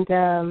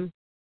 And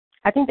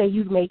I think that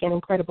you'd make an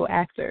incredible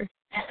actor.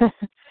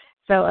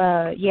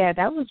 So, yeah,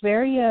 that was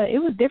very,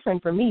 it was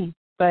different for me,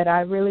 but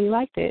I really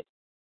liked it.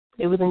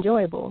 It was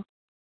enjoyable.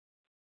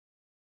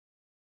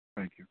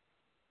 Thank you.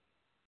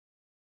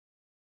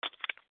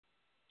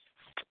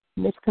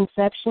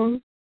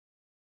 Misconception?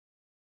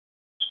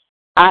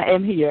 I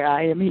am here.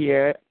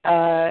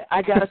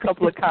 I got a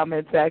couple of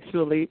comments,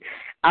 actually.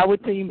 Our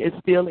team is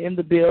still in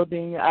the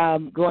building.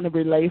 I'm going to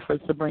relay for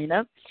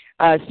Sabrina.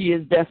 She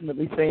is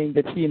definitely saying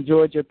that she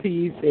enjoyed your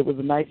piece. It was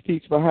a nice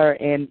piece for her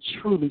and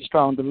truly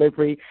strong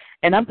delivery.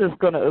 And I'm just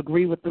going to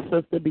agree with the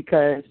sister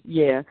because,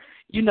 yeah,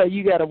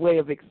 you got a way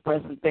of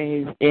expressing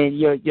things in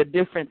your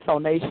different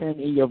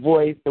tonation in your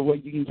voice, the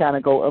way you can kind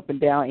of go up and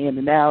down, in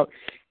and out,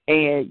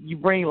 and you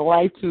bring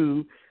life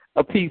to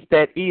a piece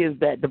that is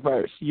that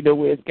diverse,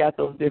 where it's got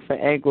those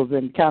different angles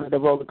and kind of the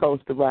roller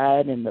coaster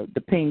ride and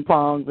the ping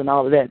pongs and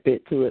all of that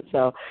bit to it.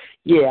 So,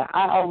 yeah,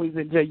 I always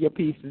enjoy your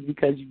pieces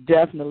because you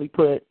definitely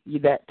put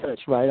that touch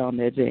right on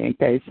there,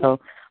 J&K. So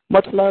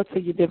much love to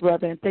you, dear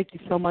brother, and thank you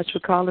so much for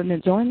calling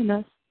and joining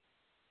us.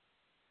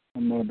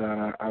 No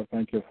doubt. I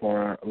thank you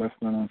for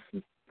listening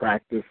to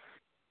practice.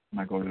 When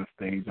I go to the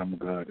stage, I'm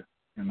good.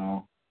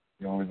 You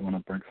always want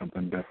to bring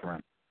something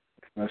different,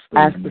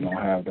 especially when you don't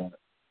have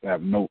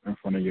that note in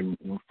front of you,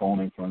 your phone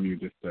in front of you,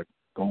 just to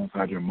go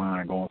inside your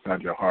mind, go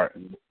inside your heart,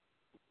 and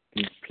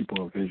give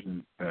people a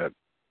vision that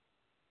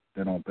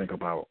they don't think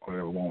about or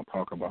they won't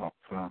talk about.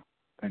 So,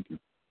 thank you.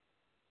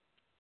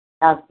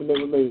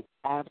 Absolutely.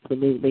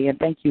 And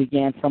thank you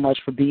again so much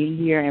for being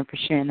here and for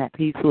sharing that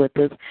piece with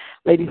us.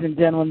 Ladies and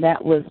gentlemen,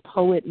 that was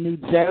P.O.E.T. New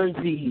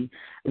Jersey,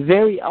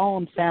 very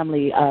own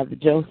family of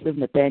Joseph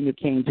Nathaniel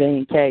King,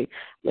 J&K.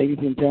 Ladies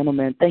and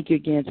gentlemen, thank you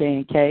again,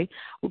 J&K.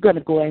 We're going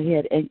to go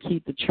ahead and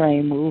keep the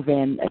train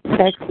moving.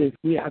 Texas,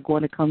 we are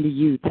going to come to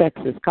you.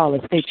 Texas, caller,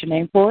 state your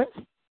name for us.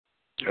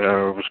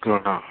 What's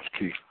going on? It's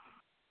Keith.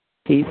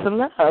 Peace and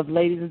love.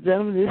 Ladies and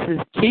gentlemen, this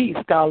is Keith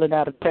calling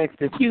out of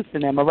Texas,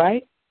 Houston, am I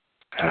right?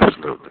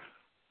 Absolutely.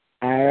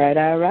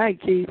 All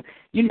right, Keith.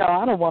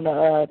 I don't want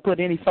to put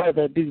any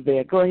further ado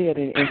there. Go ahead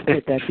and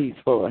spit that piece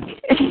for us.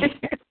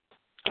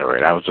 All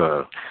right. I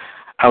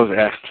was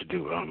asked to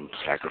do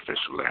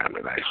sacrificial lamb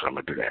tonight, so I'm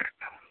gonna do that.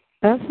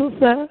 That's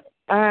what's up.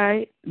 All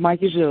right,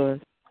 Mike is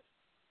yours.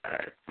 All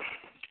right.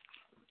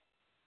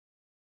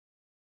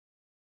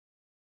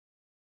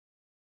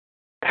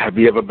 Have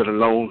you ever been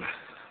alone?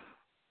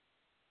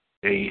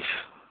 Days,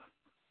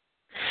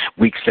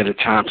 weeks at a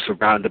time,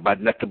 surrounded by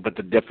nothing but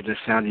the deafening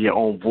sound of your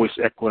own voice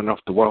echoing off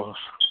the walls?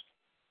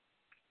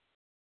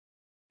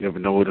 You ever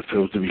know what it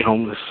feels to be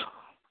homeless?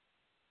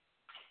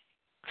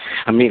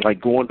 I mean, like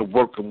going to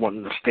work and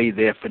wanting to stay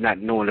there for not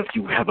knowing if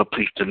you have a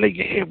place to lay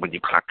your head when you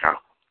clock out.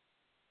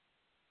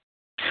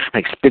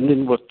 Like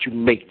spending what you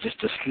make just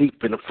to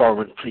sleep in a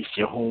foreign place,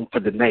 your home for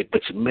the night,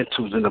 but your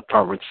mental's in a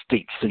foreign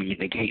state, so you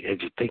negate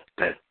as you think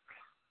that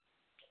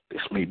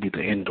this may be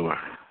the end or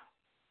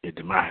your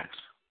demise.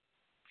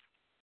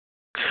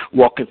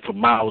 Walking for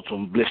miles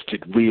on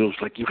blistered wheels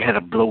like you had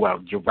a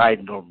blowout. You're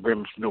riding on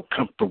rims, no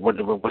comfort,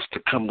 wondering what's to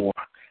come or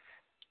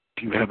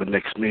if you have a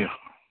next meal.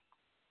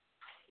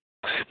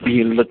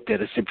 Being looked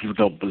at as if you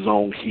don't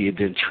belong here,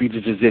 then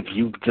treated as if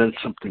you've done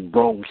something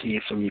wrong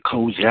here. So you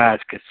close your eyes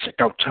because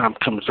checkout time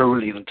comes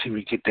early, and until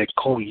you get that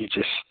call, you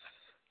just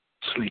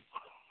sleep.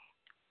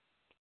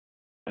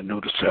 I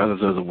notice the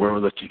others of the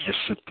world that you just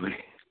simply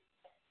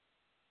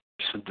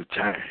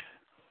tired.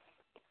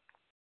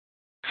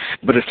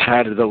 But it's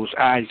tired of those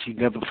eyes. You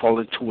never fall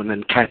into an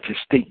unconscious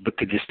state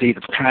because your state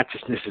of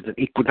consciousness is an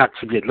equinox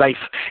of your life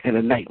and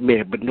a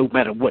nightmare. But no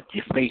matter what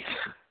you face,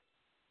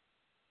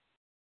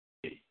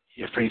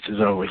 your face is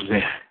always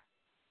there.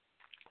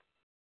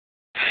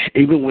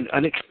 Even when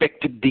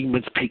unexpected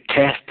demons pay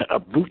cash to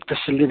uproot the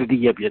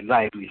solidity of your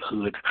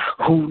livelihood,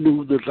 who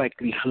knew the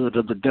likelihood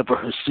of the devil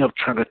herself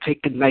trying to take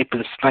a knife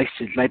and slice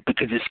his life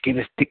because his skin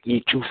is sticking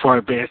you too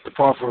far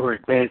for her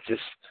advances?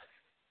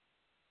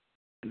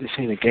 This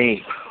ain't a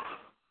game.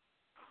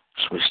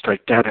 So we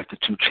strike out after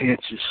 2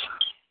 chances.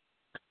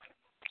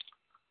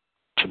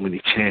 Too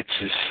many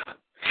chances.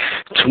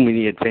 Too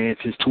many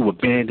advances. 2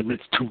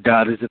 abandonments. 2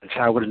 daughters in a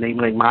child with a name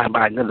like mine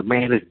by another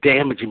man is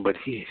damaging, but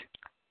here.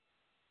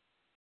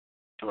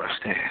 do I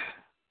stand?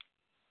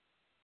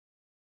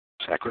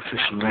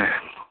 Sacrificial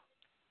lamb.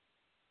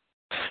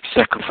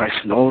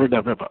 Sacrificing all that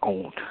I've ever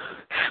owned.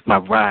 My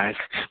ride,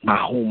 my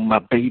home, my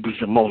babies,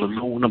 I'm all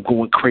alone. I'm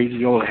going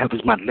crazy. All I have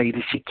is my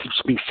lady. She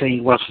keeps me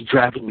sane while she's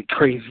driving me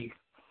crazy.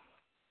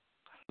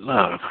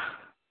 Love.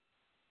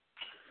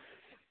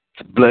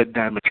 It's blood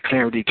diamonds,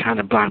 clarity kind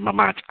of blind my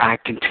mind. I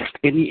can test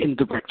any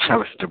indirect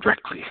challenge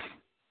directly.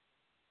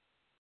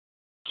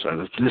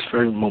 So at this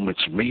very moment,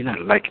 you may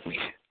not like me,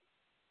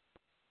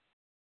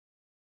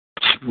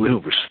 but you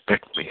will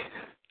respect me.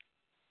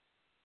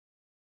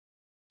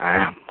 I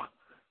am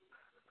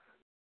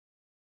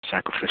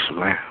sacrificial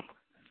lamb.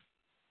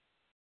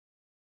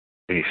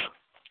 Peace.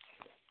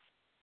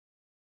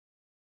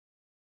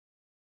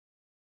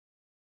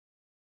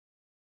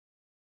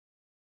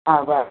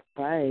 All right,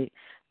 right.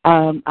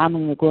 I'm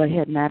going to go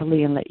ahead,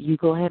 Natalie, and let you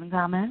go ahead and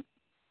comment.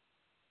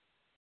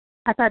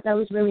 I thought that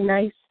was really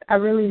nice. I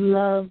really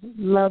love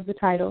the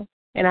title,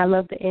 and I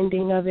love the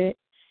ending of it.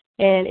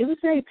 And it was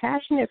very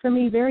passionate for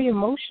me, very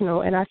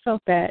emotional, and I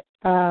felt that.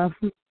 Yeah,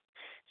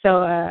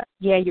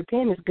 your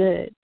pen is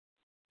good.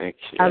 Thank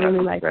you. I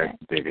really like that.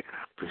 Dig it.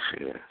 I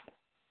appreciate it.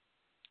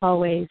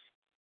 Always.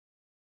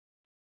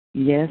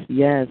 Yes,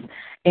 yes.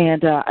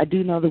 And I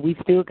do know that we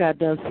still got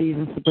Dove Seas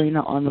and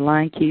Sabrina on the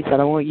line, Keith. I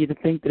don't want you to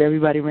think that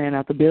everybody ran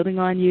out the building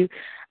on you.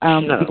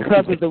 No.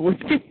 Because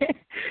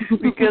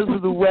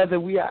of the weather,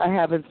 we are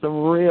having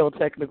some real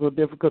technical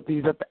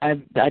difficulties. I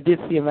did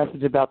see a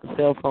message about the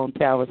cell phone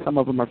tower. Some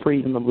of them are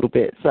freezing a little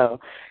bit. So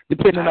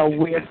depending on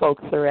where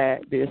folks are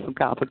at, there's some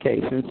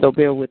complications. So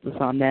bear with us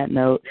on that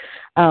note.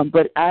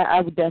 But I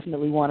would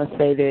definitely want to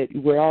say that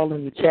we're all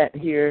in the chat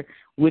here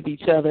with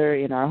each other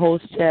in our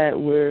host chat.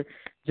 We're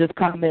just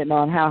commenting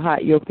on how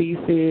hot your piece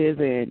is,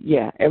 and,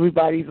 yeah,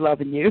 everybody's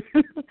loving you.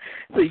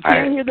 So you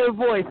can't hear their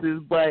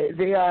voices, but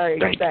they are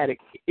ecstatic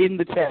in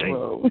the chat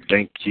room.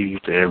 Thank you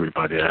to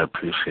everybody. I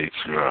appreciate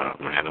you,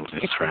 man. I'm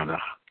just trying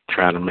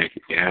to make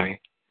it, yeah.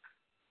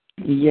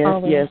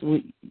 Yes, yes.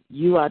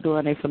 You are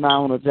doing a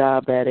phenomenal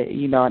job at it,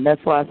 and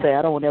that's why I say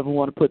I don't ever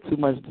want to put too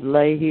much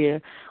delay here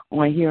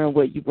on hearing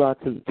what you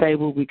brought to the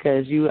table,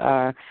 because you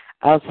are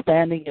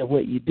outstanding at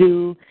what you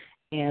do.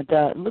 And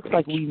it looks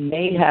like we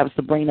may have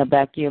Sabrina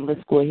back in. Let's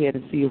go ahead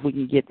and see if we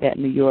can get that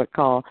New York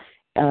call.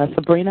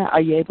 Sabrina,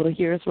 are you able to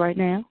hear us right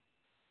now?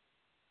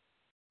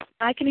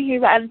 I can hear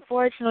you, but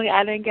unfortunately,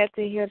 I didn't get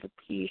to hear the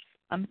piece,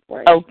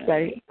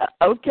 unfortunately.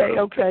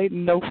 Okay.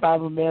 No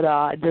problem at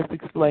all. I just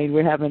explained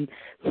we're having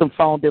some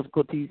phone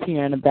difficulties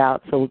here and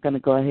about, so we're going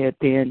to go ahead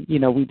then.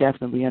 We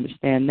definitely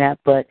understand that.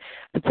 But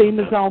the team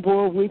is on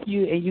board with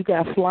you, and you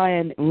got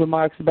flying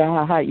remarks about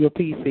how hot your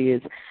piece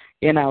is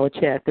in our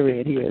chat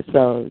thread here.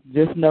 So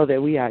just know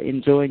that we are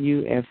enjoying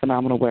you and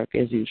phenomenal work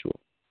as usual.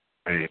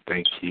 Hey,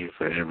 thank you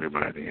for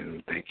everybody,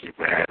 and thank you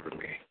for having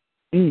me.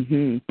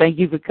 Thank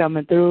you for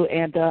coming through,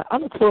 and I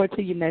look forward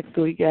to you next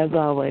week, as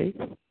always.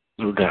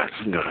 Oh, God,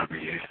 I'll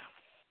be here.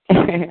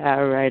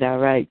 All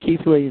right.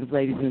 Keith Williams,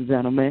 ladies and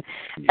gentlemen.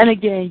 And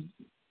again,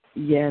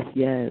 yes,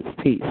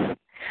 peace.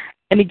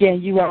 And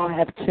again, you all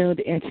have tuned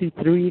into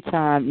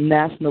 3-time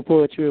National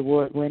Poetry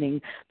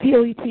Award-winning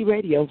P.O.E.T.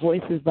 Radio,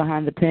 Voices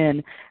Behind the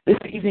Pen. This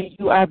evening,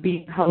 you are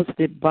being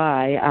hosted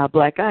by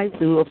Black Eyes,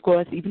 who, of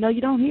course, even though you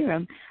don't hear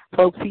him,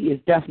 folks, he is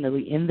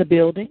definitely in the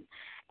building.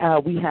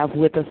 We have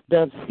with us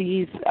Dove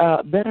Seas,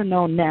 better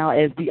known now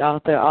as the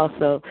author,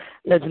 also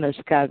Legend of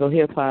Chicago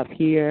Hip-Hop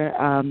here.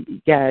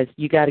 Guys,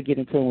 you got to get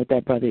in tune with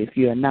that brother if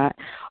you are not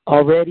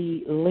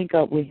already. Link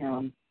up with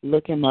him.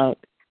 Look him up.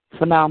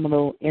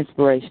 Phenomenal,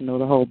 inspirational,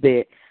 the whole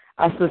bit.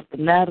 Our sister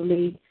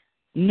Natalie,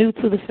 new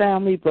to the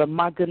family, but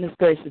my goodness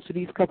gracious, for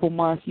these couple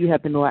months, you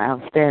have been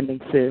outstanding,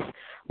 sis.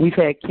 We've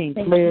had King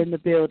Flair in the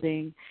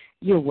building.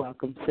 You're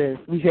welcome, sis.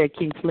 We've had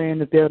King Flair in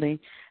the building.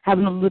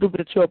 Having a little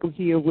bit of trouble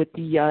here with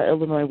the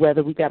Illinois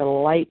weather. We got a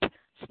light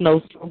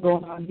snowstorm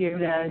going on here,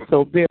 guys,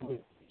 so bear with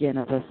me again,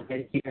 as I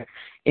said, here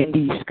in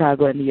the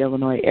Chicago and the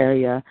Illinois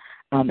area.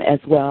 As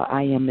well,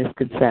 I am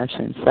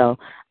Misconception. So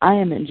I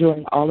am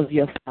enjoying all of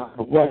your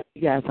work.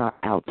 You guys are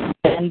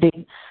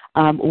outstanding.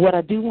 What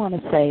I do want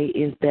to say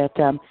is that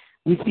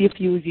we see a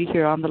few of you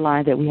here on the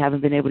line that we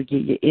haven't been able to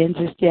get you in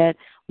just yet.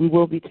 We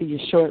will be to you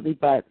shortly,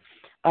 but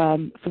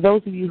for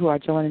those of you who are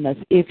joining us,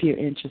 if you're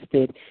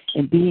interested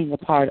in being a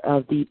part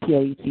of the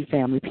P.O.E.T.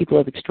 family, People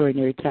of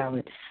Extraordinary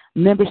Talent,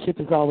 membership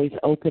is always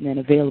open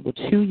and available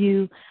to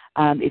you.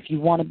 If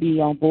you want to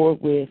be on board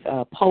with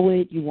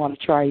Poet, you want to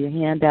try your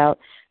hand out,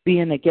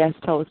 being a guest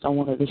host on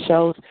one of the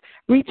shows,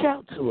 reach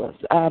out to us.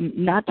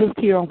 Not just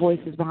here on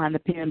Voices Behind the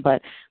Pen,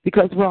 but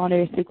because we're on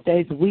air 6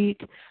 days a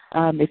week,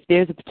 if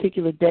there's a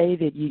particular day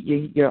that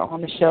you're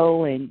on the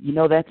show and you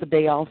know that's a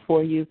day off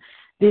for you,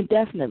 then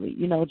definitely,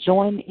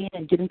 join in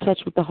and get in touch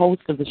with the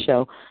host of the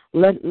show.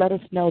 Let us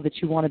know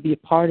that you want to be a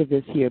part of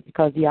this here,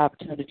 because the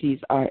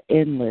opportunities are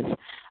endless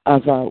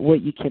of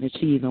what you can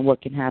achieve and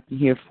what can happen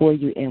here for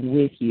you and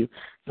with you.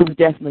 So we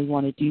definitely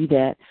want to do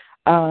that.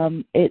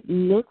 It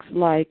looks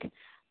like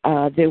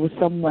there was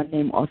someone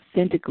named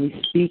Authentically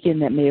Speaking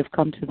that may have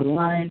come to the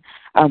line.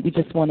 We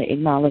just want to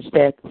acknowledge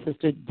that the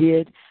sister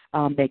did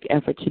make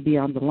effort to be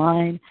on the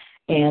line.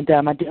 And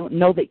I don't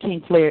know that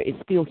King Flair is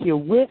still here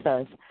with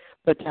us,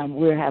 but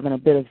we're having a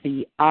bit of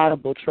the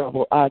audible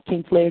trouble.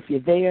 King Flair, if you're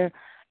there,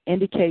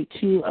 indicate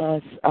to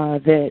us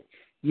that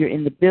you're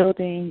in the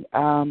building.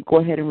 Go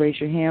ahead and raise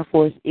your hand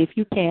for us if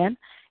you can.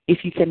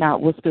 If you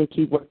cannot, we'll still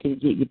keep working to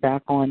get you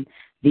back on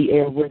the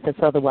air with us.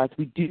 Otherwise,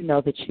 we do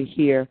know that you're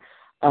here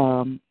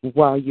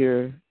while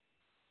you're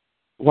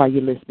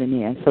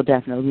listening in. So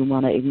definitely we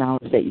want to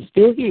acknowledge that you're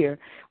still here.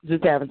 We're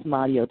just having some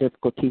audio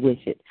difficulty with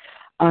it.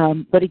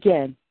 But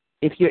again,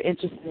 if you're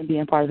interested in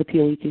being part of the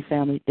P.O.E.T.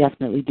 family,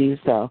 definitely do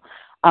so.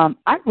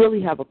 I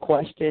really have a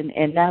question,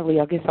 and Natalie,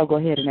 I guess I'll go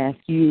ahead and ask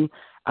you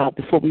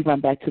before we run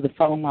back to the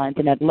phone lines,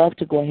 and I'd love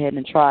to go ahead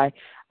and try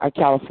our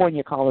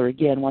California caller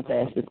again once I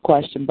ask this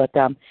question. But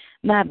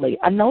Natalie,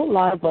 I know a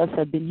lot of us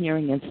have been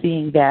hearing and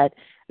seeing that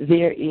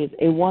there is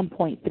a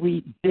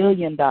 $1.3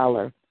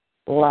 billion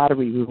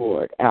lottery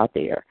reward out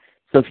there.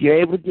 So if you're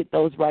able to get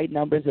those right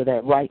numbers or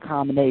that right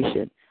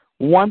combination,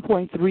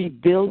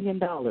 $1.3 billion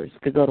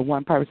could go to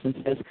one person.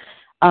 Says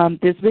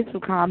there's been some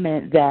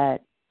comment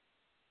that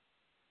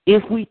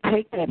if we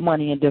take that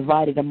money and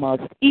divide it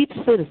amongst each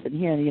citizen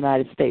here in the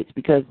United States,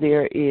 because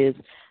there is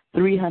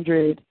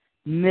 300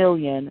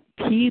 million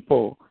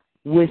people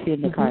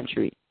within the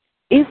country,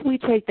 if we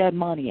take that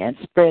money and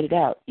spread it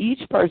out,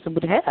 each person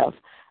would have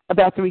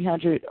about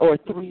 300 or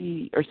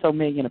 3 or so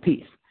million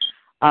apiece.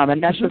 I'm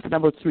not sure if the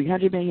number is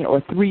 300 million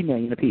or 3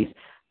 million apiece.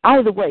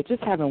 Either way,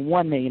 just having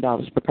 $1 million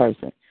per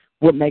person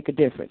would make a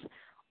difference.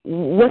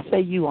 What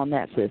say you on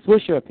that, sis?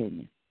 What's your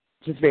opinion?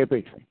 Just very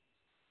briefly.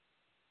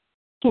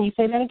 Can you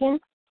say that again?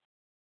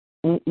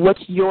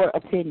 What's your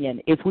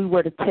opinion if we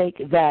were to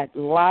take that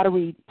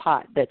lottery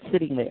pot that's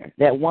sitting there,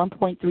 that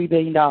 $1.3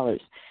 billion,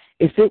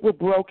 if it were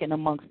broken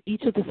amongst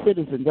each of the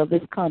citizens of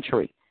this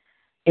country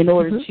in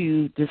order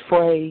to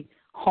defray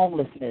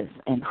homelessness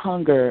and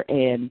hunger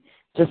and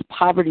just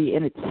poverty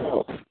in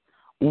itself,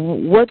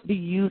 what do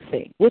you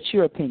think? What's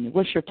your opinion?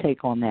 What's your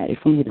take on that? If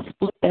we were to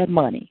split that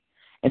money,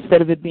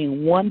 instead of it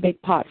being one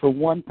big pot for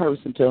one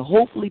person to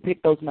hopefully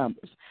pick those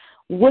numbers,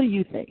 what do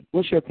you think?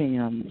 What's your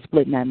opinion on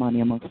splitting that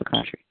money amongst the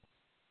country?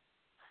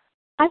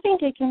 I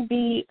think it can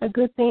be a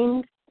good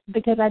thing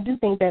because I do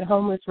think that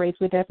homeless rates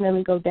would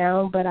definitely go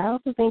down, but I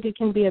also think it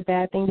can be a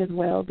bad thing as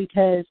well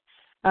because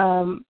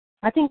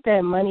I think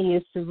that money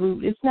is the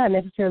root. It's not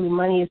necessarily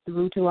money is the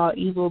root to all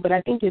evil, but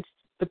I think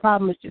the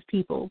problem is just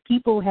people.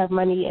 People have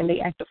money and they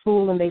act a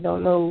fool and they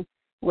don't know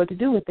what to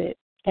do with it.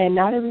 And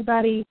not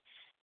everybody,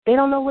 they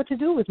don't know what to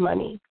do with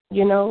money,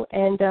 and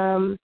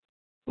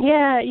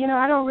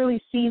I don't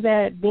really see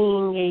that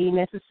being a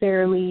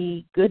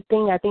necessarily good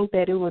thing. I think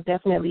that it will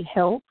definitely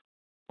help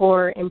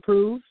or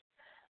improve,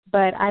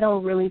 but I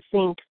don't really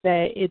think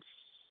that it's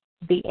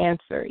the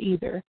answer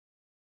either.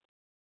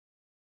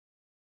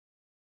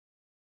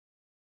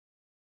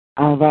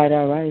 All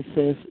right,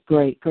 sis.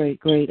 Great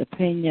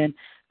opinion,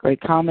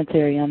 great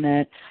commentary on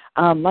that.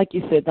 Like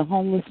you said, the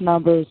homeless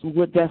numbers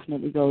would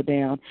definitely go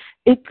down.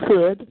 It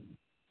could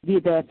be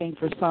a bad thing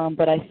for some,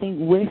 but I think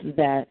with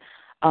that,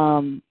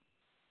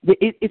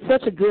 it's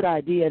such a good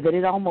idea that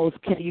it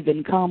almost can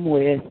even come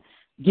with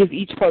give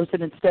each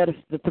person, instead of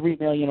the 3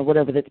 million or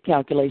whatever the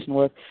calculation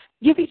was,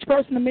 give each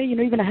person $1 million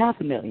or even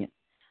 $500,000,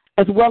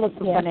 as well as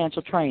some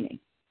financial training.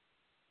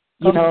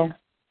 Some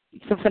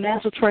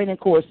financial training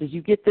courses.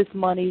 You get this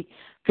money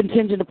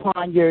contingent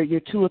upon your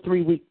 2 or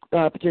 3 week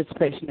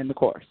participation in the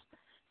course.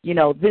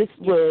 This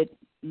would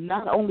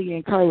not only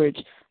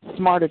encourage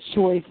smarter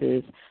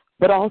choices,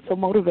 but also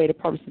motivate a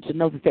person to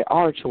know that there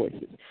are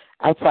choices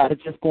outside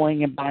of just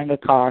going and buying a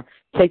car,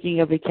 taking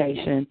a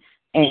vacation,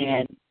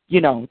 and,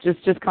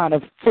 just kind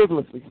of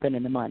frivolously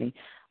spending the money,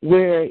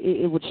 where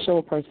it would show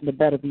a person to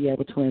better be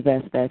able to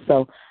invest that.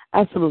 So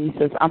absolutely,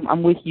 sis,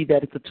 I'm with you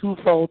that it's a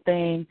twofold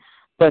thing,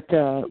 but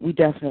we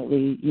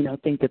definitely,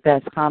 think that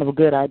that's kind of a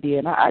good idea.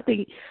 And I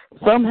think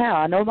somehow,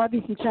 I know there might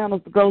be some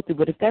channels to go through,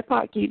 but if that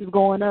pot keeps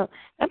going up,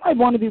 that might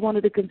want to be one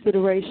of the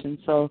considerations.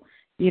 So,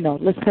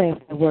 let's pass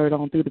that word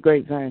on through the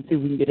grapevine and see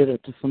if we can get it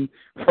up to some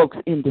folks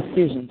in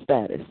decision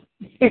status.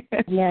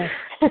 Yes.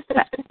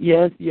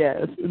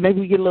 Yes.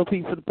 Maybe we get a little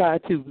piece of the pie,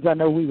 too, because I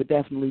know we would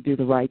definitely do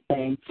the right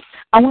thing.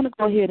 I want to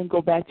go ahead and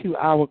go back to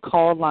our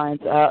call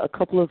lines. A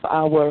couple of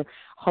our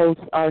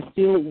hosts are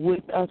still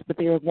with us, but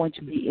they are going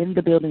to be in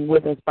the building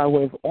with us by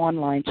way of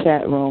online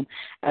chat room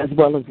as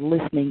well as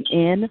listening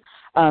in.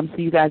 So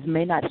you guys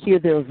may not hear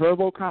their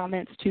verbal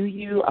comments to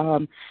you.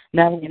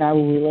 Natalie and I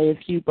will relay a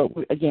few, but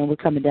we're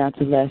coming down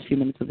to the last few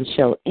minutes of the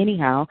show.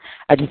 Anyhow,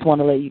 I just want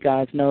to let you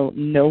guys know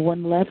no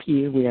one left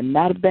you. We are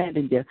not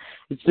abandoned you.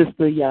 It's just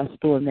the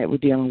storm that we're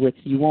dealing with.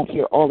 You won't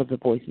hear all of the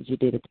voices you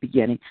did at the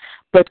beginning.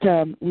 But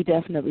we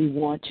definitely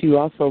want to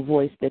also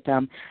voice that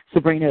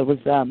Sabrina was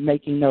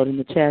making note in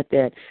the chat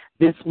that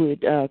this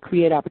would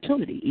create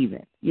opportunity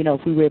even.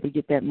 If we were able to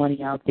get that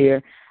money out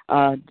there,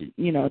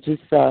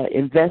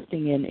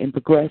 investing in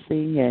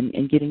progressing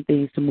and getting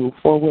things to move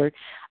forward.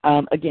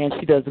 Again,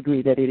 she does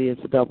agree that it is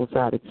a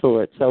double-sided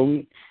sword. So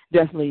we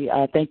definitely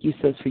thank you,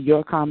 sis, for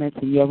your comments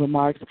and your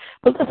remarks.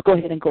 But let's go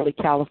ahead and go to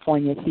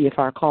California and see if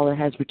our caller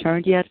has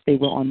returned yet. They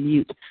were on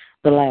mute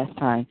the last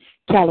time.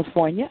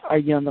 California, are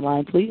you on the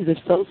line, please? If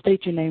so,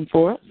 state your name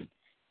for us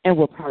and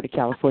what part of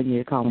California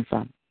you're calling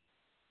from.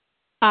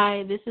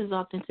 Hi, this is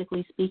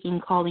Authentically Speaking,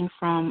 calling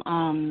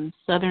from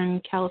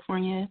Southern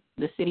California,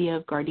 the city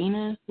of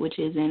Gardena, which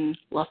is in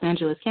Los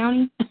Angeles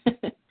County.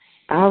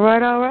 All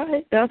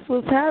right. That's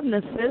what's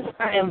happening, sis.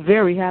 I am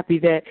very happy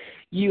that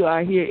you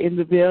are here in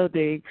the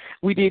building.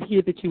 We did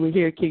hear that you were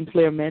here. King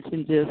Flair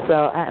mentioned you, so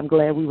I am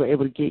glad we were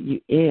able to get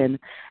you in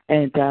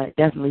and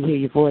definitely hear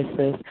your voice,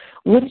 sis.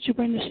 What did you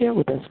bring to share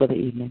with us for the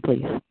evening,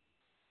 please?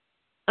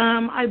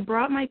 I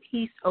brought my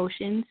piece,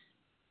 Oceans.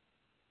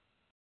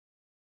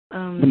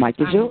 The mic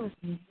is yours.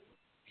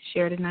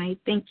 Share tonight.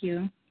 Thank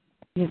you.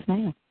 Yes,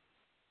 ma'am.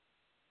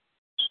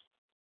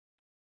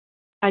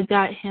 I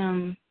got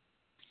him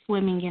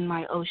swimming in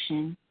my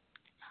ocean.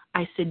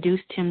 I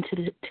seduced him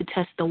to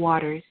test the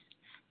waters.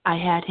 I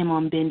had him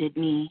on bended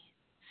knee,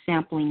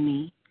 sampling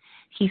me.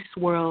 He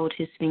swirled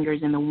his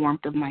fingers in the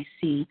warmth of my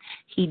sea.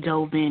 He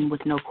dove in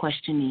with no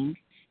questioning.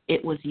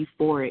 It was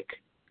euphoric.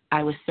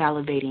 I was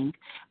salivating.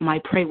 My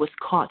prey was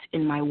caught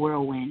in my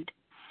whirlwind.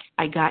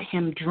 I got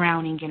him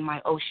drowning in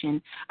my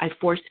ocean. I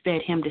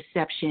force-fed him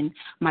deception.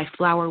 My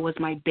flower was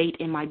my bait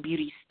and my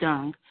beauty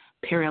stung.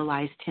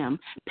 Paralyzed him,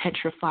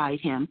 petrified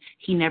him.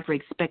 He never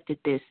expected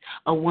this.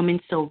 A woman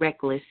so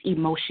reckless,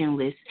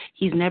 emotionless.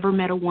 He's never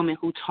met a woman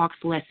who talks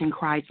less and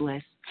cries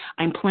less.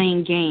 I'm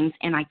playing games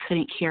and I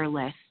couldn't care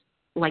less.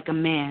 Like a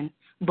man,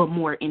 but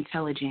more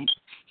intelligent.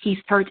 He's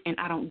hurt and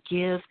I don't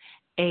give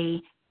a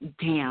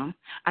damn.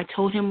 I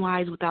told him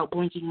lies without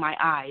blinking my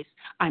eyes.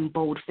 I'm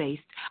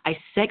bold-faced. I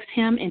sex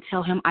him and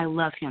tell him I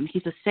love him.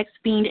 He's a sex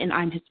fiend and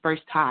I'm his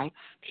first high.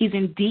 He's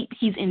in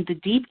the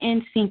deep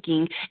end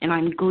sinking and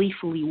I'm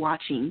gleefully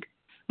watching.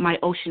 My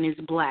ocean is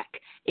black.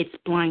 It's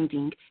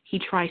blinding. He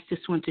tries to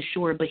swim to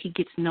shore, but he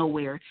gets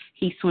nowhere.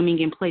 He's swimming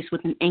in place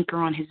with an anchor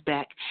on his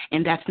back,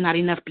 and that's not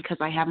enough because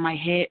I have my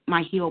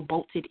heel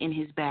bolted in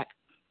his back.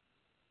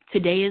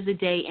 Today is a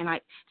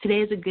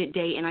good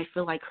day, and I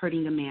feel like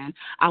hurting a man.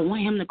 I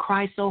want him to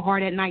cry so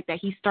hard at night that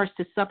he starts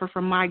to suffer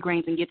from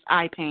migraines and gets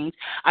eye pains.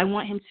 I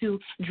want him to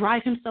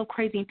drive him so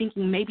crazy and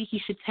thinking maybe he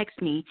should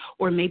text me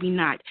or maybe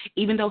not.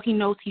 Even though he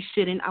knows he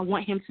shouldn't, I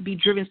want him to be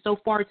driven so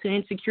far to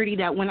insecurity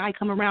that when I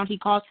come around, he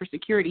calls for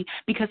security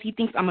because he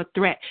thinks I'm a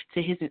threat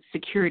to his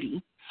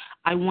security.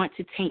 I want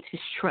to taint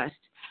his trust.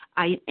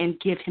 And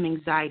give him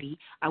anxiety.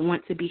 I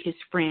want to be his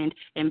friend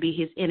and be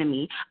his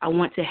enemy. I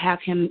want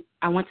him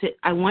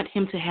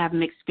to have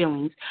mixed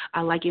feelings.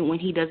 I like it when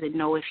he doesn't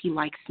know if he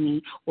likes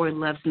me or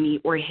loves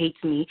me or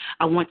hates me.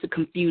 I want to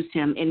confuse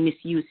him and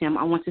misuse him.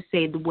 I want to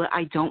say what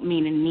I don't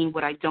mean and mean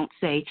what I don't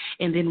say.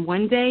 And then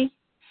one day,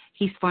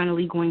 he's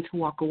finally going to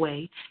walk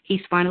away. He's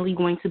finally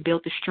going to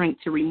build the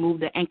strength to remove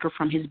the anchor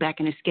from his back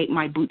and escape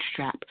my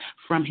bootstrap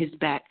from his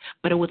back.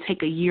 But it will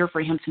take a year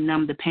for him to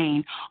numb the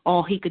pain.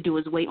 All he could do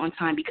is wait on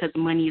time because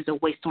money is a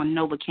waste on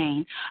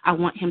Novocaine. I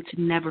want him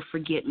to never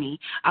forget me.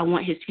 I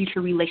want his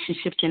future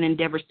relationships and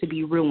endeavors to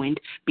be ruined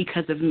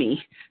because of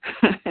me.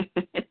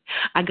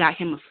 I got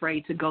him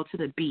afraid to go to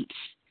the beach.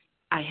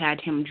 I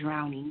had him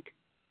drowning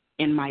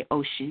in my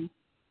ocean.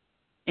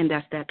 And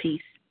that's that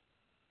piece.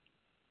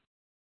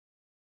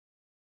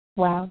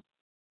 Wow.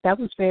 That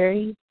was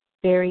very,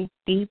 very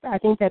deep. I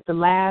think that the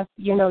laugh,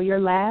 your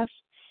laugh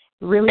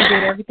really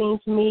did everything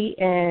to me,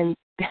 and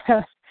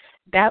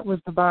that was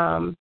the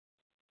bomb.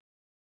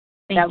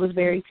 That was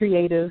very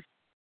creative.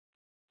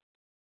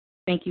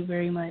 Thank you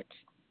very much.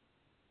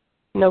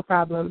 No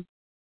problem.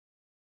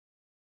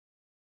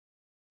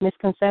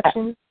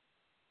 Misconception?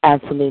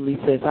 Absolutely,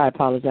 sis. I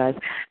apologize.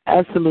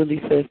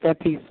 Absolutely, sis. That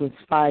piece was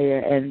fire,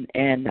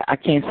 and I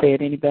can't say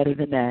it any better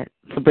than that.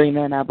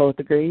 Sabrina and I both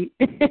agreed.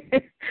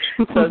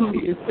 So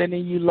she is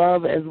sending you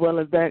love as well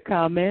as that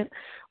comment.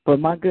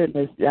 But my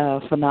goodness,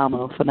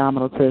 phenomenal,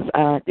 sis.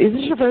 Is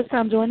this your first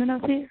time joining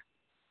us here?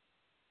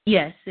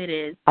 Yes, it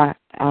is.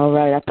 All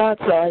right. I thought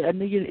so. I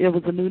knew it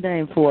was a new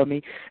name for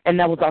me, and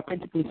that was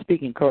Authentically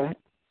Speaking, correct?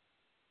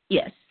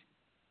 Yes.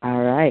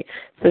 All right.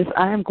 Sis,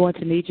 I am going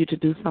to need you to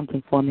do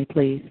something for me,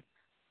 please.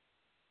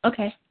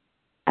 Okay.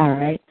 All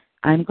right.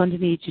 I'm going to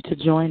need you to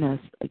join us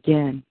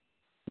again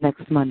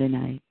next Monday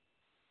night.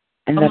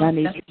 And then I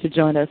need you to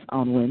join us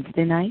on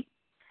Wednesday night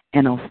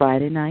and on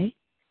Friday night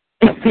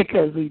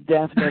because we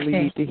definitely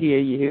need to hear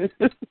you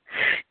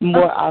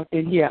more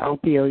often here on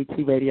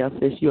P.O.E.T. Radio.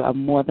 Sis, you are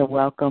more than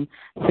welcome.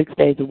 6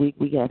 days a week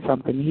we got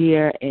something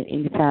here, and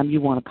anytime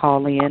you want to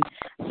call in,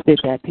 spit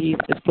that piece,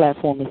 this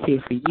platform is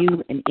here for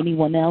you and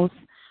anyone else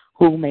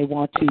who may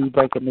want to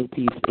break a new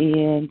piece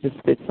in, just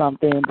spit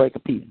something, break a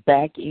piece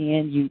back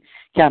in. You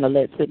kind of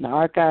let sit in the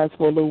archives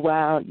for a little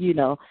while.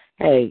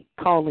 Hey,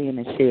 call in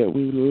and share it.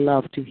 We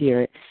love to hear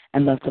it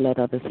and love to let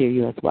others hear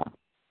you as well.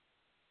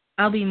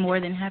 I'll be more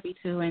than happy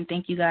to, and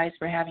thank you guys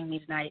for having me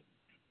tonight.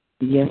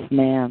 Yes,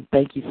 ma'am.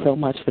 Thank you so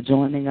much for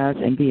joining us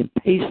and being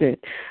patient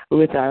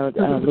with our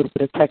little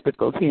bit of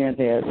technicals here and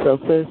there. So,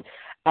 sis,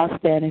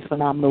 Outstanding,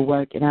 phenomenal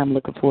work, and I'm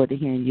looking forward to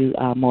hearing you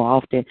more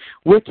often.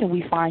 Where can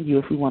we find you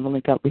if we want to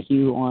link up with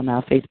you on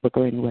Facebook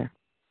or anywhere?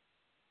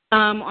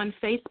 On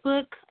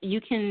Facebook, you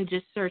can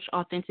just search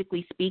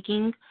Authentically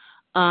Speaking.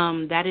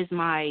 That is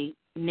my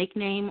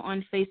nickname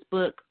on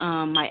Facebook.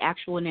 My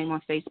actual name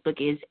on Facebook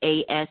is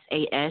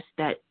ASAS.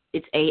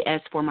 It's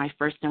AS for my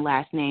first and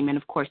last name, and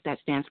of course that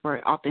stands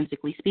for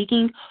Authentically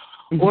Speaking.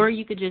 Mm-hmm. Or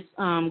you could just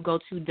go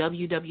to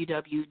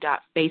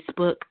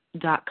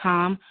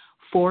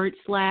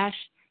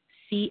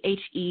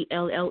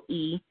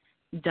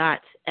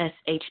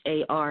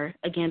www.facebook.com/CHELLE.SHAR.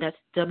 Again, that's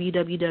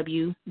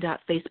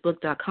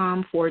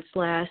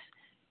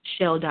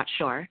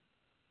www.facebook.com/shell.shar.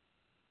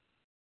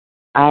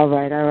 All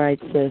right,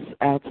 sis.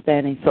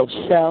 Outstanding. So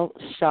Shell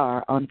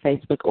Shar on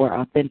Facebook or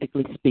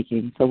Authentically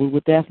Speaking. So we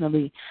will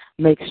definitely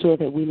make sure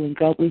that we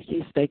link up with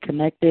you, stay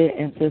connected,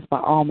 and sis, by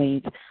all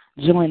means,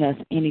 join us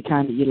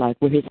anytime that you like.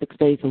 We're here 6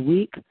 days a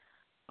week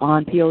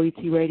on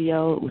P.O.E.T.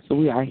 Radio, so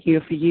we are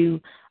here for you.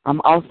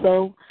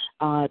 Also,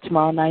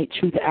 tomorrow night,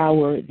 Truth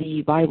Hour,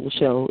 the Bible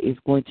show is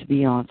going to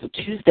be on. So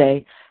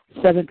Tuesday,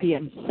 7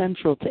 p.m.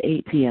 Central to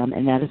 8 p.m.,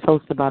 and that is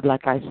hosted by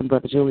Black Ice and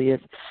Brother Julius.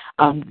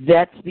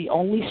 That's the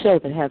only show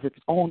that has its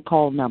own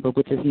call number,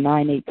 which is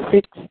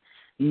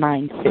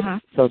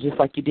 98696. So just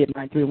like you did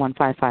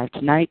 93155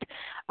 tonight.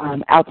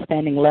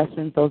 Outstanding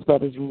lessons. Those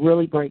brothers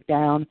really break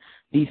down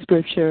the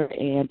scripture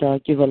and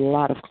give a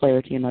lot of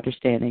clarity and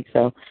understanding.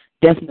 So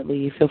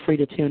definitely feel free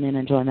to tune in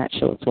and join that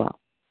show as well.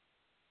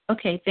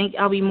 Okay,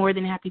 I'll be more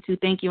than happy to.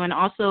 Thank you. And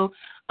also,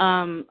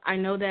 I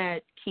know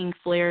that King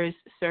Flair's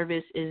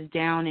service is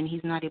down and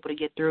he's not able to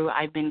get through.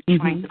 I've been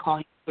trying to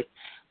call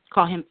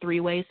him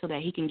 3-way so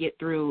that he can get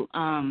through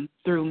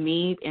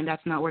me, and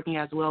that's not working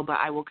as well. But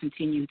I will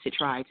continue to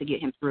try to get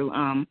him through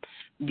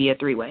via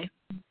 3-way.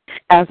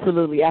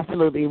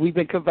 Absolutely. We've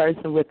been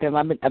conversing with him.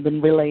 I've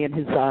been relaying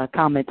his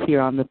comments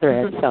here on the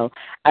thread. So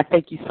I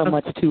thank you so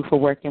much too for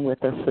working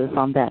with us, sis,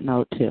 on that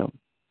note too.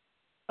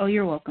 Oh,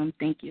 you're welcome.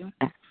 Thank you.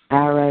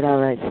 All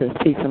right, sis.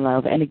 Peace and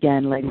love. And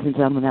again, ladies and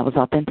gentlemen, that was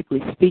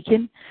Authentically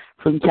Speaking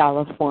from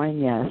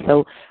California.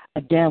 So,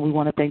 again, we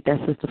want to thank that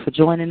sister for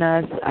joining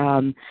us.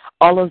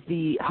 All of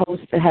the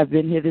hosts that have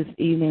been here this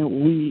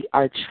evening, we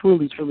are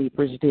truly, truly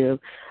appreciative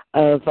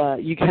of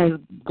you guys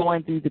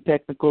going through the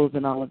technicals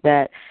and all of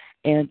that.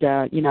 And,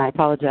 I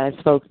apologize,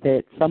 folks,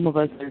 that some of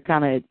us are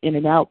kind of in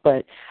and out.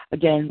 But,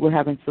 again, we're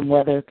having some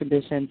weather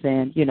conditions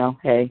and,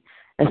 hey,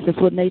 that's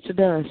just what nature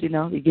does,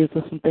 It gives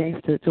us some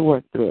things to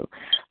work through.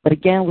 But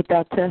again,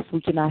 without tests,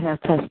 we cannot have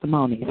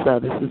testimony. So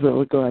this is what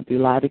we're going through,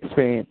 live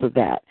experience of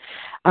that.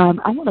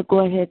 I want to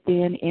go ahead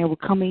then, and we're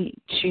coming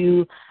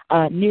to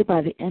near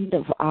by the end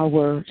of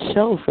our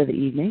show for the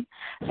evening.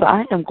 So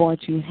I am going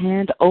to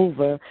hand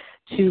over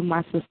to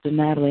my sister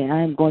Natalie.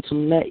 I am going to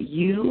let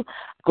you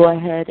go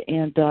ahead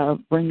and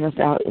bring us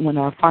out in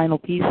our final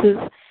pieces.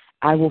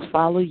 I will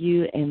follow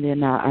you, and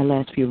then our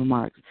last few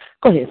remarks.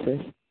 Go ahead,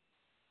 sis.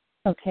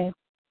 Okay.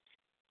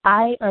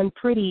 I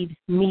unprettied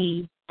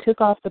me,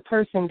 took off the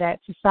person that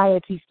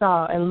society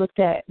saw, and looked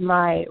at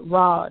my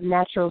raw,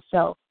 natural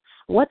self.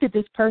 What did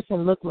this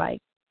person look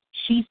like?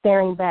 She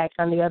staring back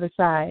on the other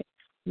side.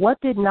 What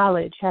did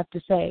knowledge have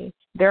to say?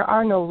 There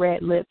are no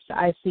red lips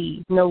I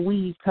see, no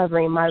weave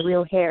covering my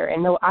real hair,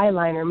 and no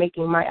eyeliner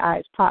making my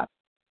eyes pop.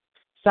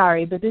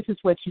 Sorry, but this is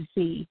what you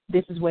see.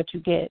 This is what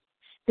you get.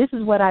 This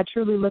is what I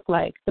truly look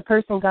like, the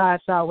person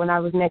God saw when I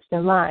was next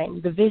in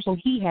line, the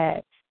vision he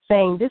had,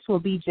 saying this will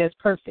be just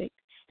perfect.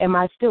 Am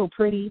I still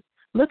pretty?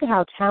 Look at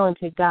how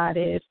talented God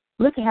is.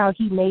 Look at how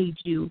he made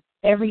you.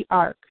 Every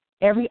arc,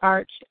 every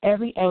arch,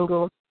 every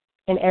angle,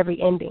 and every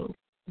ending.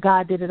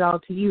 God did it all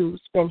to you.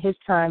 Spend his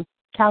time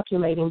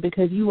calculating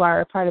because you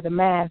are a part of the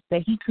math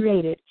that he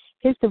created.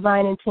 His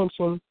divine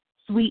intention,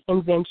 sweet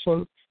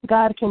invention.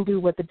 God can do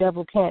what the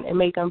devil can't and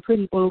make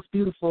unpretty things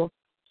beautiful.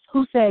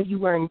 Who said you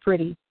weren't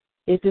pretty?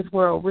 Is this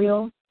world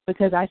real?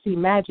 Because I see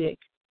magic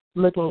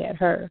looking at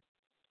her.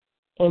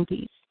 In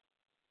peace.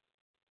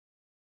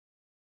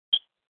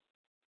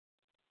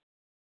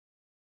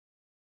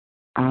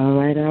 All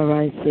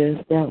right, sis.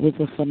 That was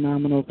a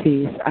phenomenal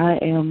piece. I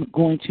am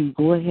going to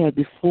go ahead,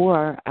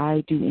 before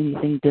I do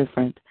anything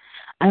different,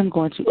 I'm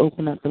going to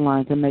open up the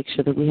lines and make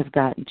sure that we have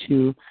gotten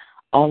to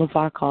all of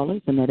our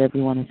callers and that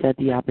everyone has had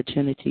the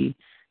opportunity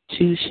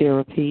to share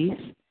a piece.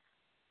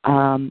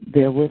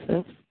 Bear with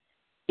us.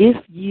 If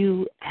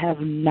you have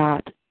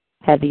not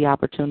had the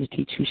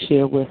opportunity to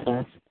share with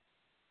us,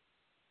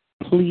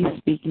 please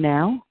speak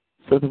now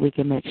so that we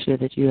can make sure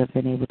that you have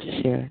been able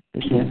to share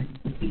this evening.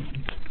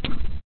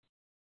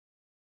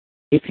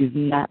 If you've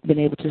not been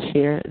able to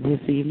share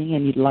this evening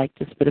and you'd like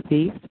to spit a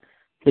piece,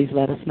 please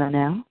let us know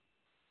now.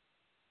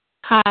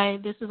 Hi,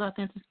 this is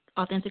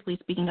Authentically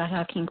Speaking. I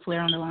have King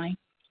Flair on the line.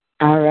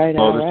 All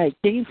right.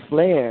 King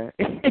Flair.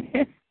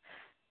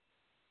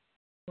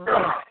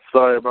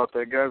 Sorry about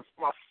that, guys.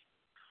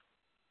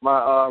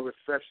 My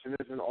reception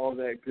isn't all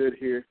that good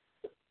here.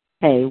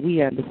 Hey,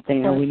 we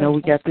understand. We know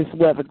we got this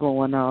weather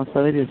going on,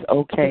 so it is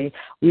okay.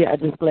 We are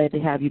just glad to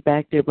have you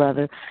back there,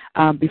 brother.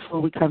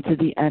 Before we come to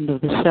the end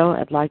of the show,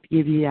 I'd like to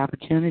give you the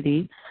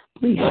opportunity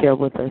Please share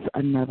with us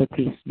another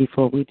piece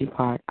before we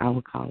depart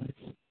our callers.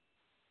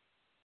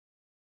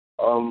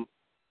 All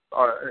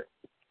right.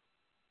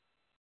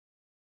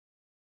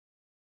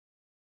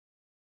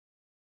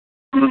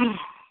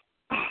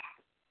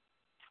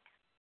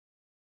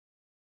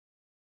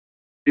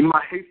 In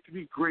my haste to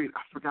be great,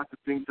 I forgot the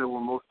things that were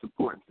most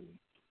important to me.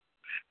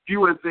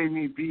 Few as they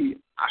may be,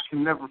 I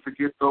can never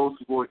forget those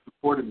who always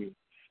supported me.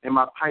 In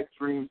my pipe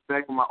dreams,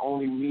 back when my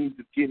only means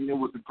of getting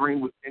in was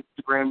agreeing with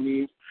Instagram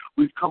memes,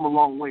 we've come a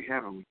long way,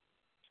 haven't we?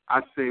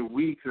 I say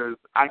we because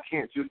I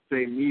can't just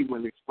say me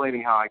when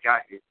explaining how I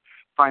got here.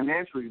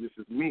 Financially, this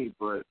is me,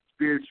 but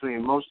spiritually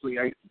and emotionally,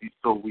 I used to be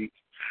so weak.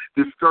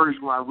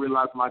 Discouraged when I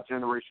realized my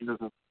generation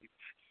doesn't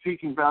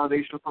seeking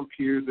validation from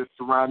peers that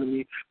surrounded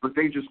me, but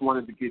they just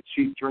wanted to get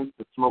cheap drinks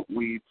and smoke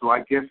weed. So I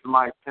guess in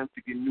my attempt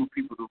to get new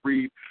people to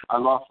read, I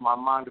lost my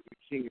mind of the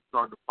king and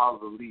started to follow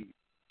the lead.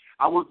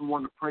 I wasn't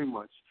one to pray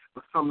much,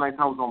 but some nights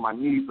I was on my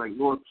knees like,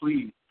 Lord,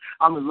 please.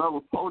 I'm in love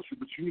with poetry,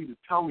 but you need to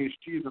tell me if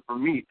she isn't for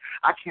me.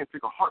 I can't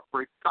take a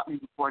heartbreak. Stop me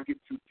before I get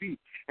too deep.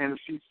 And if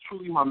she's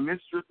truly my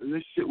mistress and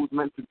this shit was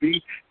meant to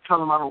be, tell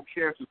them I don't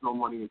care if there's no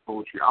money in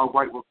poetry. I'll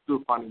write while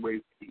still finding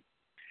ways to eat.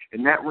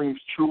 And that rings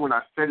true when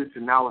I said it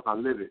and now as I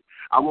live it.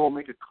 I won't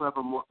make a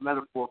clever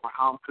metaphor for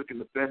how I'm cooking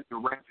the best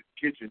in Ratchet's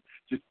kitchen.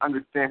 Just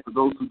understand, for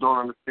those who don't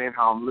understand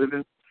how I'm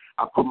living,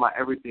 I put my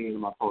everything into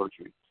my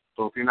poetry.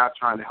 So if you're not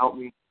trying to help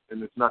me, then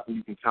there's nothing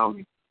you can tell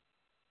me.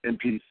 In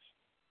peace.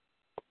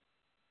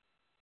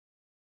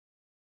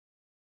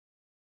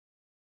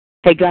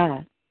 Hey,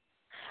 God,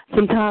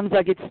 sometimes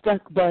I get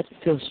stuck but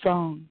feel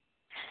strong,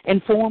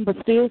 informed but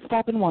still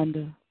stop and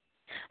wonder.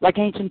 Like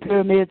ancient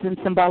pyramids and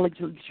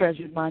symbolically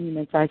treasured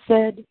monuments, I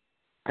said,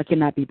 I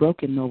cannot be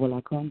broken, nor will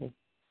I crumble.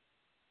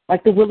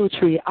 Like the willow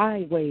tree,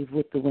 I wave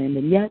with the wind,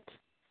 and yet,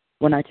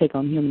 when I take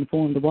on human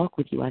form to walk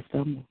with you, I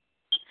stumble.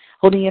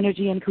 Holding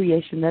energy in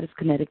creation that is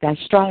kinetic, I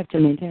strive to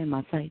maintain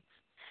my sights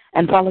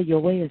and follow your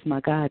way as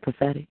my guide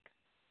prophetic.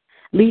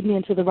 Lead me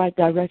into the right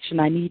direction.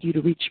 I need you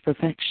to reach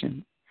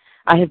perfection.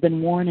 I have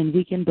been worn and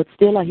weakened, but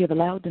still I hear the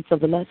loudness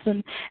of the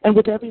lesson, and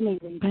with every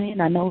laboring pain,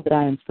 I know that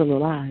I am still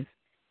alive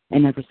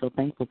and ever so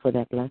thankful for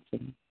that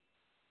blessing.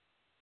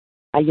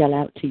 I yell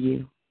out to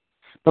you,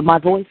 but my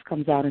voice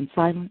comes out in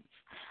silence.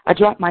 I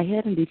drop my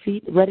head in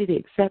defeat, ready to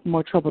accept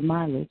more troubled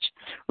mileage,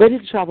 ready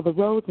to travel the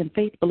roads in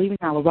faith, believing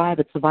I'll arrive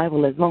at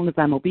survival as long as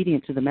I'm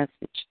obedient to the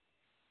message.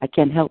 I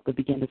can't help but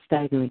begin to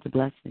stagger into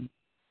blessing.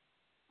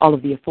 All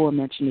of the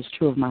aforementioned is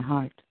true of my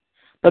heart,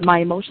 but my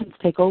emotions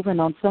take over, and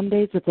on some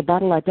days it's a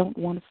battle I don't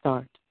want to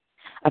start.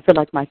 I feel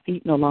like my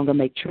feet no longer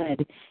make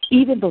tread.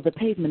 Even though the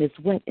pavement is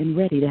wet and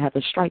ready to have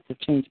the stripes of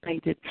change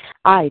painted,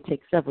 I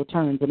take several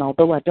turns, and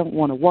although I don't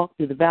want to walk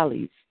through the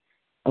valleys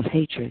of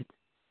hatred,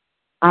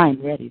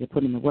 I'm ready to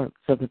put in the work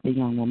so that the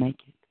young will make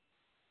it.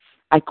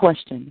 I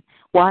question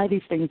why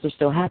these things are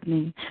still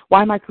happening,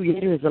 why my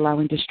Creator is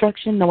allowing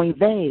destruction, knowing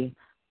they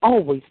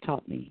always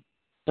taught me,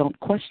 don't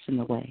question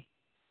the way,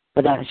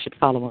 but that I should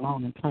follow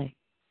along and play.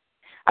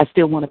 I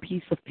still want a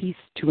piece of peace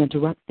to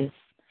interrupt this.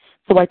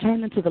 So I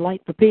turn into the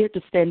light, prepared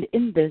to stand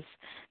in this,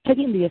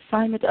 taking the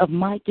assignment of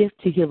my gift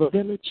to heal a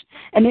village,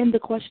 and in the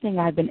questioning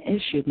I've been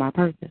issued my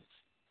purpose.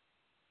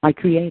 My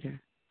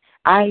Creator,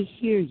 I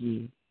hear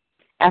you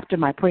after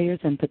my prayers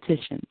and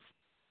petitions.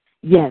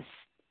 Yes,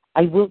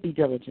 I will be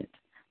diligent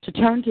to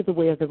turn to the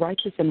way of the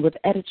righteous, and with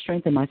added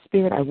strength in my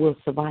spirit I will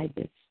survive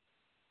this.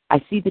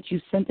 I see that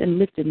you sent and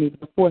lifted me with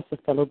the force of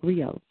fellow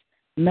griots,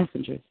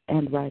 messengers,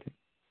 and writers.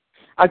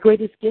 Our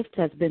greatest gift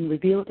has been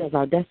revealed as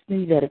our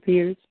destiny that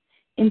appears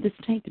in this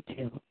tainted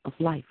tale of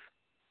life.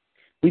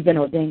 We've been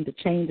ordained to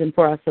change, and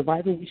for our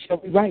survival we shall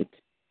rewrite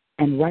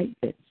and write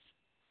this.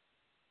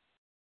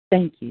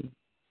 Thank you.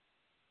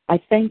 I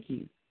thank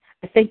you.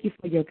 I thank you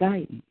for your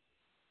guidance.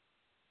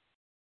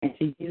 And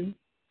to you,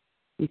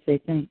 we say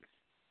thanks.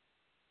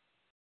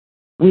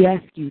 We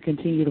ask you to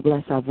continue to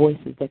bless our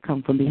voices that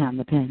come from behind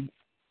the pens,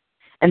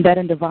 and that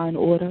in divine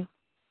order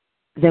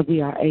that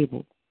we are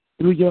able,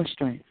 through your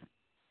strength,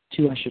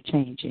 to usher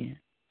change in.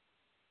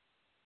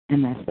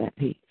 And that's that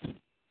piece.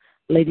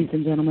 Ladies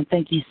and gentlemen,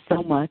 thank you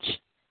so much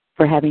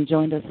for having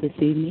joined us this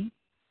evening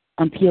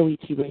on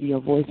P.O.E.T. Radio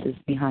Voices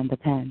Behind the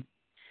Pen.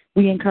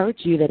 We encourage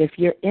you that if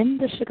you're in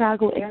the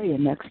Chicago area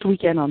next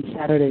weekend on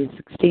Saturday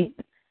the 16th,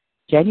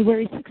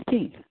 January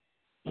 16th,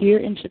 here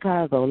in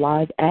Chicago,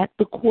 live at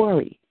the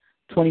Quarry,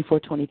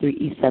 2423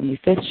 East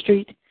 75th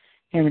Street,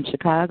 here in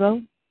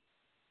Chicago,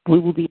 we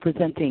will be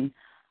presenting,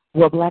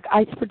 Black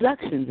Ice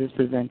Productions is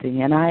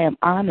presenting, and I am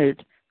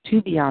honored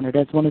to be honored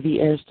as one of the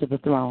heirs to the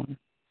throne.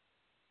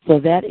 So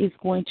that is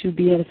going to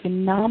be a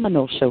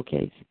phenomenal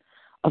showcase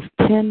of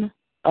 10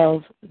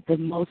 of the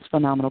most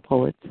phenomenal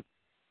poets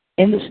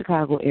in the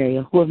Chicago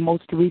area who have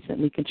most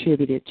recently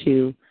contributed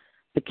to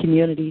the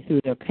community through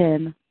their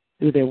pen,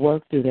 through their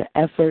work, through their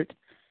effort,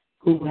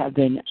 who have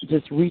been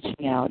just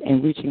reaching out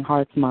and reaching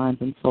hearts, minds,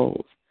 and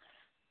souls.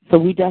 So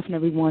we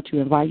definitely want to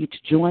invite you to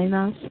join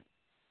us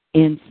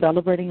in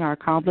celebrating our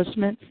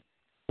accomplishments.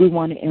 We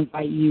want to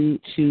invite you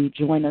to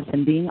join us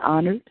in being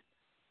honored.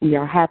 We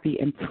are happy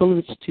and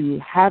privileged to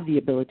have the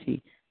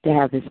ability to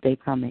have this day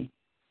coming.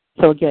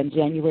 So, again,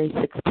 January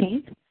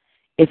 16th,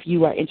 if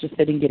you are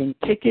interested in getting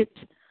tickets,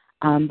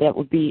 that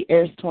would be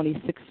Airs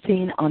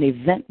 2016 on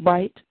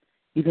Eventbrite.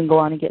 You can go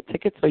on and get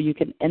tickets, or you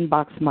can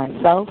inbox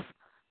myself,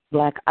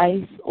 Black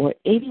Ice, or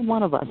any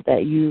one of us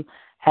that you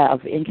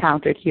have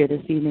encountered here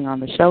this evening on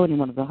the show, any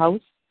one of the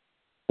hosts.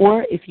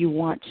 Or if you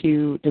want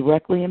to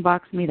directly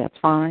inbox me, that's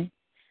fine.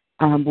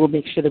 We'll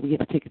make sure that we get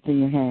the tickets in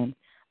your hand.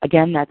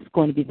 Again, that's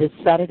going to be this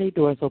Saturday.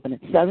 Doors open at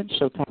 7,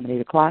 showtime at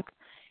 8 o'clock,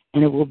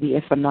 and it will be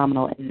a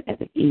phenomenal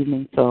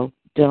evening, so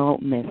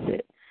don't miss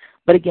it.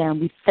 But again,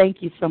 we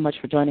thank you so much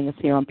for joining us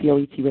here on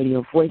P.O.E.T.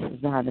 Radio, Voices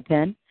Behind the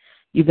Pen.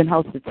 You've been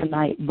hosted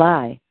tonight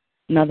by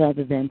none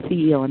other than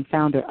CEO and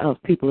founder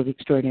of People of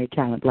Extraordinary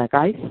Talent, Black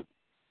Ice.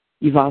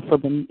 You've also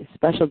been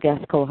special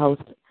guest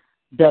co-host,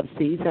 Dub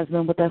C's has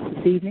been with us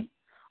this evening,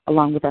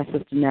 along with our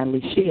sister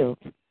Natalie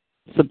Shields.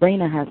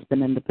 Sabrina has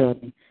been in the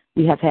building.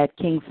 We have had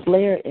King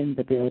Flair in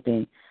the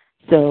building.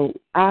 So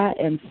I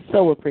am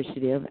so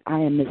appreciative. I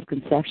am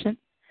Misconception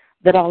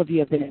that all of you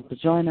have been able to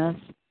join us.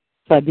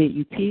 So I bid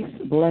you peace,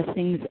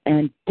 blessings,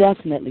 and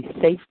definitely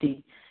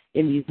safety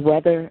in these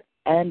weather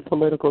and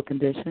political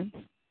conditions.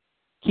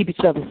 Keep each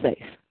other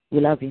safe. We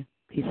love you.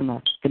 Peace and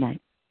love. Good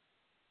night.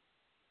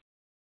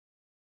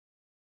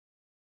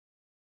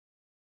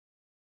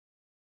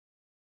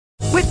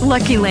 With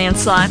Lucky Land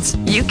Slots,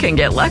 you can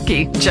get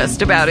lucky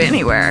just about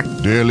anywhere.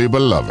 Dearly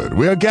beloved,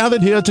 we are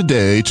gathered here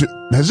today to...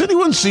 Has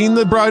anyone seen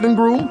the bride and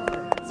groom?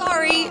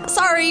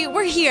 Sorry,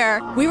 we're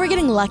here. We were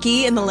getting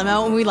lucky in the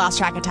limo and we lost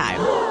track of time.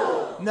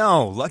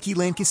 No, Lucky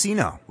Land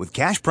Casino, with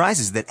cash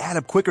prizes that add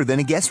up quicker than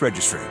a guest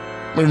registry.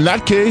 In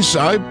that case,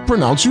 I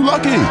pronounce you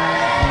lucky.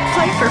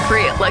 Play for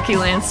free at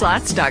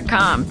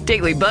LuckyLandSlots.com.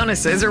 Daily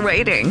bonuses are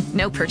waiting.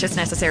 No purchase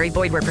necessary.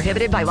 Void where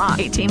prohibited by law.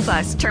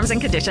 18+. Terms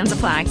and conditions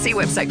apply. See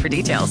website for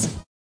details.